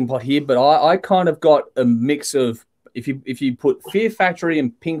melting pot here. But I kind of got a mix of, if you put Fear Factory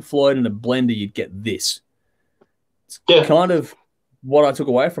and Pink Floyd in a blender, you'd get this. It's kind of what I took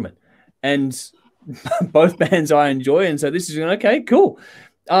away from it, and both bands I enjoy, and so this is okay, cool.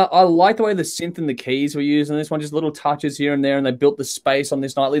 I like the way the synth and the keys were used on this one, just little touches here and there, and they built the space on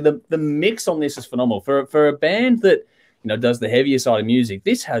this nightly. The mix on this is phenomenal. For a band that does the heavier side of music,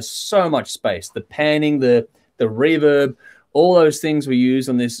 this has so much space. The panning, the reverb, all those things were used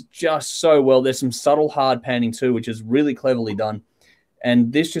on this just so well. There's some subtle hard panning too, which is really cleverly done.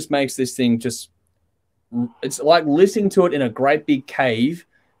 And this just makes this thing it's like listening to it in a great big cave,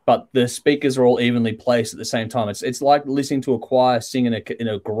 but the speakers are all evenly placed at the same time. It's like listening to a choir sing in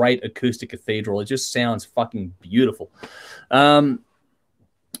a great acoustic cathedral. It just sounds fucking beautiful. The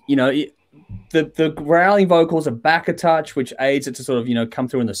growling vocals are back a touch, which aids it to sort of, come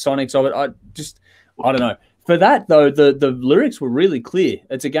through in the sonics of it. I don't know. For that, though, the lyrics were really clear.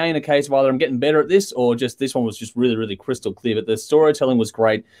 It's, again, a case of either I'm getting better at this or just this one was just really, really crystal clear. But the storytelling was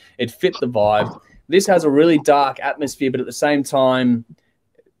great. It fit the vibe. This has a really dark atmosphere, but at the same time,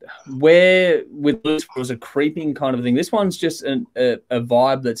 where with Lucifer was a creeping kind of thing, this one's just a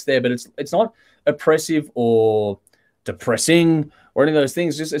vibe that's there, but it's not oppressive or depressing or any of those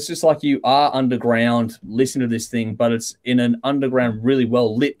things. It's just like you are underground, listen to this thing, but it's in an underground, really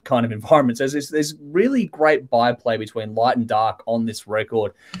well lit kind of environment. So there's really great byplay between light and dark on this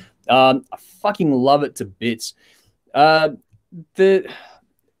record. I fucking love it to bits.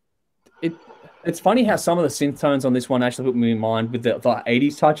 It's funny how some of the synth tones on this one actually put me in mind with the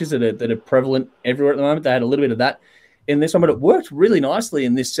 80s touches that are prevalent everywhere at the moment. They had a little bit of that in this one, but it worked really nicely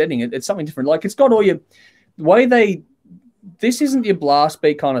in this setting. It's something different. Like, it's got all your way this isn't your blast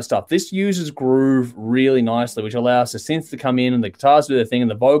beat kind of stuff. This uses groove really nicely, which allows the synths to come in and the guitars to do their thing and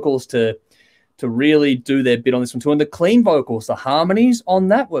the vocals to really do their bit on this one too. And the clean vocals, the harmonies on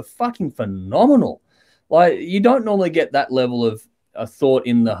that were fucking phenomenal. Like, you don't normally get that level of a thought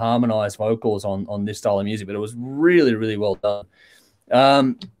in the harmonized vocals on this style of music, but it was really, really well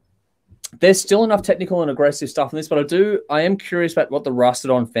done. There's still enough technical and aggressive stuff in this, but I am curious about what the Rusted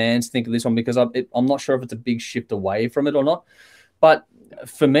On fans think of this one, because I'm not sure if it's a big shift away from it or not. But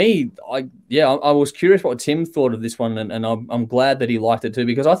for me, I was curious what Tim thought of this one, and I'm glad that he liked it too,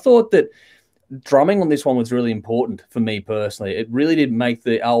 because I thought that drumming on this one was really important for me personally. It really did make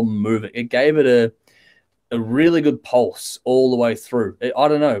the album move. It gave it a really good pulse all the way through. I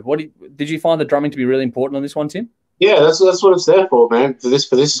don't know. Did you find the drumming to be really important on this one, Tim? Yeah, that's what it's there for, man. For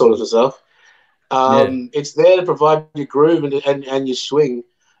this sort of stuff. It's there to provide your groove and your swing,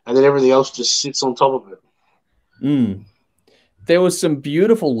 and then everything else just sits on top of it. There was some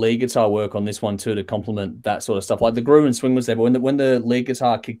beautiful lead guitar work on this one too to complement that sort of stuff. Like, the groove and swing was there, but when the lead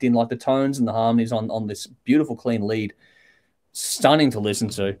guitar kicked in, like the tones and the harmonies on this beautiful clean lead, stunning to listen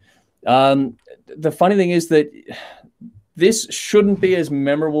to. The funny thing is that this shouldn't be as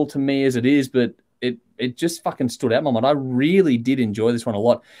memorable to me as it is, but it just fucking stood out in my mind. I really did enjoy this one a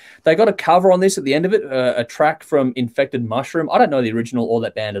lot. They got a cover on this at the end of it, a track from Infected Mushroom. I don't know the original or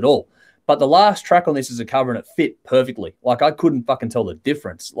that band at all, but the last track on this is a cover and it fit perfectly. Like, I couldn't fucking tell the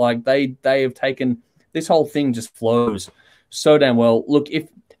difference. Like, they have taken this whole thing, just flows so damn well. Look,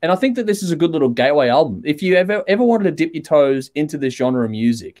 and I think that this is a good little gateway album. If you ever wanted to dip your toes into this genre of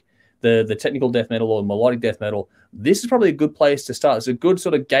music, the technical death metal or melodic death metal, this is probably a good place to start. It's a good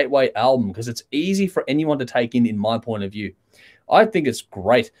sort of gateway album because it's easy for anyone to take in my point of view. I think it's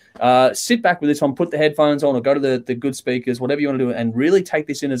great. Sit back with this one, put the headphones on or go to the good speakers, whatever you want to do, and really take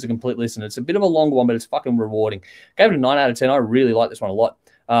this in as a complete listen. It's a bit of a longer one, but it's fucking rewarding. Gave it a 9 out of 10. I really like this one a lot.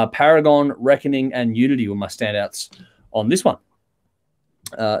 Paragon, Reckoning, and Unity were my standouts on this one.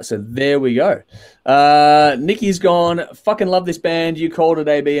 So there we go. Nikki's gone, fucking love this band. You called it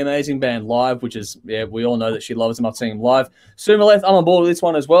AB, amazing band live, which is, yeah, we all know that she loves them. I've seen them live. Sumaleth, I'm on board with this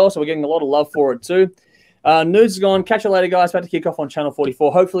one as well, so we're getting a lot of love for it too. Nudes is gone. Catch you later, guys. About to kick off on Channel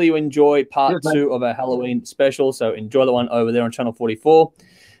 44. Hopefully you enjoy part 2 of our Halloween special, so enjoy the one over there on Channel 44.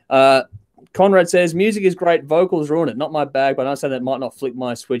 Conrad says, music is great, vocals ruin it. Not my bag, but I understand that might not flick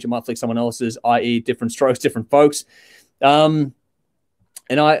my switch. It might flick someone else's, i.e. different strokes, different folks. And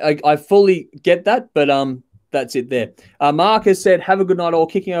I fully get that, but that's it there. Mark has said, have a good night all.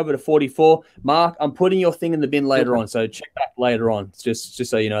 Kicking over to 44. Mark, I'm putting your thing in the bin later on, so check back later on, just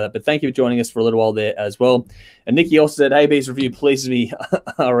so you know that. But thank you for joining us for a little while there as well. And Nikki also said, AB's review pleases me,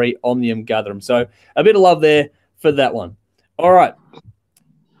 RE Omnium Gatherum. So a bit of love there for that one. All right.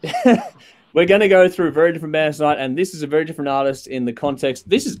 We're going to go through very different bands tonight, and this is a very different artist in the context.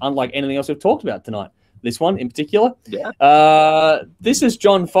 This is unlike anything else we've talked about tonight. This one in particular. Yeah. This is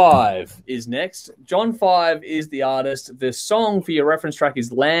John 5 is next. John 5 is the artist. The song for your reference track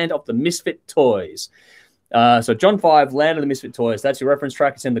is Land of the Misfit Toys. So John 5, Land of the Misfit Toys. That's your reference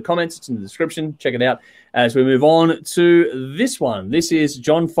track. It's in the comments. It's in the description. Check it out as we move on to this one. This is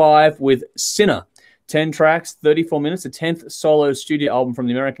John 5 with Sinner. 10 tracks, 34 minutes, the 10th solo studio album from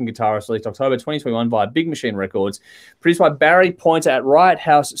the American guitarist, released October 2021 via Big Machine Records. Produced by Barry Pointer at Riot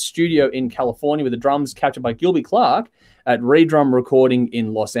House Studio in California, with the drums captured by Gilby Clarke at Redrum Recording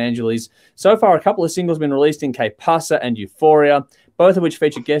in Los Angeles. So far, a couple of singles have been released in Que Pasa and Euphoria, both of which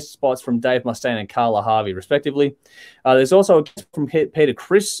feature guest spots from Dave Mustaine and Carla Harvey, respectively. There's also a guest from Peter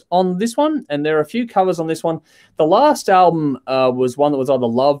Criss on this one, and there are a few covers on this one. The last album was one that was either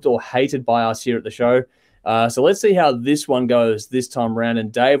loved or hated by us here at the show. So let's see how this one goes this time around.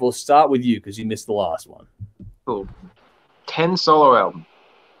 And Dave, we'll start with you because you missed the last one. Cool. 10 solo album.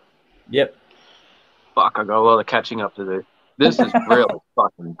 Yep. Fuck, I got a lot of catching up to do. This is really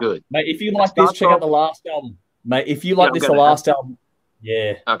fucking good. Mate, if you like this, check out the last album. Mate, if you like the last album,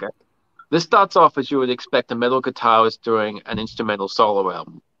 yeah. Okay. This starts off as you would expect a metal guitarist doing an instrumental solo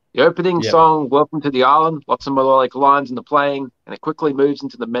album. The opening song, Welcome to the Island, lots of melodic lines in the playing, and it quickly moves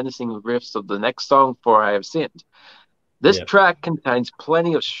into the menacing riffs of the next song, For I Have Sinned. This track contains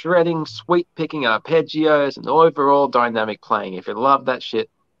plenty of shredding, sweep-picking arpeggios, and overall dynamic playing. If you love that shit,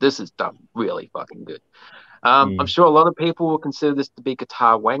 this is done really fucking good. I'm sure a lot of people will consider this to be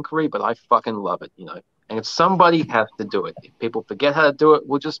guitar wankery, but I fucking love it, you know. And somebody has to do it. If people forget how to do it,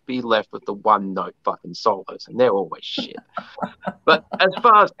 we'll just be left with the one-note fucking solos, and they're always shit. But as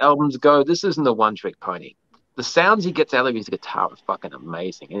far as albums go, this isn't a one-trick pony. The sounds he gets out of his guitar are fucking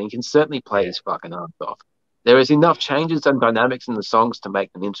amazing, and he can certainly play his fucking arms off. There is enough changes and dynamics in the songs to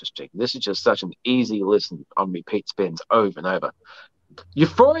make them interesting. This is just such an easy listen on repeat spins over and over.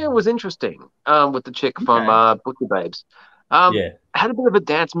 Euphoria was interesting with the chick from Butcher Babes. Had a bit of a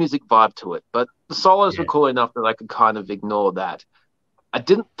dance music vibe to it, but the solos were cool enough that I could kind of ignore that. I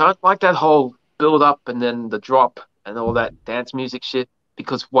don't like that whole build up and then the drop and all that dance music shit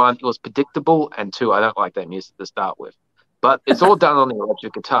because one, it was predictable, and two, I don't like that music to start with. But it's all done on the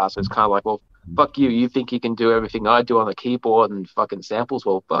electric guitar, so it's kind of like, well, fuck you. You think you can do everything I do on a keyboard and fucking samples?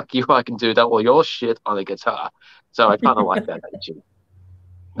 Well, fuck you. I can do that all your shit on a guitar. So I kind of like that attitude.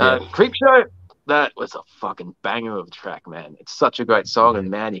 Creepshow, that was a fucking banger of a track, man. It's such a great song, and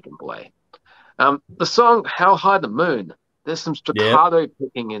man, he can play. The song How High the Moon, there's some staccato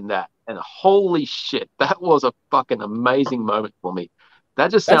picking in that, and holy shit, that was a fucking amazing moment for me.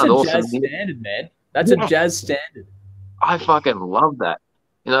 That just sounded awesome. That's a jazz standard, man. That's a jazz standard. I fucking love that.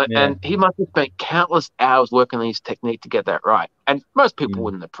 You know, and he must have spent countless hours working on his technique to get that right. And most people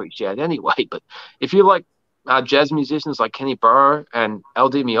wouldn't appreciate it anyway. But if you like jazz musicians like Kenny Burrow and El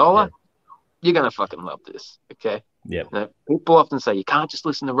Di Meola, you're gonna fucking love this. Okay. Yeah. You know, people often say you can't just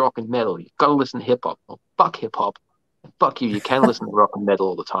listen to rock and metal. You've got to listen to hip hop. Well, fuck hip hop. Fuck you. You can listen to rock and metal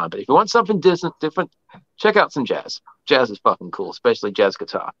all the time. But if you want something different, check out some jazz. Jazz is fucking cool, especially jazz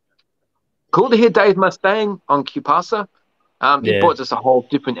guitar. Cool to hear Dave Mustaine on Cupasa. He brought just a whole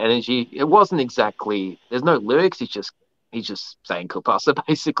different energy. It wasn't exactly, there's no lyrics. He's just saying Cupasa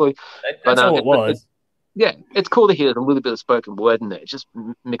basically. That's all it was. It's cool to hear a little bit of spoken word in there. It just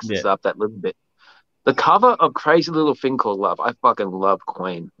mixes up that little bit. The cover of Crazy Little Thing Called Love, I fucking love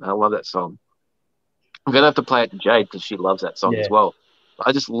Queen. I love that song. I'm gonna have to play it to Jade because she loves that song as well.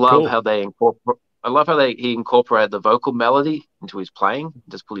 I just love how they incorporate. I love how he incorporated the vocal melody into his playing.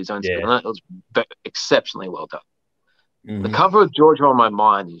 Just put his own spin on it. It was exceptionally well done. The cover of Georgia on My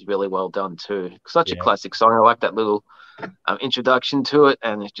Mind is really well done too. Such a classic song. I like that little introduction to it,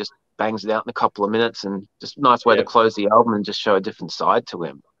 and it just bangs it out in a couple of minutes, and just a nice way to close the album and just show a different side to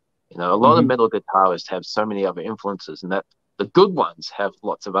him. You know, a lot of metal guitarists have so many other influences, and that the good ones have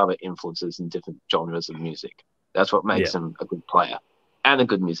lots of other influences in different genres of music. That's what makes him a good player and a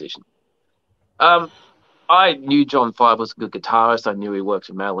good musician. I knew John 5 was a good guitarist. I knew he worked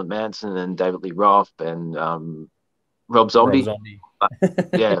with Marilyn Manson and David Lee Roth and Rob Zombie.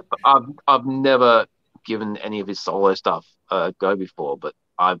 But I've never given any of his solo stuff a go before, but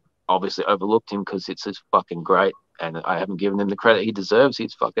I've obviously overlooked him because it's just fucking great, and I haven't given him the credit he deserves.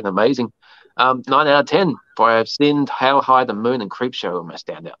 He's fucking amazing. 9 out of 10 for I Have Sinned, How High the Moon, and Creepshow are my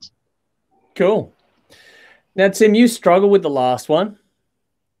standouts. Cool. Now, Tim, you struggle with the last one.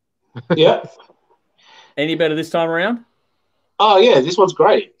 Yeah. Any better this time around? Oh, yeah, this one's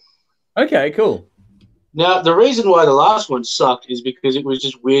great. Okay, cool. Now, the reason why the last one sucked is because it was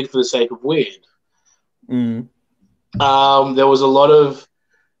just weird for the sake of weird. There was a lot of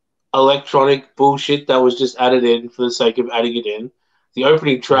electronic bullshit that was just added in for the sake of adding it in. The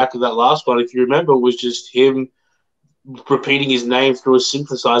opening track of that last one, if you remember, was just him repeating his name through a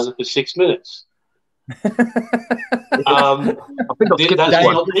synthesizer for 6 minutes. I think that's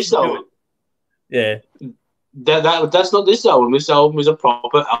not this album. Yeah. That's not this album. This album is a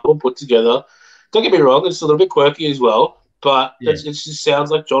proper album put together. Don't get me wrong, it's a little bit quirky as well, but it just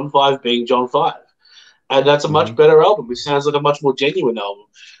sounds like John 5 being John 5. And that's a much better album. It sounds like a much more genuine album.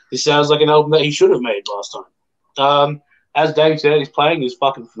 It sounds like an album that he should have made last time. As Dave said, his playing is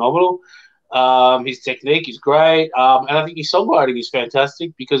fucking phenomenal. His technique is great. And I think his songwriting is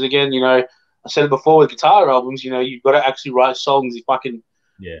fantastic because, again, you know, I said it before with guitar albums, you know, you've got to actually write songs. If I can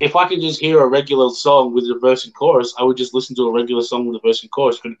just hear a regular song with a verse and chorus, I would just listen to a regular song with a verse and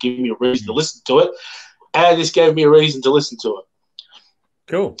chorus. It's going to give me a reason to listen to it. And this gave me a reason to listen to it.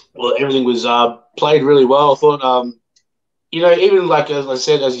 Cool. Well, everything was played really well. I thought, you know, even like as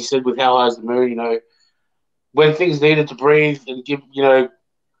you said, with How High Is the Moon, you know, when things needed to breathe and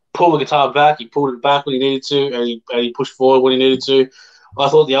pull the guitar back, he pulled it back when he needed to, and he pushed forward when he needed to. I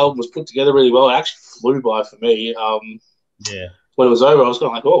thought the album was put together really well. It actually flew by for me. When it was over, I was kind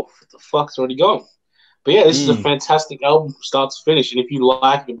of like, oh, what the fuck's already gone? But yeah, this is a fantastic album from start to finish. And if you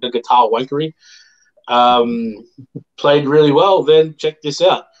like the guitar wankery, played really well, then check this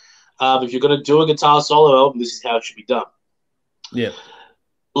out. If you're going to do a guitar solo album, this is how it should be done. Yeah.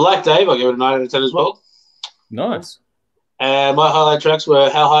 Like Dave, I give it a 9 out of 10 as well. Nice. And my highlight tracks were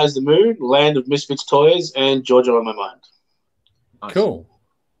How High Is the Moon, Land of Misfits Toys, and Georgia on My Mind. Nice. Cool.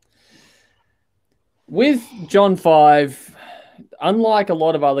 With John 5, unlike a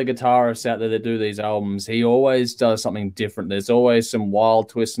lot of other guitarists out there that do these albums, he always does something different. There's always some wild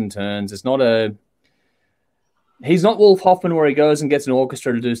twists and turns. He's not Wolf Hoffman where he goes and gets an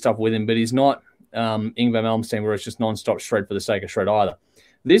orchestra to do stuff with him, but he's not Yngwie Malmsteen where it's just non-stop shred for the sake of shred either.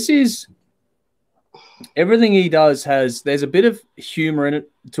 This is everything he does there's a bit of humor in it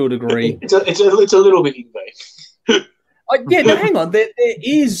to a degree. It's a little bit Yngwie. Yeah, no, hang on. There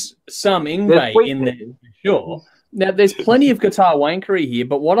is some Yngwie in there, for sure. Now, there's plenty of guitar wankery here,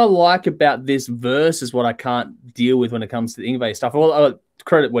 but what I like about this verse is what I can't deal with when it comes to the Yngwie stuff. Well,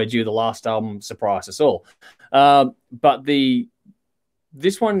 credit where due, the last album surprised us all. But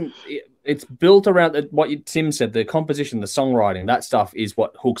this one, it's built around what Tim said, the composition, the songwriting, that stuff is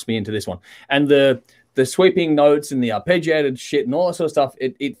what hooks me into this one. And the sweeping notes and the arpeggiated shit and all that sort of stuff,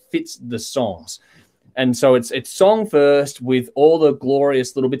 it fits the songs. And so it's song first with all the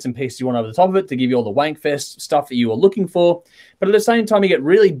glorious little bits and pieces you want over the top of it to give you all the wankfest stuff that you are looking for. But at the same time, you get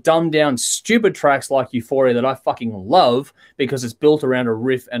really dumbed down, stupid tracks like Euphoria that I fucking love because it's built around a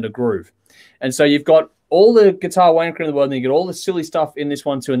riff and a groove. And so you've got all the guitar wanker in the world, and you get all the silly stuff in this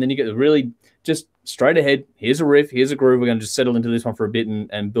one too, and then you get the really just straight ahead, here's a riff, here's a groove, we're going to just settle into this one for a bit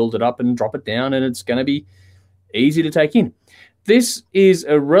and build it up and drop it down, and it's going to be easy to take in. This is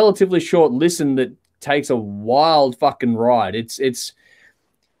a relatively short listen that takes a wild fucking ride. It's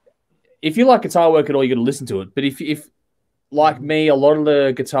if you like guitar work at all, you got to listen to it. But if like me, a lot of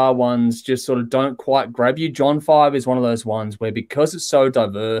the guitar ones just sort of don't quite grab you. John 5 is one of those ones where because it's so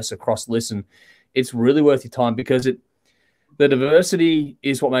diverse across listen, it's really worth your time because the diversity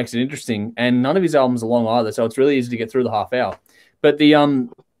is what makes it interesting. And none of his albums are long either, so it's really easy to get through the half hour. But the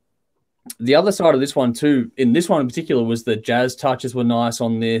other side of this one too, in this one in particular, was the jazz touches were nice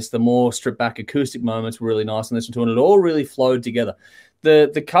on this. The more stripped back acoustic moments were really nice on this one too, and it all really flowed together.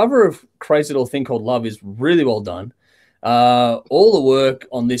 The cover of Crazy Little Thing Called Love is really well done. All the work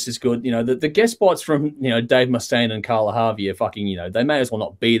on this is good. You know, the guest spots from, Dave Mustaine and Carla Harvey are fucking, they may as well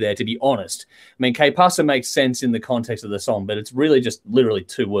not be there, to be honest. I mean, Que Pasa makes sense in the context of the song, but it's really just literally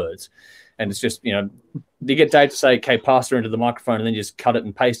 2 words. And it's just, you get Dave to say Que Pasa into the microphone and then just cut it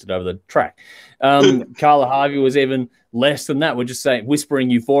and paste it over the track. Carla Harvey was even less than that. We're just saying, whispering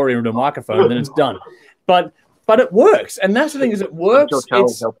Euphoria into a microphone and then it's done. But it works. And that's the thing is it works.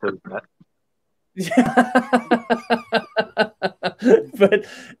 But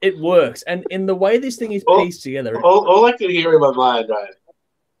it works. And in the way this thing is pieced together. All I can hear in my mind, right?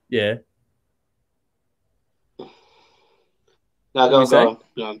 Yeah. No, go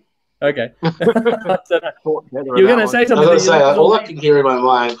on. Okay. You're going to say something. All I can hear in my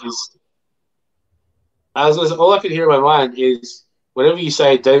mind is. All I can hear in my mind is whenever you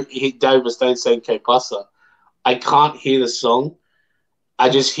say Dave Mustaine saying Que Pasa, I can't hear the song. I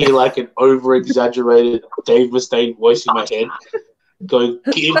just hear like an over-exaggerated Dave Mustaine voice in my head going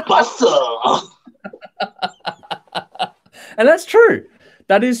Que Pasa. And that's true.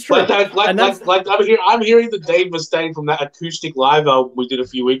 That is true. I'm hearing the Dave Mustaine from that acoustic live album we did a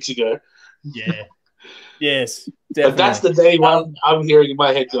few weeks ago. Yeah. Yes. Definitely. But that's the Dave I'm hearing in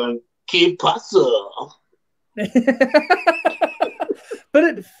my head going, Que Pasa. But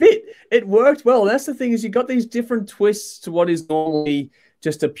it fit. It worked well. That's the thing is you got these different twists to what is normally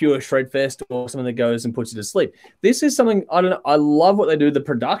just a pure shred fest or something that goes and puts you to sleep. This is something, I don't know, I love what they do. The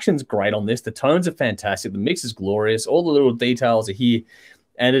production's great on this. The tones are fantastic. The mix is glorious. All the little details are here.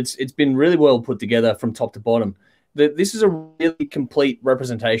 And it's been really well put together from top to bottom. This is a really complete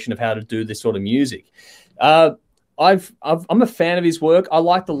representation of how to do this sort of music. I'm a fan of his work. I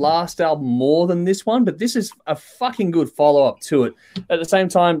like the last album more than this one, but this is a fucking good follow-up to it. At the same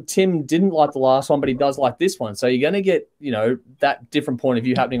time, Tim didn't like the last one, but he does like this one. So you're going to get, that different point of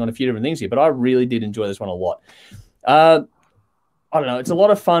view happening on a few different things here. But I really did enjoy this one a lot. I don't know. It's a lot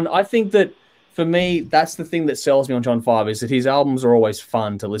of fun. I think that for me, that's the thing that sells me on John 5 is that his albums are always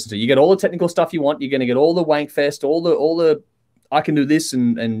fun to listen to. You get all the technical stuff you want. You're going to get all the wank fest, all the I can do this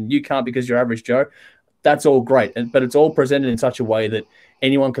and you can't because you're average Joe. That's all great. But it's all presented in such a way that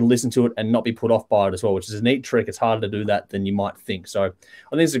anyone can listen to it and not be put off by it as well, which is a neat trick. It's harder to do that than you might think. So I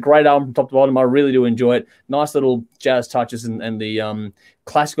think it's a great album from top to bottom. I really do enjoy it. Nice little jazz touches and the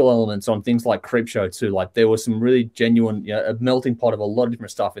classical elements on things like Creepshow too. Like there was some really genuine, a melting pot of a lot of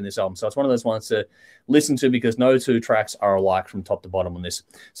different stuff in this album. So it's one of those ones to listen to because no 2 tracks are alike from top to bottom on this.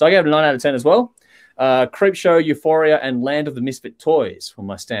 So I gave it a 9 out of 10 as well. Creepshow, Euphoria, and Land of the Misfit Toys were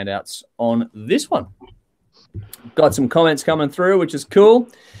my standouts on this one. Got some comments coming through, which is cool.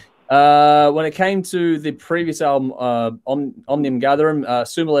 When it came to the previous album, Omnium Gatherum,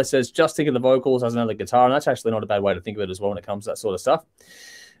 Sumile says, just think of the vocals as another guitar, and that's actually not a bad way to think of it as well when it comes to that sort of stuff.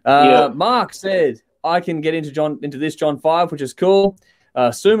 Mark said, I can get into this John 5, which is cool.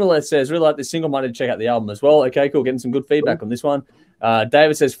 Sumalet says, really like this single, might need to check out the album as well. Okay, cool. Getting some good feedback on this one.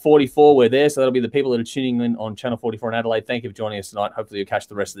 David says 44, we're there. So that'll be the people that are tuning in on Channel 44 in Adelaide. Thank you for joining us tonight. Hopefully you'll catch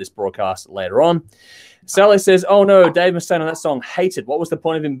the rest of this broadcast later on. Sally says, oh no, Dave Mustaine on that song, hated. What was the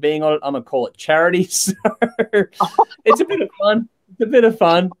point of him being on it? I'm going to call it charity. So it's a bit of fun. It's a bit of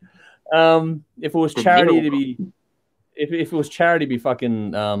fun. If it was charity to be, if it was charity to be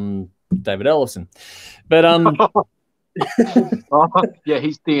fucking David Ellison. But yeah,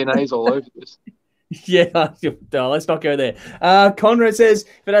 his DNA's all over this. Yeah, no, let's not go there. Conrad says,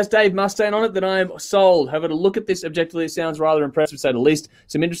 if it has Dave Mustaine on it, then I'm sold. However, to look at this objectively, it sounds rather impressive, to say the least.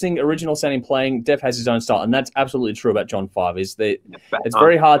 Some interesting original sounding playing. Def has his own style, and that's absolutely true about John 5. It's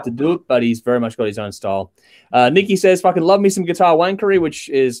very hard to do it, but he's very much got his own style. Nikki says, fucking love me some guitar wankery, which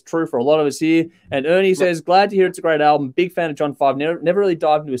is true for a lot of us here. And Ernie says, glad to hear it's a great album. Big fan of John 5. Never really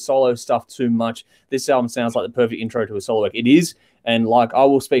dived into his solo stuff too much. This album sounds like the perfect intro to a solo work. It is. And like I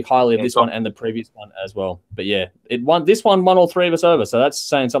will speak highly of this one and the previous one as well. But yeah, this one won all three of us over. So that's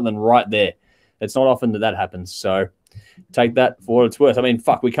saying something right there. It's not often that happens. So take that for what it's worth. I mean,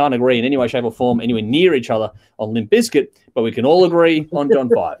 fuck, we can't agree in any way, shape, or form anywhere near each other on Limp Bizkit, but we can all agree on John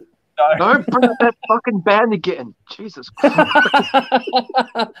 5. Don't bring up that fucking band again. Jesus Christ.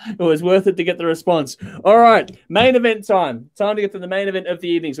 It was worth it to get the response. All right, main event time. Time to get to the main event of the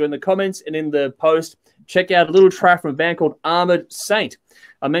evening. So in the comments and in the post, check out a little track from a band called Armored Saint.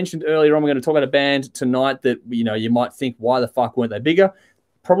 I mentioned earlier on we're going to talk about a band tonight that, you know, you might think, why the fuck weren't they bigger?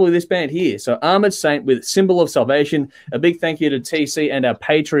 Probably this band here. So Armored Saint with Symbol of Salvation. A big thank you to TC and our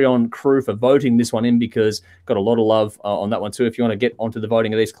Patreon crew for voting this one in, because got a lot of love on that one too. If you want to get onto the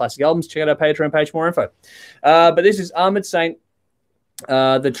voting of these classic albums, check out our Patreon page for more info. But this is Armored Saint.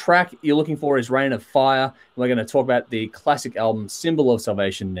 The track you're looking for is Rain of Fire. We're going to talk about the classic album Symbol of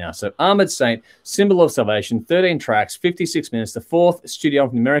Salvation now. So Armored Saint, Symbol of Salvation, 13 tracks, 56 minutes, the fourth studio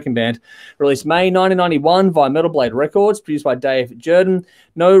album from the American band, released May 1991 via Metal Blade Records, produced by Dave Jordan.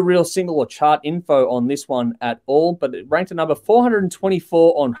 No real single or chart info on this one at all, but it ranked at number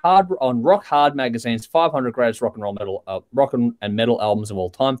 424 on Rock Hard magazine's 500 greatest rock and metal albums of all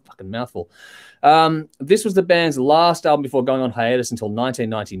time. Fucking mouthful. This was the band's last album before going on hiatus until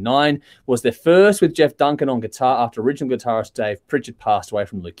 1999. Was their first with Jeff Duncan on guitar after original guitarist Dave Pritchard passed away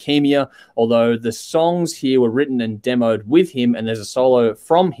from leukemia, although the songs here were written and demoed with him, and there's a solo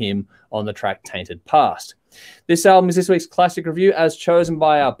from him on the track Tainted Past. This album is this week's classic review as chosen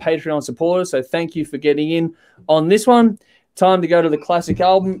by our Patreon supporters, so thank you for getting in on this one. Time to go to the classic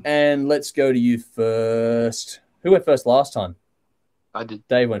album, and let's go to you first. Who went first last time? I did.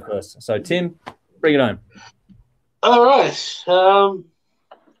 Dave went first. So, Tim, bring it home. All right. How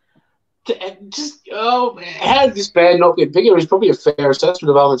did this band not get bigger is probably a fair assessment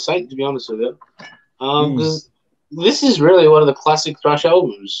of Armored Saint, to be honest with you. Because this is really one of the classic thrash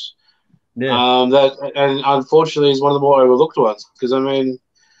albums. Yeah. And unfortunately is one of the more overlooked ones. Because, I mean,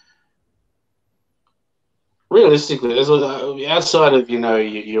 realistically, there's outside of, you know,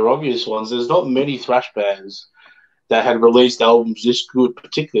 your obvious ones, there's not many thrash bands that had released albums this good,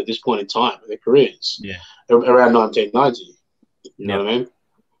 particularly at this point in time in their careers. Yeah. Around 1990. You know what I mean?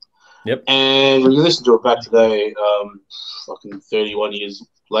 Yep. And when you listen to it back today, fucking 31 years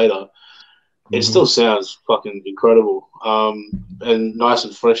later, it still sounds fucking incredible. And nice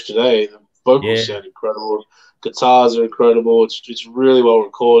and fresh today. The vocals sound incredible. Guitars are incredible. It's really well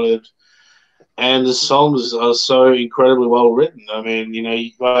recorded. And the songs are so incredibly well written. I mean, you know,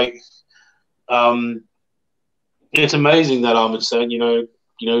 it's amazing that Armored Saint,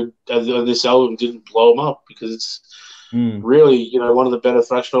 this album didn't blow them up, because it's really, you know, one of the better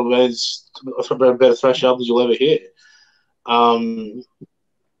thrash albums you'll ever hear.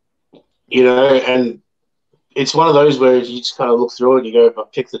 You know, and it's one of those where you just kind of look through it and you go, I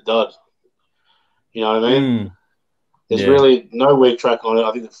pick the dud. You know what I mean? There's really no weak track on it.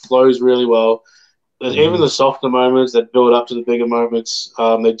 I think it flows really well. There's even the softer moments that build up to the bigger moments.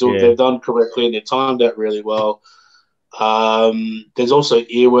 They're done correctly and they're timed out really well. There's also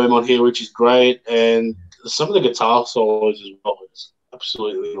Earworm on here, which is great, and some of the guitar solos as well. It's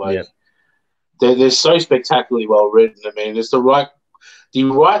absolutely they're so spectacularly well written. I mean, it's the right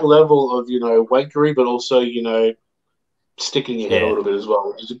level of, you know, wankery, but also, you know, sticking your head a little bit as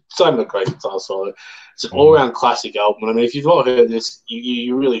well. It's a great guitar solo. It's an all-round classic album. I mean, if you've not heard this,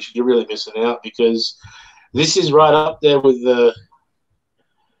 you're really missing out, because this is right up there with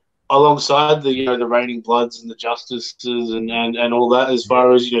alongside the, you know, the Raining Bloods and the Justices and all that, as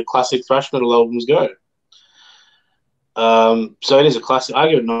far as, you know, classic thrash metal albums go. So it is a classic. I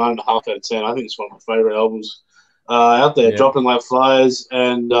give it 9.5 out of 10. I think it's one of my favorite albums out there, dropping like flies,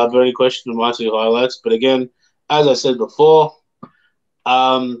 and very questionable my two highlights. But again, as I said before,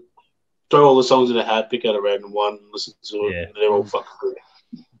 throw all the songs in a hat, pick out a random one, listen to it, and they're all fucking good.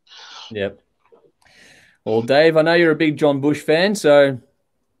 Yep. Well, Dave, I know you're a big John Bush fan, so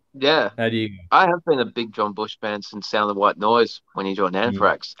yeah, how do you? I have been a big John Bush fan since Sound of White Noise when he joined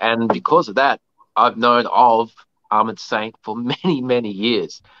Anthrax, and because of that, I've known of Armored Saint for many, many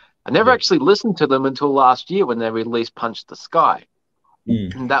years. I never actually listened to them until last year when they released Punch the Sky,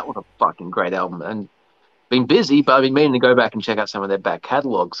 and that was a fucking great album. And been busy, but I've been meaning to go back and check out some of their back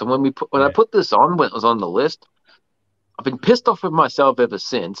catalogue. So when I put this on, when it was on the list, I've been pissed off with myself ever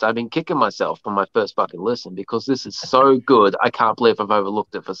since. I've been kicking myself for my first fucking listen because this is so good. I can't believe I've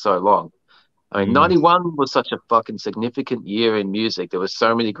overlooked it for so long. I mean, 91 was such a fucking significant year in music. There were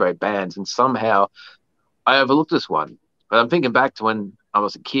so many great bands, and somehow I overlooked this one. But I'm thinking back to when I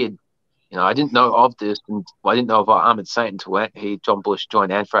was a kid. You know, I didn't know of this, and I didn't know of Armored Saint until John Bush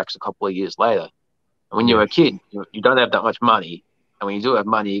joined Anthrax a couple of years later. And when you're a kid, you don't have that much money, and when you do have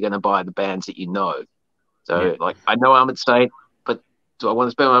money, you're going to buy the bands that you know. So, like, I know Armored Saint, but do I want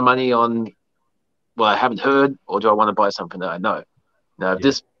to spend my money on what I haven't heard, or do I want to buy something that I know? Now, if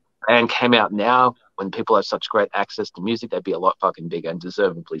this band came out now, when people have such great access to music, they'd be a lot fucking bigger, and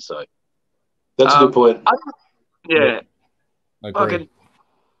deservedly so. That's a good point.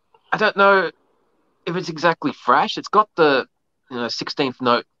 I don't know if it's exactly thrash. It's got the 16th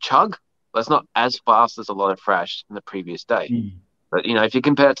note chug, but it's not as fast as a lot of thrash in the previous day. But if you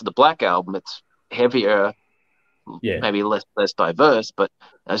compare it to the Black Album, it's heavier, maybe less diverse, but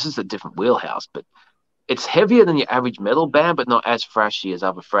this is a different wheelhouse. But it's heavier than your average metal band, but not as thrashy as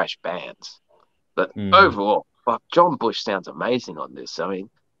other thrash bands. But overall, John Bush sounds amazing on this. I mean,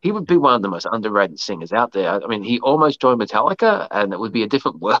 he would be one of the most underrated singers out there. I mean, he almost joined Metallica, and it would be a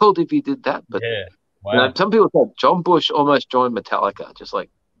different world if he did that. But some people said John Bush almost joined Metallica, just like,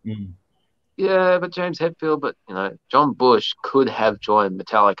 but James Hetfield. But John Bush could have joined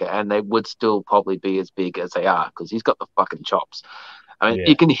Metallica, and they would still probably be as big as they are because he's got the fucking chops. I mean,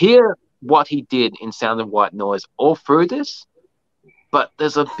 you can hear what he did in Sound of White Noise all through this, but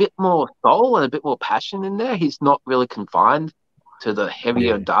there's a bit more soul and a bit more passion in there. He's not really confined to the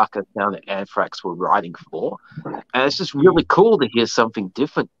heavier, darker sound that Anthrax were writing for. And it's just really cool to hear something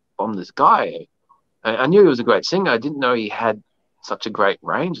different from this guy. I knew he was a great singer. I didn't know he had such a great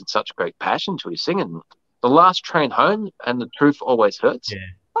range and such great passion to his singing. The Last Train Home and The Truth Always Hurts.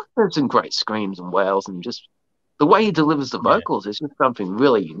 There's some great screams and wails, and just the way he delivers the vocals is just something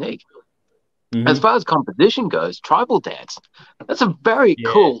really unique. As far as composition goes, Tribal Dance, that's a very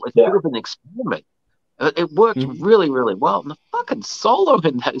cool, it's a bit of an experiment. It works really, really well. And the fucking solo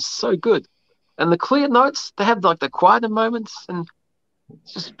in that is so good. And the clear notes, they have like the quieter moments. And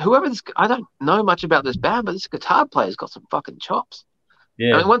it's just I don't know much about this band, but this guitar player's got some fucking chops.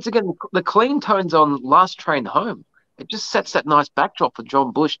 I mean, once again, the clean tones on Last Train Home, it just sets that nice backdrop for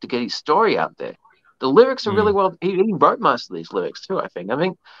John Bush to get his story out there. The lyrics are really well, he wrote most of these lyrics too, I think. I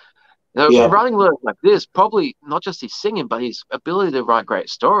mean, writing lyrics like this, probably not just his singing, but his ability to write great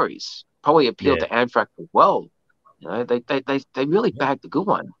stories probably appealed to Anthrax as well. They really bagged the good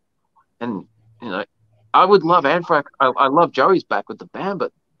one. And, I would love Anthrax. I love Joey's back with the band,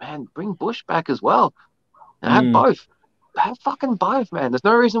 but, man, bring Bush back as well. And have both. Have fucking both, man. There's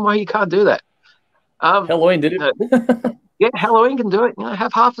no reason why you can't do that. Halloween did it. Halloween can do it.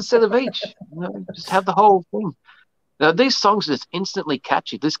 Have half a set of each. Just have the whole thing. Now, these songs are just instantly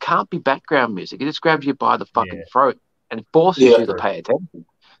catchy. This can't be background music. It just grabs you by the fucking throat and forces you to pay attention.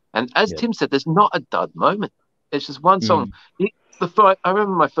 And as Tim said, there's not a dud moment. It's just one song. I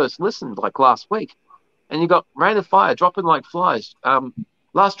remember my first listen, like last week, and you got Rain of Fire, Dropping Like Flies,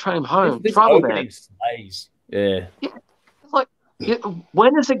 Last Train Home, Tribal Dance. It's like,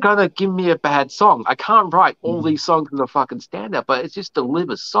 when is it going to give me a bad song? I can't write all these songs in a fucking standout, but it just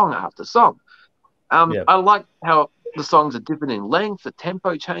delivers song after song. I like how the songs are different in length, the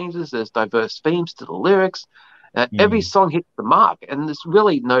tempo changes, there's diverse themes to the lyrics. Every song hits the mark, and there's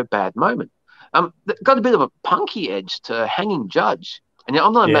really no bad moment. Got a bit of a punky edge to Hanging Judge, and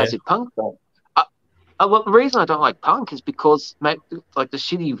I'm not a massive punk fan. The reason I don't like punk is because like the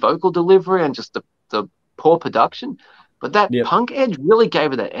shitty vocal delivery and just the poor production. But that punk edge really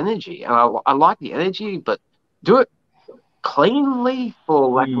gave it that energy, and I like the energy, but do it cleanly, for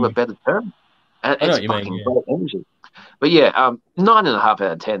lack of a better term. And it's fucking great energy. But 9.5 out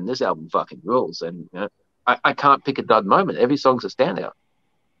of 10. This album fucking rules, and I can't pick a dud moment. Every song's a standout.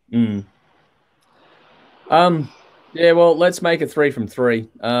 Well, let's make it 3 from 3.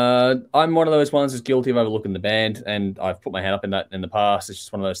 I'm one of those ones that's guilty of overlooking the band, and I've put my hand up in that in the past. It's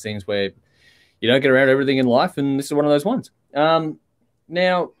just one of those things where you don't get around everything in life, and this is one of those ones.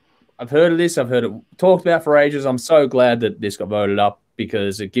 Now, I've heard of this. I've heard it talked about for ages. I'm so glad that this got voted up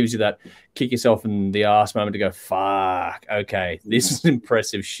because it gives you that kick yourself in the ass moment to go, fuck, okay, this is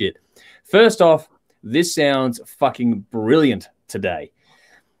impressive shit. First off, this sounds fucking brilliant today.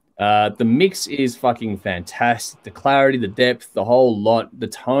 The mix is fucking fantastic. The clarity, the depth, the whole lot. The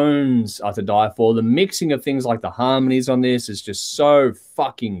tones are to die for. The mixing of things like the harmonies on this is just so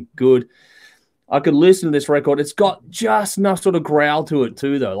fucking good. I could listen to this record. It's got just enough sort of growl to it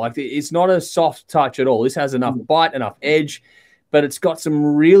too, though. Like, it's not a soft touch at all. This has enough bite, enough edge, but it's got some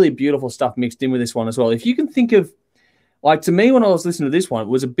really beautiful stuff mixed in with this one as well. If you can think of, like, to me, when I was listening to this one, it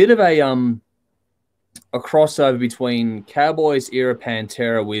was a bit of a crossover between Cowboys era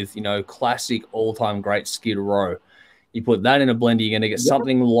Pantera with, you know, classic all-time great Skid Row. You put that in a blender, you're going to get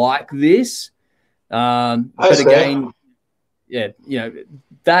something like this. But again, yeah, you know,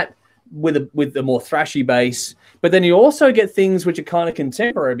 that with the more thrashy bass. But then you also get things which are kind of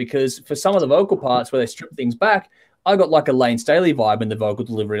contemporary, because for some of the vocal parts where they strip things back, I got like a Lane Staley vibe in the vocal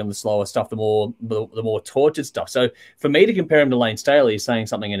delivery on the slower stuff, the more tortured stuff. So for me to compare him to Lane Staley is saying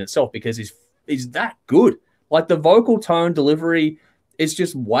something in itself, because he's that good. Like, the vocal tone delivery is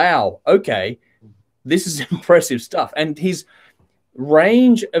just, wow, okay, this is impressive stuff. And his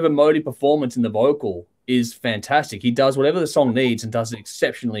range of emotive performance in the vocal is fantastic. He does whatever the song needs and does it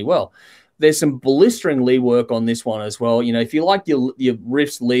exceptionally well. There's some blistering lead work on this one as well. You know, if you like your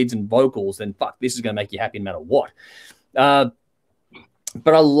riffs, leads, and vocals, then fuck, this is going to make you happy no matter what.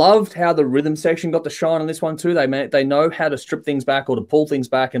 But I loved how the rhythm section got the shine on this one too. They know how to strip things back or to pull things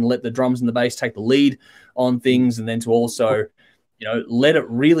back and let the drums and the bass take the lead on things, and then to also, you know, let it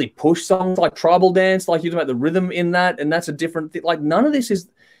really push songs like Tribal Dance, like you're talking about the rhythm in that, and that's a different thing. Like, none of this is...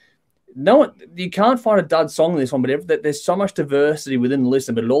 No, you can't find a dud song in this one, but there's so much diversity within the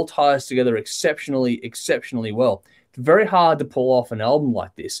listen, but it all ties together exceptionally well. It's very hard to pull off an album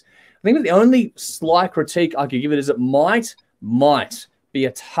like this. I think that the only slight critique I could give it is it might be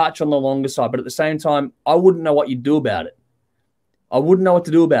a touch on the longer side, but at the same time, I wouldn't know what you'd do about it. I wouldn't know what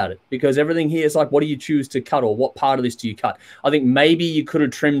to do about it, because everything here is like, what do you choose to cut, or what part of this do you cut? I think maybe you could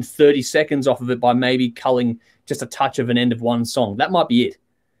have trimmed 30 seconds off of it by maybe culling just a touch of an end of one song. That might be it.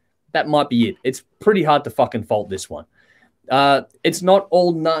 That might be it. It's pretty hard to fucking fault this one. It's not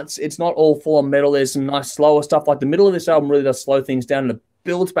all nuts. It's not all full on metal. There's some nice slower stuff. Like, the middle of this album really does slow things down, and it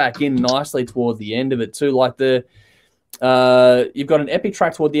builds back in nicely toward the end of it too. Like, you've got an epic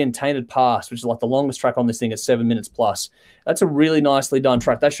track toward the end, Tainted Past, which is like the longest track on this thing at 7 minutes plus. That's a really nicely done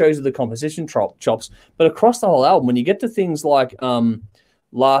track. That shows you the composition chops. But across the whole album, when you get to things like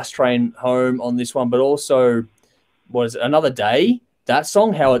Last Train Home on this one, but also, what is it, Another Day? That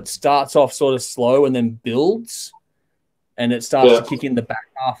song, how it starts off sort of slow and then builds, and it starts to kick in the back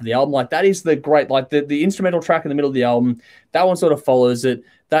half of the album. Like, that is the great, like the instrumental track in the middle of the album, that one sort of follows it.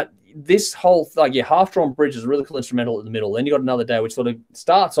 This whole, like, your Half-Drawn Bridge is a really cool instrumental in the middle. Then you got Another Day, which sort of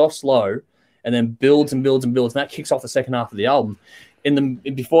starts off slow and then builds and builds and builds, and that kicks off the second half of the album.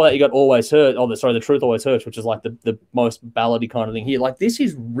 Before that, you got Always Hurt. The Truth Always Hurts, which is like the most ballady kind of thing here. Like, this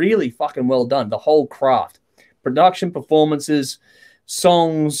is really fucking well done. The whole craft, production, performances,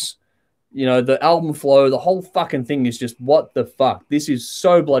 songs, you know, the album flow, the whole fucking thing is just, what the fuck? This is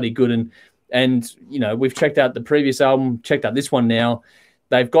so bloody good. And you know, we've checked out the previous album, checked out this one now.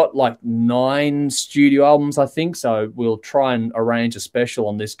 They've got like 9 studio albums, I think. So we'll try and arrange a special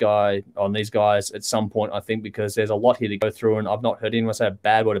on these guys at some point, I think, because there's a lot here to go through, and I've not heard anyone say a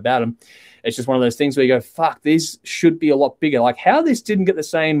bad word about them. It's just one of those things where you go, fuck, this should be a lot bigger. Like, how this didn't get the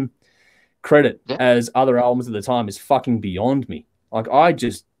same credit as other albums at the time is fucking beyond me. Like,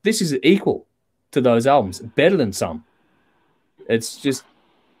 this is equal to those albums, better than some. It's just,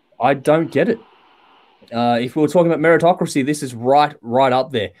 I don't get it. If we were talking about meritocracy, this is right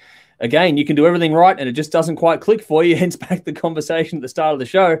up there. Again, you can do everything right, and it just doesn't quite click for you, hence back the conversation at the start of the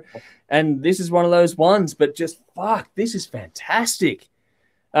show. And this is one of those ones, but just, fuck, this is fantastic.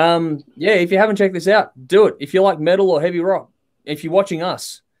 If you haven't checked this out, do it. If you like metal or heavy rock, if you're watching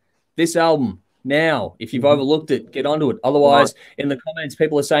us, this album, now, if you've overlooked it, get onto it. Otherwise, in the comments,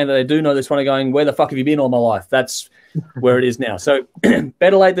 people are saying that they do know this one and going, where the fuck have you been all my life? That's where it is now. So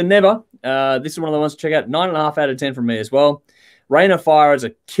better late than never. This is one of the ones to check out. 9.5 out of 10 from me as well. Rain of Fire is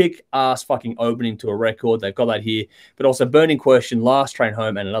a kick-ass fucking opening to a record. They've got that here. But also Burning Question, Last Train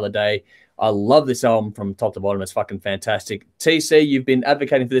Home, and Another Day. I love this album from top to bottom. It's fucking fantastic. TC, you've been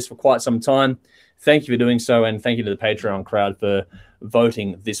advocating for this for quite some time. Thank you for doing so, and thank you to the Patreon crowd for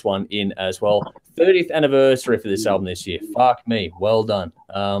voting this one in as well. 30th anniversary for this album this year. Fuck me. Well done.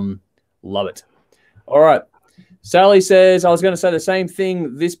 Love it. All right. Sally says, I was going to say the same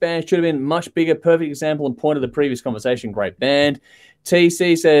thing. This band should have been much bigger. Perfect example and point of the previous conversation. Great band.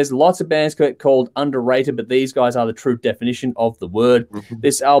 TC says, lots of bands get called underrated, but these guys are the true definition of the word.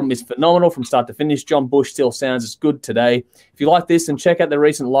 This album is phenomenal from start to finish. John Bush still sounds as good today. If you like this, then check out the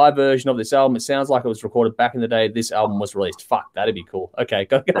recent live version of this album. It sounds like it was recorded back in the day this album was released. Fuck, that'd be cool. Okay,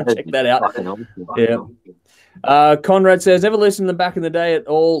 go check that out. Yeah. Conrad says, never listened to them back in the day at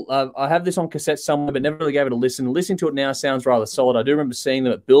all. I have this on cassette somewhere, but never really gave it a listen. Listening to it now sounds rather solid. I do remember seeing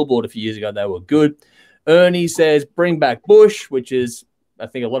them at Billboard a few years ago. They were good. Ernie says, bring back Bush, which is, I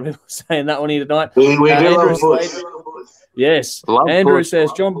think a lot of people are saying that one here tonight. We do love Bush. Yes. Andrew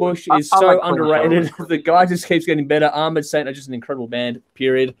says, John Bush is so underrated. The guy just keeps getting better. Armored Saint are just an incredible band,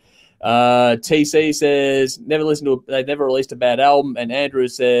 period. TC says, they never released a bad album. And Andrew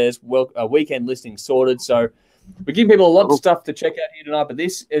says, well, a weekend listing sorted. So we're giving people a lot of stuff to check out here tonight. But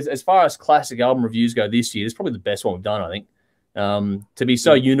this is, as far as classic album reviews go this year, it's probably the best one we've done, I think. To be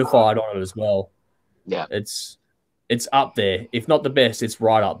so unified on it as well. Yeah. It's up there. If not the best, it's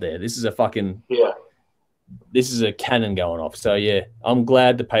right up there. This is a fucking this is a cannon going off. So yeah, I'm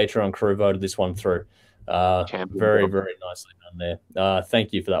glad the Patreon crew voted this one through. Very, very nicely done there.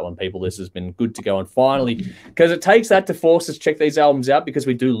 Thank you for that one, people. This has been good to go. And finally, because it takes that to force us to check these albums out because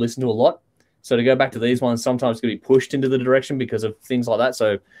we do listen to a lot. So to go back to these ones, sometimes it's going to be pushed into the direction because of things like that.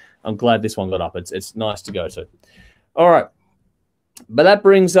 So I'm glad this one got up. It's nice to go to. All right. But that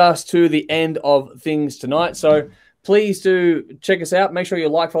brings us to the end of things tonight. So please do check us out. Make sure you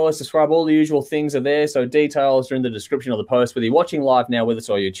like, follow, subscribe. All the usual things are there. So details are in the description of the post. Whether you're watching live now with us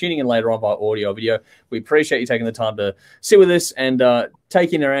or you're tuning in later on by audio or video, we appreciate you taking the time to sit with us and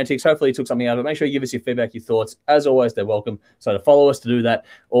take in our antics. Hopefully you took something out of it. Make sure you give us your feedback, your thoughts. As always, they're welcome. So to follow us to do that,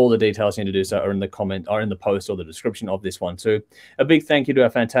 all the details you need to do so are in the comment or in the post or the description of this one too. A big thank you to our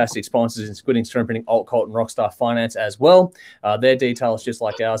fantastic sponsors in Squidding, Screen Printing, Alt Cult, and Rockstar Finance as well. Their details, just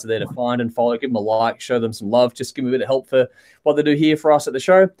like ours, are there to find and follow. Give them a like, show them some love. Just give them a bit of help for what they do here for us at the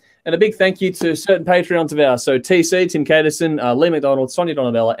show. And a big thank you to certain Patreons of ours. So TC, Tim Caterson, Lee McDonald, Sonia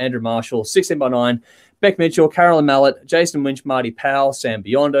Donabella, Andrew Marshall, 16x9, Beck Mitchell, Carolyn Mallet, Jason Winch, Marty Powell, Sam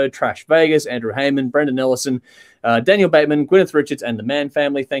Biondo, Trash Vegas, Andrew Heyman, Brendan Ellison, Daniel Bateman, Gwyneth Richards, and the Mann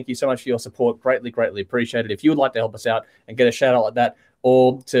family. Thank you so much for your support. Greatly, greatly appreciated. If you would like to help us out and get a shout out like that,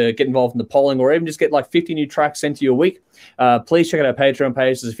 or to get involved in the polling, or even just get like 50 new tracks sent to you a week, please check out our Patreon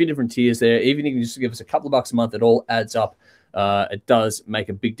page. There's a few different tiers there. Even if you can just give us a couple of bucks a month, it all adds up. It does make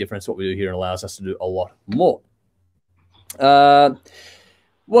a big difference what we do here and allows us to do a lot more.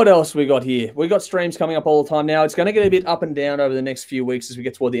 What else we got here? We got streams coming up all the time now. It's going to get a bit up and down over the next few weeks as we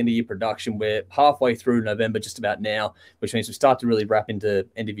get toward the end of year production. We're halfway through November just about now, which means we start to really wrap into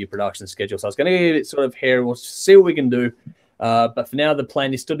end of year production schedule. So it's going to get a bit sort of hairy. We'll see what we can do. But for now, the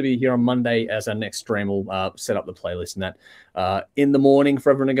plan is still to be here on Monday as our next stream. We'll set up the playlist and that in the morning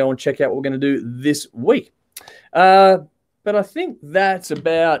for everyone to go and check out what we're going to do this week. But I think that's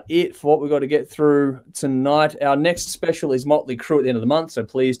about it for what we've got to get through tonight. Our next special is Motley Crue at the end of the month, so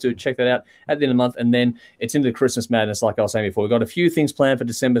please do check that out at the end of the month. And then it's into Christmas madness, like I was saying before. We've got a few things planned for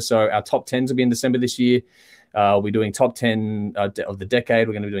December, so our top 10s will be in December this year. We're doing top 10 of the decade.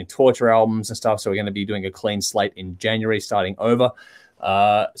 We're going to be doing Torture albums and stuff, so we're going to be doing a clean slate in January, starting over.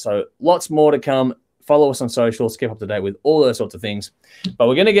 So lots more to come. Follow us on socials, keep up to date with all those sorts of things. But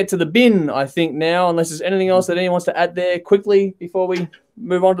we're going to get to the bin, I think, now, unless there's anything else that anyone wants to add there quickly before we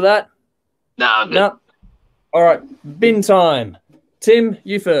move on to that. No. All right, bin time. Tim,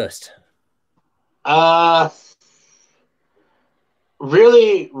 you first.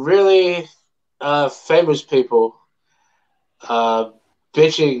 Really, really famous people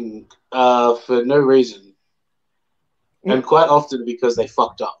bitching for no reason. And quite often because they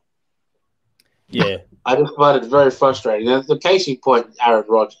fucked up. Yeah. I just find it very frustrating. And the case in point, Aaron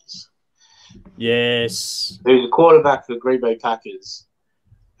Rodgers. Yes. Who's a quarterback for the Green Bay Packers,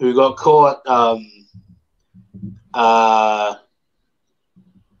 who got caught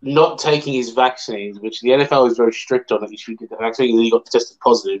not taking his vaccines, which the NFL is very strict on if you get the vaccine, and he got tested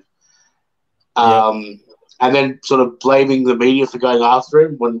positive. And then sort of blaming the media for going after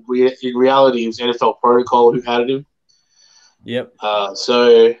him, when in reality it was NFL protocol who had him. Yep.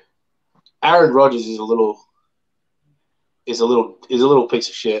 So Aaron Rodgers is a little piece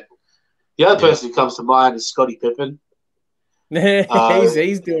of shit. The other person who comes to mind is Scottie Pippen.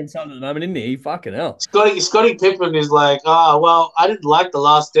 He's doing something at the moment, isn't he? Fucking hell. Scottie Pippen is like, well, I didn't like The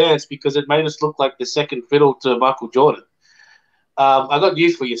Last Dance because it made us look like the second fiddle to Michael Jordan. I got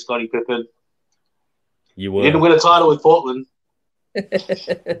news for you, Scottie Pippen. You were. You didn't win a title with Portland.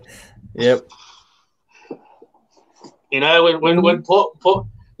 Yep. You know, when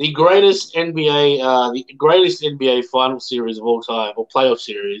the greatest NBA final series of all time, or playoff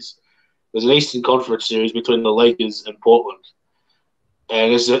series, was an Eastern Conference series between the Lakers and Portland.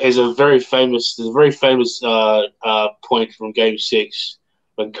 And there's a very famous point from Game 6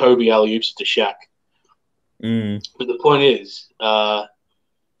 when Kobe alley-oops it to Shaq. But the point is, on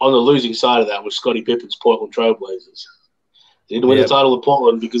the losing side of that was Scottie Pippen's Portland Trailblazers. He didn't win the title of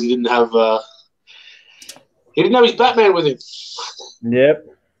Portland because he didn't have his Batman with him. Yep.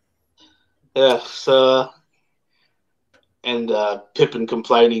 Yeah. So, and Pippen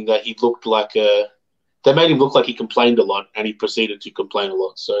complaining that he looked like they made him look like he complained a lot, and he proceeded to complain a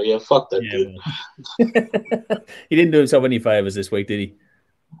lot. So yeah, fuck that dude. He didn't do himself any favors this week, did he?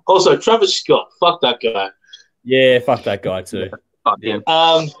 Also, Travis Scott, fuck that guy. Yeah, fuck that guy too. Fuck him.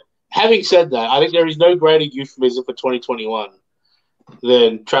 Having said that, I think there is no greater euphemism for 2021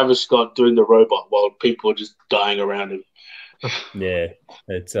 than Travis Scott doing the robot while people are just dying around him. Yeah,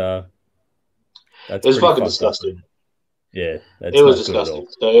 it's fucking disgusting. Up. Yeah, it was disgusting.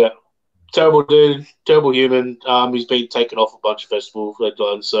 So yeah, terrible dude, terrible human. He's been taken off a bunch of festivals they've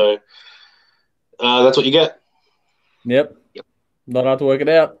done. So that's what you get. Yep. Not hard to work it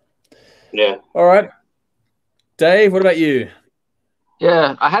out. Yeah. All right, Dave. What about you?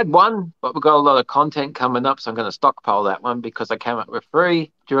 Yeah, I had one, but we've got a lot of content coming up, so I'm going to stockpile that one because I came up with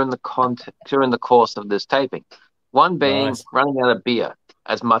 3 during the course of this taping. One being running out of beer.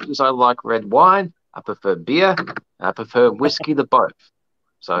 As much as I like red wine, I prefer beer, and I prefer whiskey to both.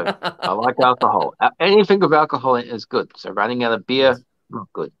 So I like alcohol. Anything with alcohol in it is good. So running out of beer,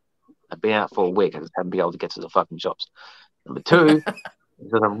 not good. I've been out for a week. I just haven't been able to get to the fucking shops. Number 2,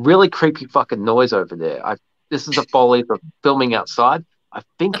 there's a really creepy fucking noise over there. This is the folly of filming outside. I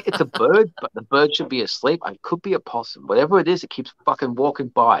think it's a bird, but the bird should be asleep. It could be a possum. Whatever it is, it keeps fucking walking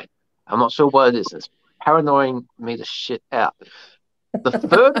by. I'm not sure what it is. It's paranoying me to shit out. The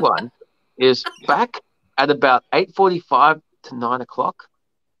third one is back at about 8:45 to 9 o'clock.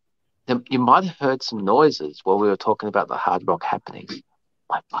 You might have heard some noises while we were talking about the Hard Rock happenings.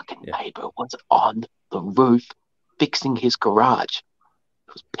 My fucking neighbor was on the roof fixing his garage.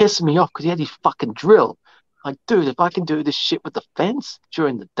 It was pissing me off because he had his fucking drill. Like, dude, if I can do this shit with the fence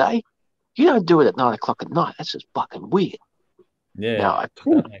during the day, you don't do it at 9 o'clock at night. That's just fucking weird. Yeah, now, I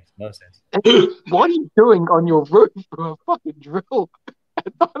think, that makes no sense. What are you doing on your roof for a fucking drill?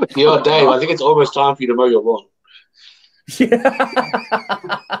 Yeah, Dave, I think it's almost time for you to mow your lawn. Yeah.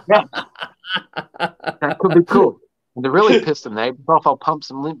 That could be cool. And to really piss the neighbors off, I'll pump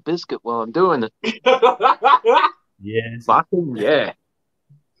some Limp Biscuit while I'm doing it. Yes. Fucking yeah.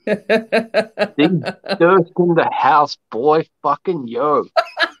 Big thirst in the house, boy. Fucking yo.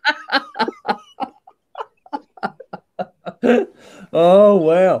 Oh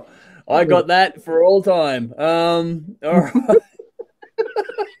wow. I got that for all time. All right.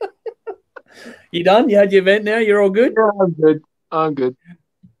 You done? You had your event now? You're all good? Yeah, I'm good.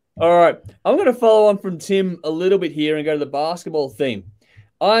 All right. I'm going to follow on from Tim a little bit here and go to the basketball theme.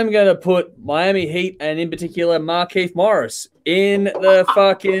 I'm going to put Miami Heat and in particular Markieff Morris in the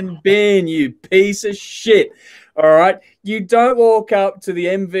fucking bin, you piece of shit. All right. You don't walk up to the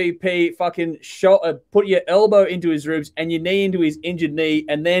MVP fucking shot, put your elbow into his ribs and your knee into his injured knee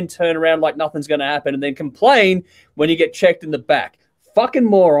and then turn around like nothing's going to happen and then complain when you get checked in the back. Fucking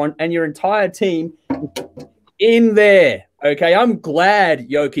moron, and your entire team in there. Okay, I'm glad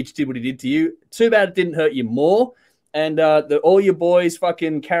Jokic did what he did to you. Too bad it didn't hurt you more. And all your boys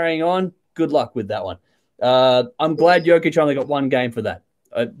fucking carrying on, good luck with that one. I'm glad Jokic only got 1 game for that.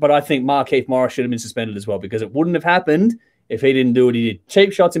 But I think Markieff Morris should have been suspended as well because it wouldn't have happened if he didn't do what he did.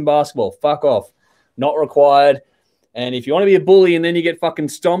 Cheap shots in basketball, fuck off. Not required. And if you want to be a bully and then you get fucking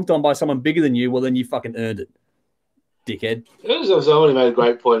stomped on by someone bigger than you, well, then you fucking earned it. Dickhead. Somebody made a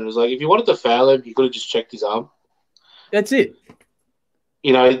great point. It was like, if you wanted to foul him, you could have just checked his arm. That's it.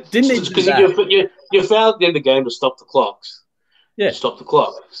 You know, because you fouled at the end of the game to stop the clocks. Yeah. Stop the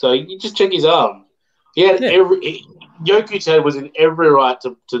clock. So you just check his arm. Jokic was in every right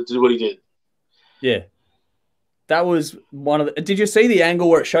to do what he did. Yeah. That was one of the... Did you see the angle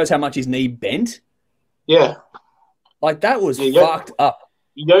where it shows how much his knee bent? Yeah. Like, that was fucked up.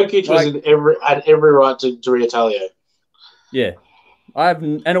 Jokic had every right to retaliate. Yeah.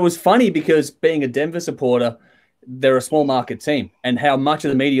 And it was funny because being a Denver supporter, they're a small market team, and how much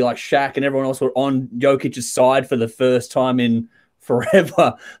of the media, like Shaq and everyone else, were on Jokic's side for the first time in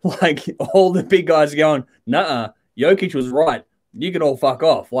forever. Like, all the big guys are going, nah, Jokic was right. You can all fuck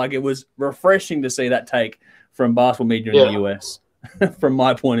off. Like, it was refreshing to see that take from basketball media in the US, from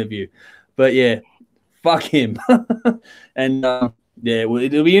my point of view. But yeah, fuck him. And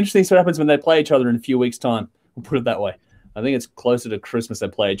it'll be interesting to see what happens when they play each other in a few weeks' time. We'll put it that way. I think it's closer to Christmas they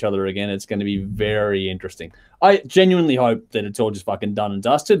play each other again. It's going to be very interesting. I genuinely hope that it's all just fucking done and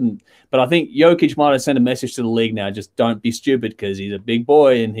dusted. But I think Jokic might have sent a message to the league now. Just don't be stupid because he's a big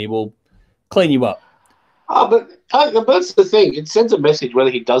boy and he will clean you up. But that's the thing. It sends a message whether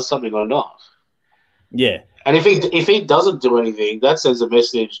he does something or not. Yeah. And if he doesn't do anything, that sends a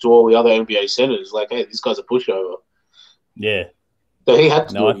message to all the other NBA centers like, hey, this guy's a pushover. Yeah. So he had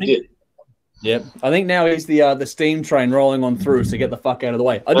to do what he did. Yep. I think now he's the steam train rolling on through, so get the fuck out of the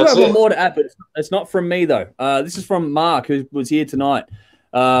way. I do have one more to add, but it's not from me, though. This is from Mark, who was here tonight.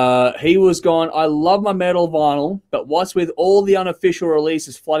 He was gone, I love my metal vinyl, but what's with all the unofficial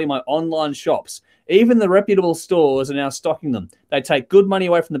releases flooding my online shops? Even the reputable stores are now stocking them. They take good money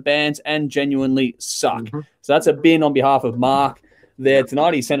away from the bands and genuinely suck. Mm-hmm. So that's a bin on behalf of Mark there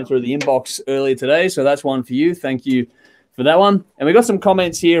tonight. He sent it through the inbox earlier today, so that's one for you. Thank you for that one. And we got some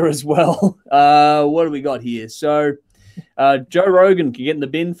comments here as well. What do we got here? So Joe Rogan can get in the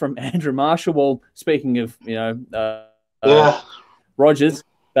bin from Andrew Marshall. Well, speaking of, Rogers,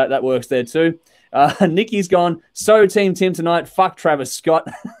 that works there too. Nikki's gone, so Team Tim tonight. Fuck Travis Scott.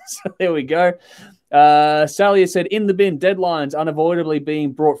 So there we go. Sally has said, in the bin, deadlines unavoidably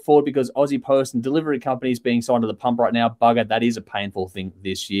being brought forward because Aussie Post and delivery companies being signed to the pump right now. Bugger, that is a painful thing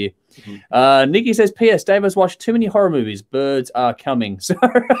this year. Mm-hmm. Nikki says, P.S. Dave has watched too many horror movies. Birds are coming. So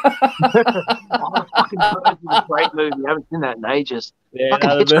Birds is a great movie. I haven't seen that in ages. Yeah,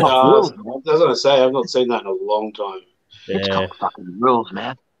 I was going to say, I've not seen that in a long time. Hitchcock fucking rules,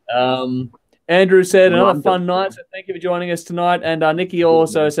 man. Andrew said, another fun night, so thank you for joining us tonight. And Nikki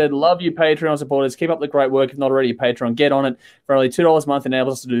also said, love you, Patreon supporters. Keep up the great work. If not already a Patreon, get on it. For only $2 a month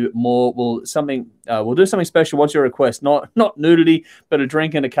enables us to do more. We'll do something special. What's your request? Not nudity, but a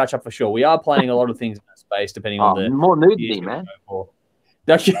drink and a catch-up for sure. We are planning a lot of things in that space, depending on the... More nudity, man. No,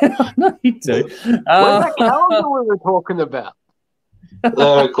 you do. What's that calendar we were talking about?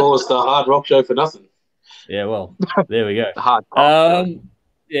 They call us the Hard Rock Show for nothing. Yeah, well, there we go. The Hard Rock Show.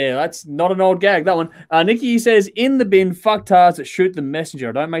 Yeah, that's not an old gag, that one. Nikki says, in the bin, fuck TARS that shoot the messenger.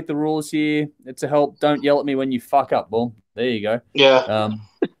 I don't make the rules here. It's a help. Don't yell at me when you fuck up. Well, there you go. Yeah.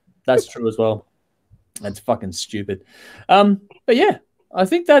 That's true as well. That's fucking stupid. But yeah, I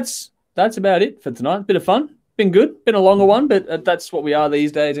think that's about it for tonight. Bit of fun. Been good. Been a longer one, but that's what we are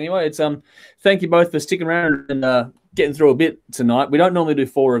these days anyway. It's thank you both for sticking around and getting through a bit tonight. We don't normally do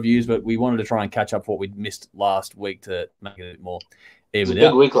 4 reviews, but we wanted to try and catch up for what we missed last week to make it a bit more. It was a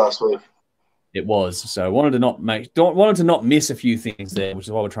big week last week. It was. So wanted to not miss a few things there, which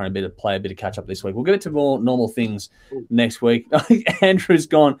is why we're trying to play a bit of catch up this week. We'll get to more normal things next week. I think Andrew's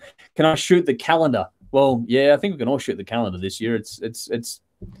gone, can I shoot the calendar? Well, yeah, I think we can all shoot the calendar this year. It's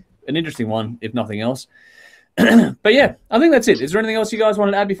an interesting one, if nothing else. But yeah, I think that's it. Is there anything else you guys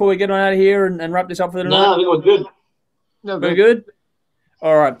want to add before we get on out of here and wrap this up for the night? No, I think we're good. We're good?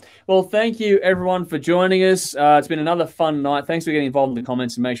 All right. Well, thank you, everyone, for joining us. It's been another fun night. Thanks for getting involved in the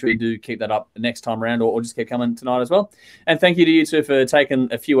comments, and make sure you do keep that up next time around or just keep coming tonight as well. And thank you to you two for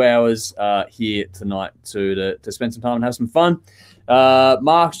taking a few hours here tonight to spend some time and have some fun.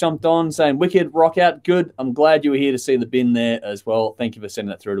 Mark's jumped on saying, wicked, rock out, good. I'm glad you were here to see the bin there as well. Thank you for sending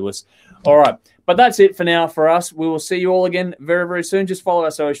that through to us. All right. But that's it for now for us. We will see you all again very, very soon. Just follow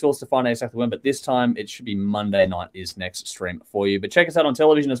our socials to find out exactly when. But this time, it should be Monday night is next stream for you. But check us out on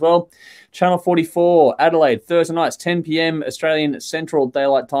television as well. Channel 44, Adelaide, Thursday nights, 10 p.m. Australian Central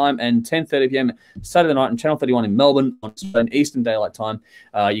Daylight Time and 10:30 p.m. Saturday night, and Channel 31 in Melbourne on Eastern Daylight Time.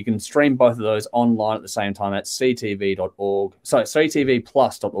 You can stream both of those online at the same time at ctv.org. Sorry,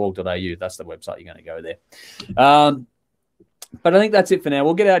 ctvplus.org.au. That's the website you're going to go there. But I think that's it for now.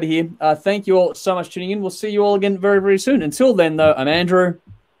 We'll get out of here. Thank you all so much for tuning in. We'll see you all again very, very soon. Until then, though, I'm Andrew.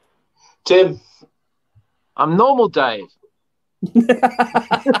 Tim. I'm Normal Dave.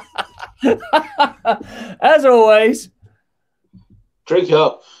 As always. Drink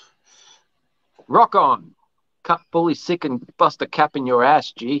up. Rock on. Cut bully sick and bust a cap in your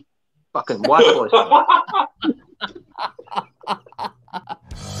ass, G. Fucking white boy.